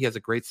 like maybe he has a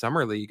great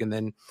summer league, and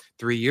then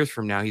 3 years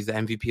from now he's the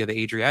MVP of the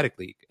Adriatic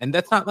League, and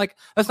that's not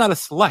a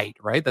slight,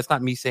 right? That's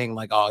not me saying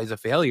like, oh, he's a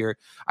failure.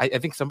 I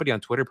think somebody on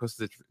Twitter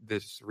posted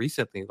this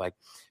recently, like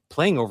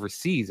playing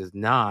overseas is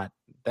not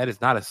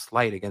a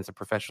slight against a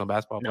professional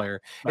basketball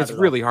player. It's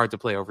really hard to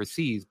play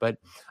overseas, but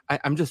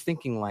I'm just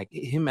thinking like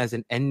him as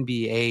an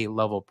NBA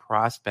level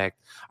prospect,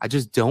 I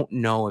just don't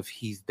know if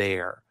he's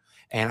there.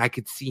 And I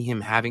could see him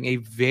having a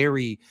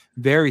very,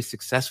 very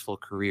successful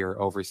career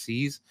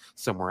overseas,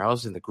 somewhere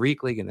else in the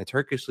Greek league, in the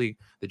Turkish league,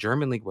 the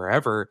German league,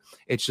 wherever.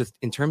 It's just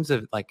in terms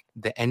of like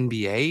the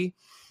NBA,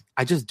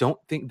 I just don't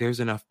think there's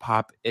enough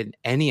pop in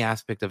any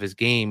aspect of his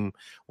game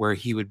where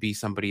he would be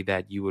somebody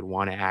that you would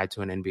want to add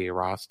to an NBA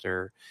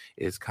roster,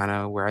 is kind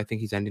of where I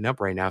think he's ending up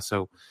right now.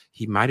 So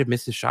he might have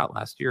missed his shot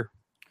last year.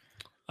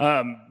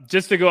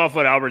 Just to go off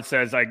what Albert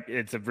says, like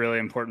it's a really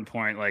important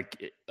point.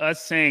 Like us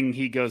saying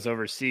he goes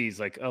overseas,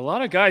 like a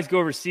lot of guys go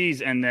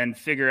overseas and then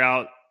figure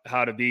out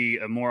how to be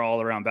a more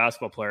all-around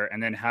basketball player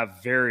and then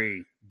have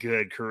very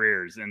good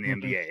careers in the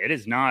NBA. It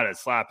is not a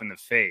slap in the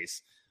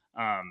face.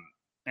 And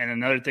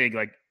another thing,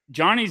 like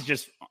Johnny's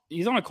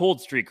he's on a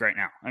cold streak right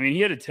now. I mean,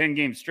 he had a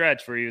 10-game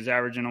stretch where he was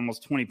averaging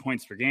almost 20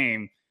 points per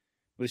game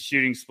with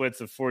shooting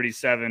splits of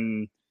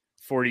 47,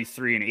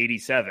 43, and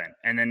 87.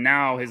 And then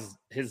now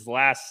his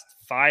last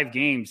 5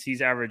 games,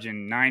 he's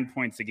averaging 9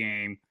 points a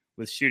game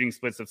with shooting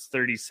splits of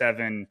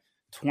 37,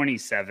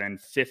 27,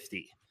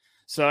 50.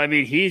 So, I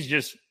mean, he's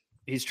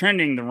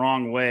trending the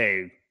wrong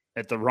way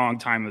at the wrong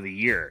time of the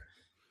year.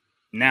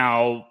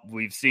 Now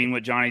we've seen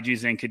what Johnny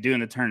Juzang could do in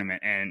the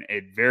tournament, and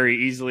it very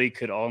easily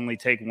could only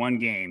take one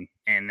game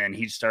and then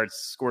he starts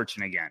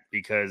scorching again,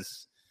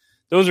 because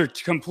those are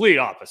complete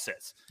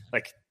opposites.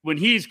 Like when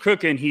he's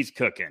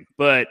cooking.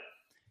 But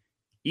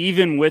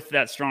even with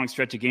that strong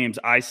stretch of games,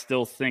 I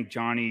still think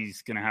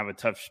Johnny's going to have a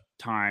tough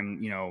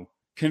time,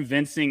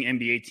 convincing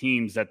NBA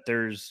teams that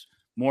there's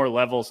more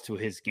levels to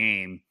his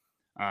game,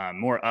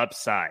 more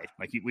upside.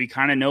 Like we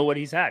kind of know what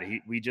he's had.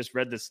 We just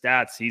read the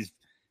stats. He's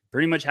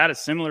pretty much had a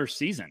similar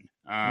season.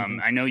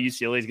 I know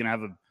UCLA is going to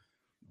have a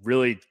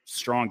really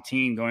strong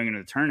team going into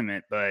the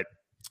tournament, but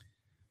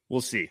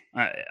we'll see.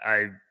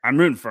 I'm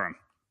rooting for him.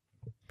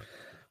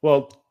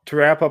 Well, to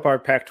wrap up our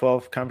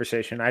Pac-12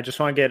 conversation, I just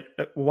want to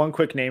get one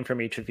quick name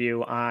from each of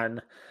you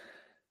on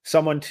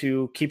someone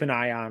to keep an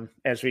eye on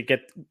as we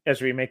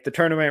make the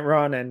tournament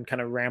run and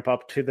kind of ramp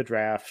up to the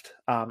draft.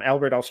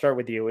 Albert, I'll start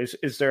with you.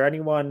 Is there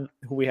anyone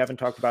who we haven't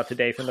talked about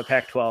today from the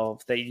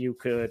Pac-12 that you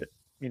could,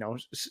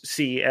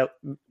 see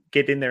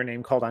getting their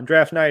name called on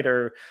draft night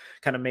or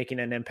kind of making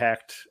an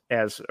impact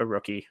as a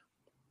rookie?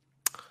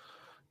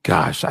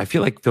 Gosh, I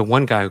feel like the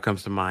one guy who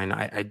comes to mind,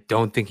 I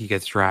don't think he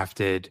gets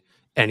drafted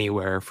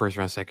anywhere first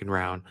round, second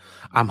round.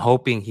 I'm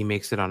hoping he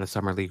makes it on a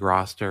summer league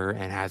roster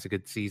and has a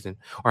good season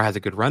or has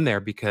a good run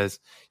there, because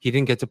he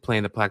didn't get to play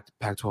in the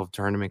Pac-12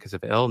 tournament because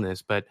of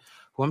illness. But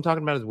who I'm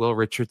talking about is Will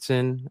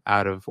Richardson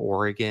out of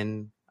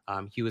Oregon.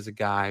 He was a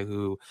guy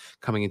who,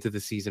 coming into the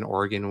season,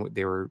 Oregon,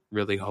 they were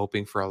really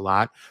hoping for a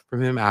lot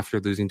from him after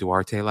losing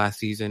Duarte last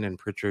season and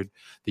Pritchard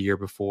the year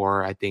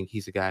before. I think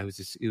he's a guy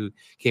who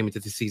came into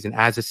the season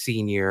as a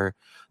senior.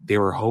 They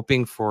were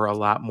hoping for a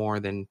lot more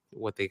than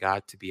what they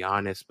got, to be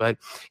honest. But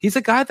he's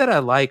a guy that I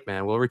like,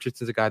 man. Will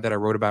Richardson's a guy that I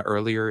wrote about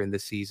earlier in the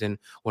season.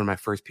 One of my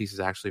first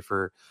pieces actually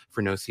for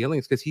No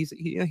Ceilings, because he's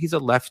a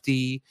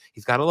lefty.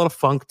 He's got a little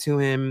funk to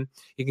him.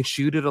 He can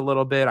shoot it a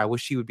little bit. I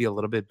wish he would be a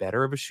little bit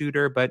better of a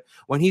shooter, but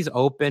when he's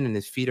open and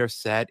his feet are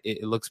set,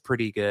 it looks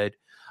pretty good.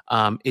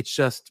 It's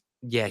just,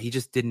 he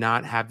just did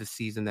not have the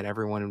season that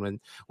everyone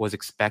was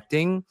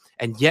expecting.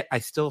 And yet I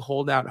still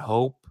hold out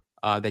hope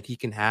that he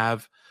can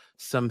have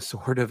some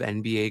sort of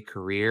NBA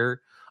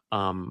career.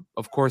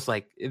 Of course,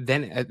 like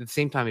then at the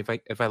same time,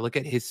 if I look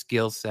at his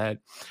skill set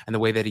and the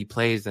way that he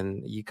plays,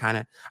 then I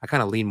kind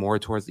of lean more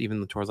towards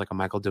like a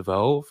Michael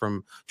DeVoe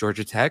from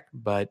Georgia Tech.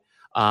 But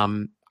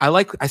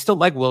I still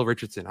like Will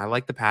Richardson. I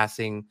like the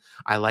passing.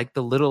 I like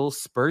the little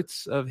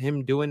spurts of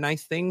him doing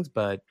nice things,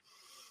 but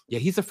yeah,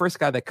 he's the first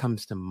guy that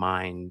comes to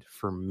mind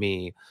for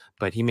me,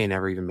 but he may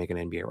never even make an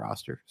NBA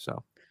roster.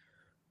 So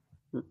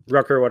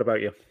Rucker, what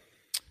about you?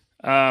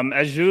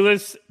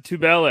 Azulis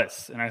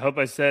Tubelis, and I hope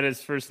I said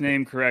his first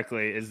name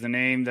correctly, is the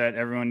name that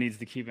everyone needs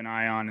to keep an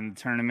eye on in the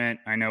tournament.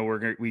 I know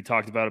we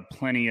talked about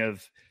plenty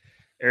of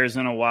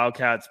Arizona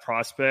Wildcats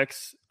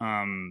prospects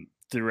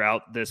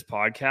throughout this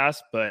podcast,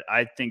 but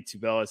I think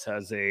Tubelis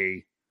has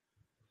a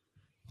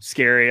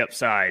scary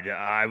upside.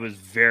 I was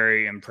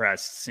very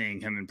impressed seeing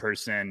him in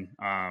person.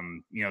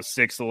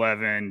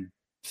 6'11",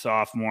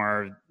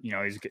 sophomore.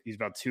 He's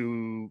about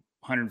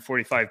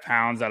 245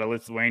 pounds, out of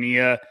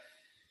Lithuania.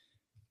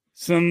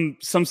 Some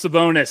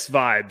Sabonis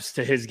vibes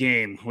to his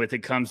game when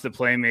it comes to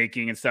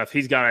playmaking and stuff.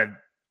 He's got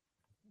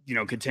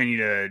to, continue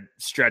to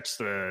stretch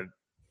the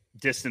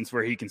distance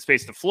where he can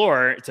space the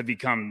floor to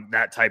become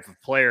that type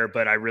of player.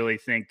 But I really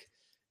think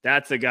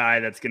that's a guy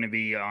that's going to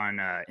be on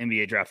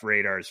NBA draft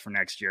radars for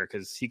next year,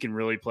 because he can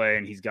really play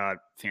and he's got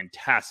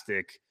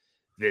fantastic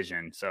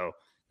vision. So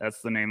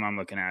that's the name I'm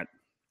looking at.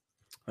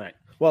 All right.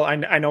 Well,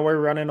 I know we're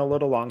running a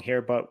little long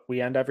here, but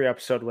we end every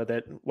episode with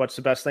it. What's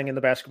the best thing in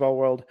the basketball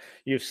world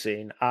you've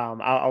seen?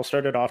 I'll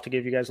start it off to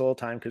give you guys a little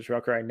time, because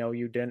Rucker, I know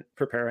you didn't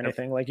prepare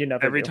anything. Like you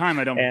never every do. Time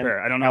I don't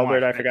prepare. I don't know.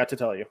 Albert, why. I forgot to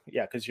tell you.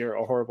 Yeah, because you're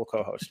a horrible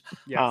co-host.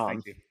 Yeah,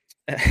 thank you.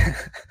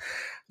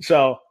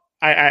 So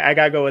I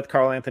gotta go with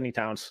Karl Anthony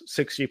Towns,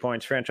 60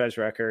 points, franchise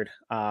record,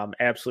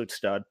 absolute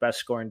stud, best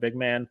scoring big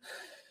man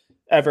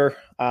ever,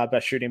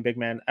 best shooting big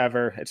man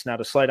ever. It's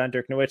not a slight on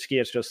Dirk Nowitzki.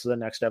 It's just the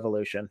next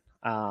evolution.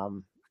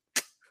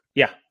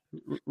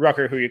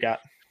 Rucker, who you got?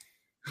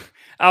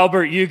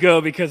 Albert, you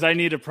go, because I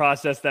need to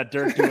process that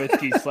Dirk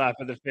Nowitzki slap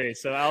in the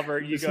face. So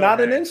Albert, you it's go. It's not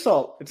ahead. an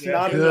insult. It's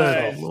not an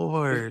insult.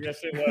 Lord. Yes,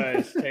 it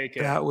was. Take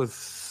it. That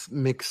was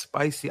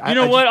McSpicy. You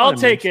know what? I'll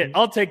take it.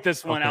 I'll take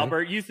this one, Okay.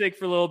 Albert. You think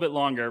for a little bit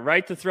longer,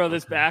 right? To throw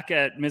this back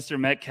at Mr.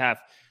 Metcalf.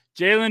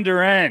 Jalen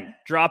Duren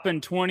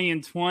dropping 20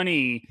 and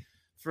 20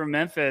 for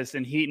Memphis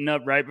and heating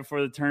up right before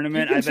the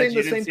tournament. You've been I bet saying you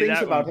the didn't same see things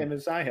that about one. him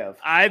as I have.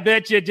 I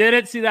bet you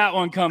didn't see that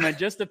one coming,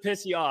 just to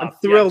piss you off. I'm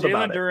thrilled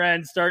about Jalen it.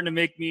 Duren starting to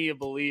make me a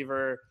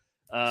believer.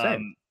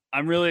 Same.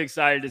 I'm really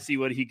excited to see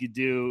what he could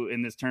do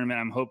in this tournament.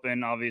 I'm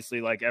hoping,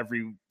 obviously, like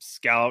every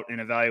scout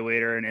and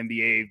evaluator and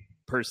NBA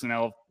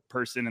personnel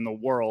person in the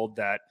world,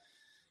 that,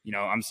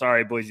 I'm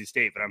sorry, Boise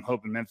State, but I'm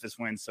hoping Memphis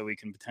wins so we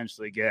can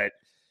potentially get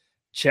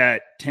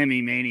Chet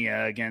Timmy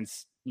Mania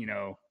against,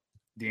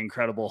 the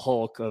Incredible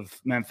Hulk of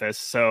Memphis.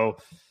 So,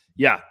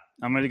 yeah,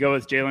 I'm going to go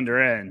with Jalen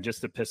Duren just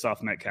to piss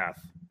off Metcalf.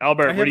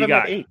 Albert, what do you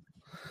got? I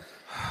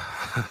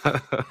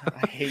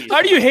hate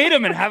How do you hate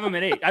him and have him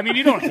at 8? I mean,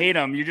 you don't hate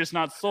him. You're just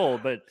not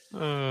sold, but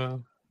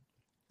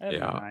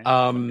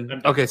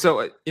Okay.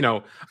 So,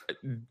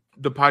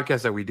 the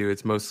podcast that we do,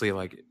 it's mostly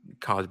like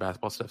college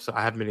basketball stuff. So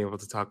I haven't been able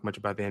to talk much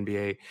about the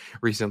NBA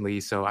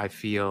recently. So I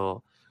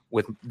feel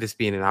with this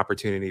being an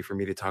opportunity for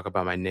me to talk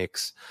about my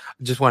Knicks,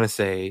 I just want to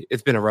say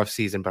it's been a rough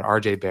season, but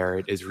RJ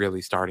Barrett is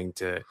really starting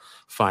to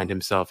find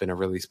himself in a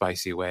really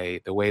spicy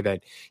way. The way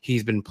that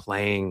he's been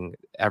playing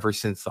ever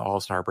since the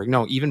All-Star break,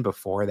 no, even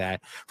before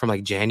that, from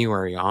like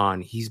January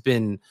on, he's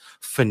been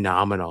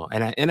phenomenal.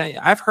 And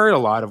I've heard a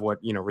lot of what,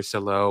 you know,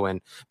 Russillo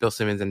and Bill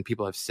Simmons and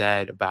people have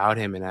said about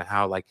him and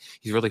how like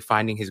he's really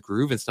finding his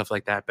groove and stuff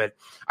like that. But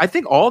I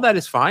think all that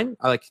is fine.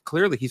 Like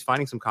clearly he's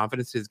finding some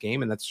confidence to his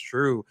game, and that's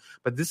true.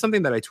 But this is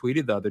something that I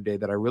tweeted the other day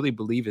that I really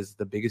believe is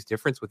the biggest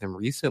difference with him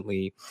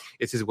recently.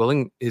 It's his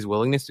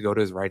willingness to go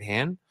to his right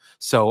hand.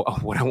 So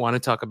what I want to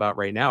talk about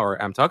right now,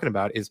 or I'm talking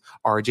about, is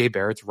RJ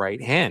Barrett's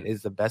right hand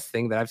is the best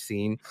thing that I've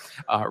seen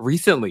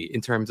recently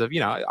in terms of, you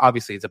know,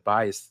 obviously it's a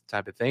bias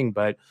type of thing,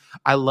 but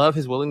I love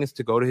his willingness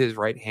to go to his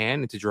right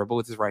hand and to dribble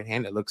with his right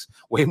hand. It looks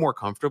way more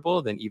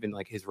comfortable than even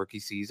like his rookie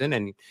season,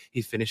 and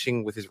he's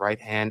finishing with his right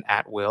hand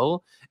at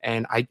will.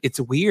 And it's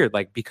weird,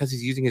 like because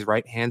he's using his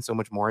right hand so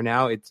much more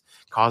now, it's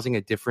causing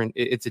a different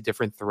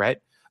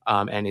threat.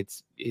 And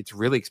it's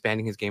really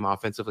expanding his game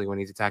offensively when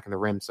he's attacking the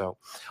rim. So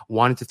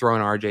wanted to throw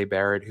in RJ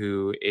Barrett,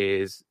 who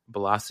is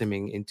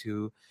blossoming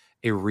into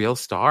a real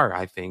star,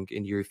 I think,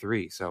 in year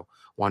 3. So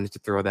wanted to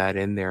throw that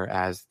in there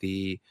as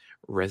the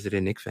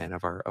resident Knicks fan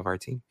of our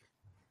team.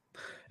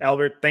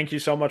 Albert, thank you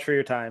so much for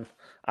your time.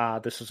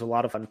 This was a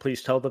lot of fun.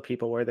 Please tell the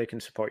people where they can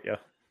support you.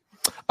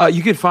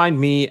 You can find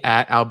me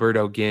at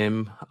Alberto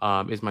Gim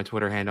is my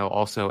Twitter handle.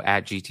 Also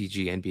at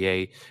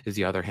GTGNBA is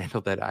the other handle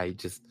that I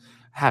just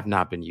have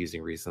not been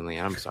using recently,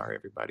 and I'm sorry,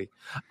 everybody.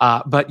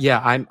 But yeah,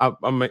 I'm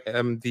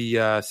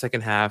the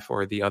second half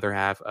or the other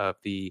half of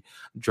the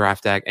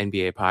Draft Act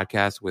NBA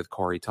podcast with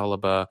Corey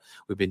Tulaba.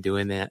 We've been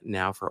doing that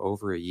now for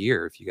over a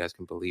year, if you guys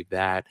can believe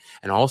that.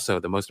 And also,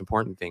 the most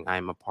important thing,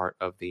 I'm a part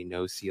of the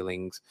No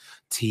Ceilings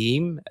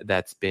team.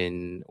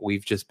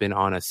 We've just been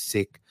on a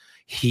sick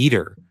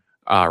heater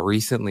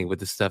recently with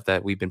the stuff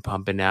that we've been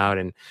pumping out.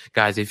 And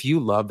guys, if you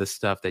love the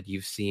stuff that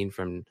you've seen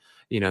from,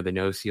 you know, the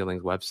No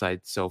Ceilings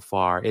website so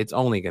far, it's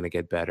only going to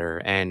get better.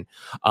 And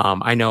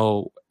I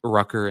know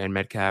Rucker and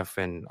Metcalf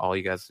and all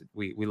you guys,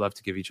 we love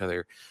to give each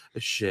other a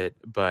shit,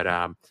 but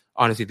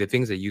honestly, the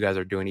things that you guys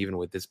are doing, even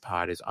with this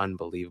pod, is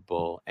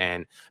unbelievable.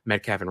 And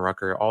Metcalf and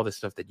Rucker, all the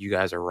stuff that you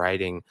guys are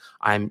writing,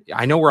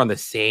 I know we're on the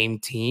same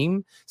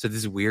team, so this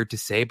is weird to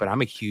say, but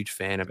I'm a huge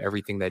fan of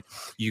everything that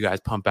you guys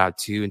pump out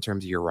too, in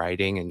terms of your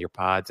writing and your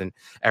pods and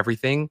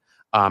everything.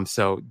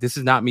 So this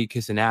is not me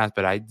kissing ass,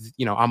 but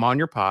I'm on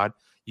your pod.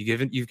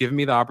 You've given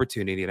me the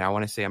opportunity, and I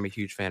want to say I'm a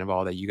huge fan of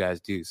all that you guys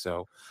do.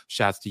 So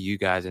shouts to you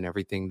guys and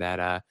everything that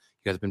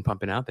you guys have been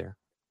pumping out there.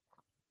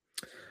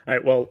 All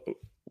right. Well,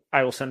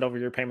 I will send over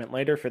your payment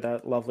later for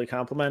that lovely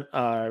compliment.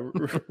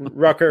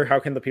 Rucker, how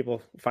can the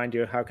people find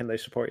you? How can they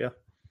support you?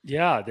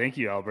 Yeah, thank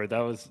you, Albert. That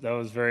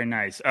was very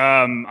nice.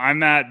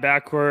 I'm at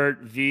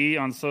Backcourt V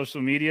on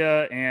social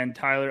media and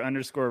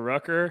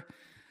Tyler_Rucker.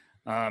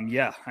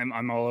 Yeah,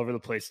 I'm all over the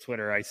place.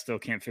 Twitter. I still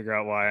can't figure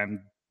out why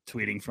I'm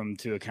tweeting from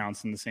 2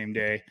 accounts in the same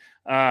day.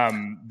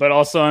 But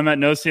also I'm at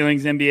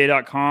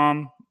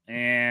NoCeilingsNBA.com,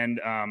 and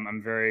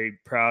I'm very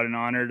proud and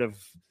honored of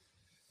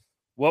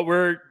what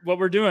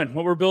we're doing,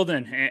 what we're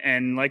building.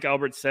 And like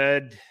Albert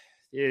said,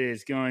 it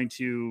is going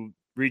to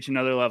reach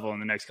another level in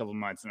the next couple of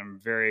months, and I'm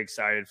very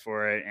excited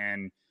for it.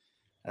 And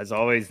as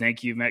always,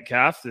 thank you,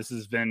 Metcalf. This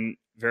has been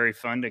very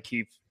fun to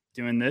keep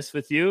doing this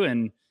with you,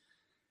 and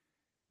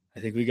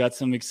I think we got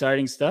some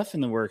exciting stuff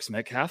in the works,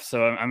 Metcalf.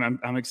 So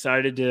I'm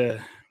excited to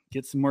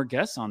get some more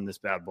guests on this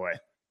bad boy.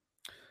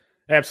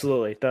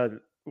 Absolutely.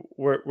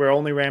 We're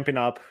only ramping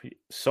up.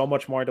 So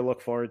much more to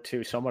look forward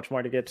to. So much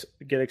more to get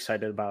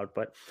excited about.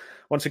 But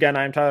once again,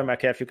 I'm Tyler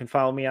Metcalf. You can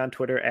follow me on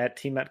Twitter at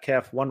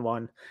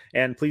tmetcalf11.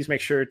 And please make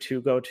sure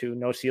to go to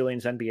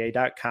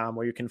NoCeilingsNBA.com,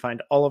 where you can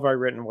find all of our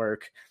written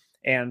work.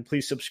 And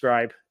please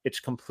subscribe. It's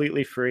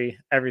completely free.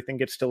 Everything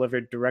gets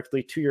delivered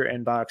directly to your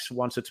inbox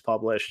once it's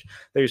published.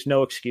 There's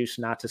no excuse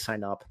not to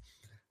sign up.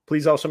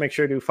 Please also make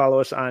sure to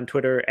follow us on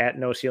Twitter at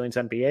No Ceilings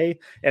NBA,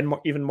 and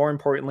even more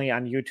importantly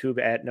on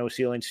YouTube at No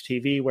Ceilings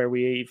TV, where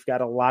we've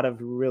got a lot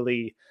of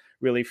really,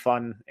 really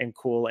fun and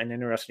cool and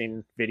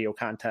interesting video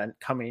content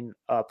coming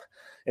up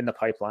in the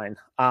pipeline.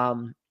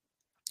 From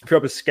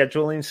a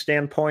scheduling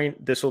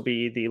standpoint, this will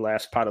be the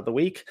last pod of the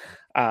week.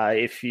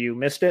 If you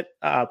missed it,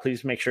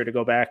 please make sure to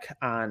go back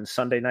on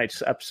Sunday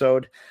night's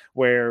episode,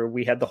 where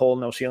we had the whole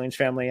No Ceilings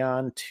family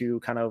on to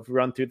kind of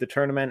run through the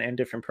tournament and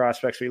different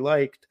prospects we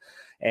liked,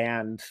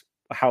 and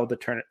how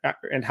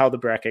the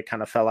bracket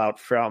kind of fell out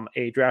from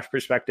a draft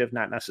perspective,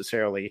 not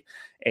necessarily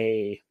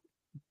a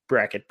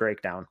bracket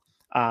breakdown.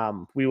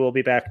 We will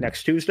be back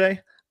next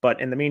Tuesday,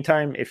 but in the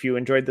meantime, if you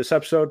enjoyed this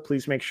episode,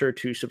 please make sure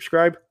to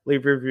subscribe,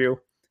 leave a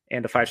review,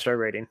 and a 5-star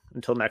rating.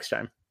 Until next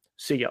time,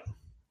 see ya.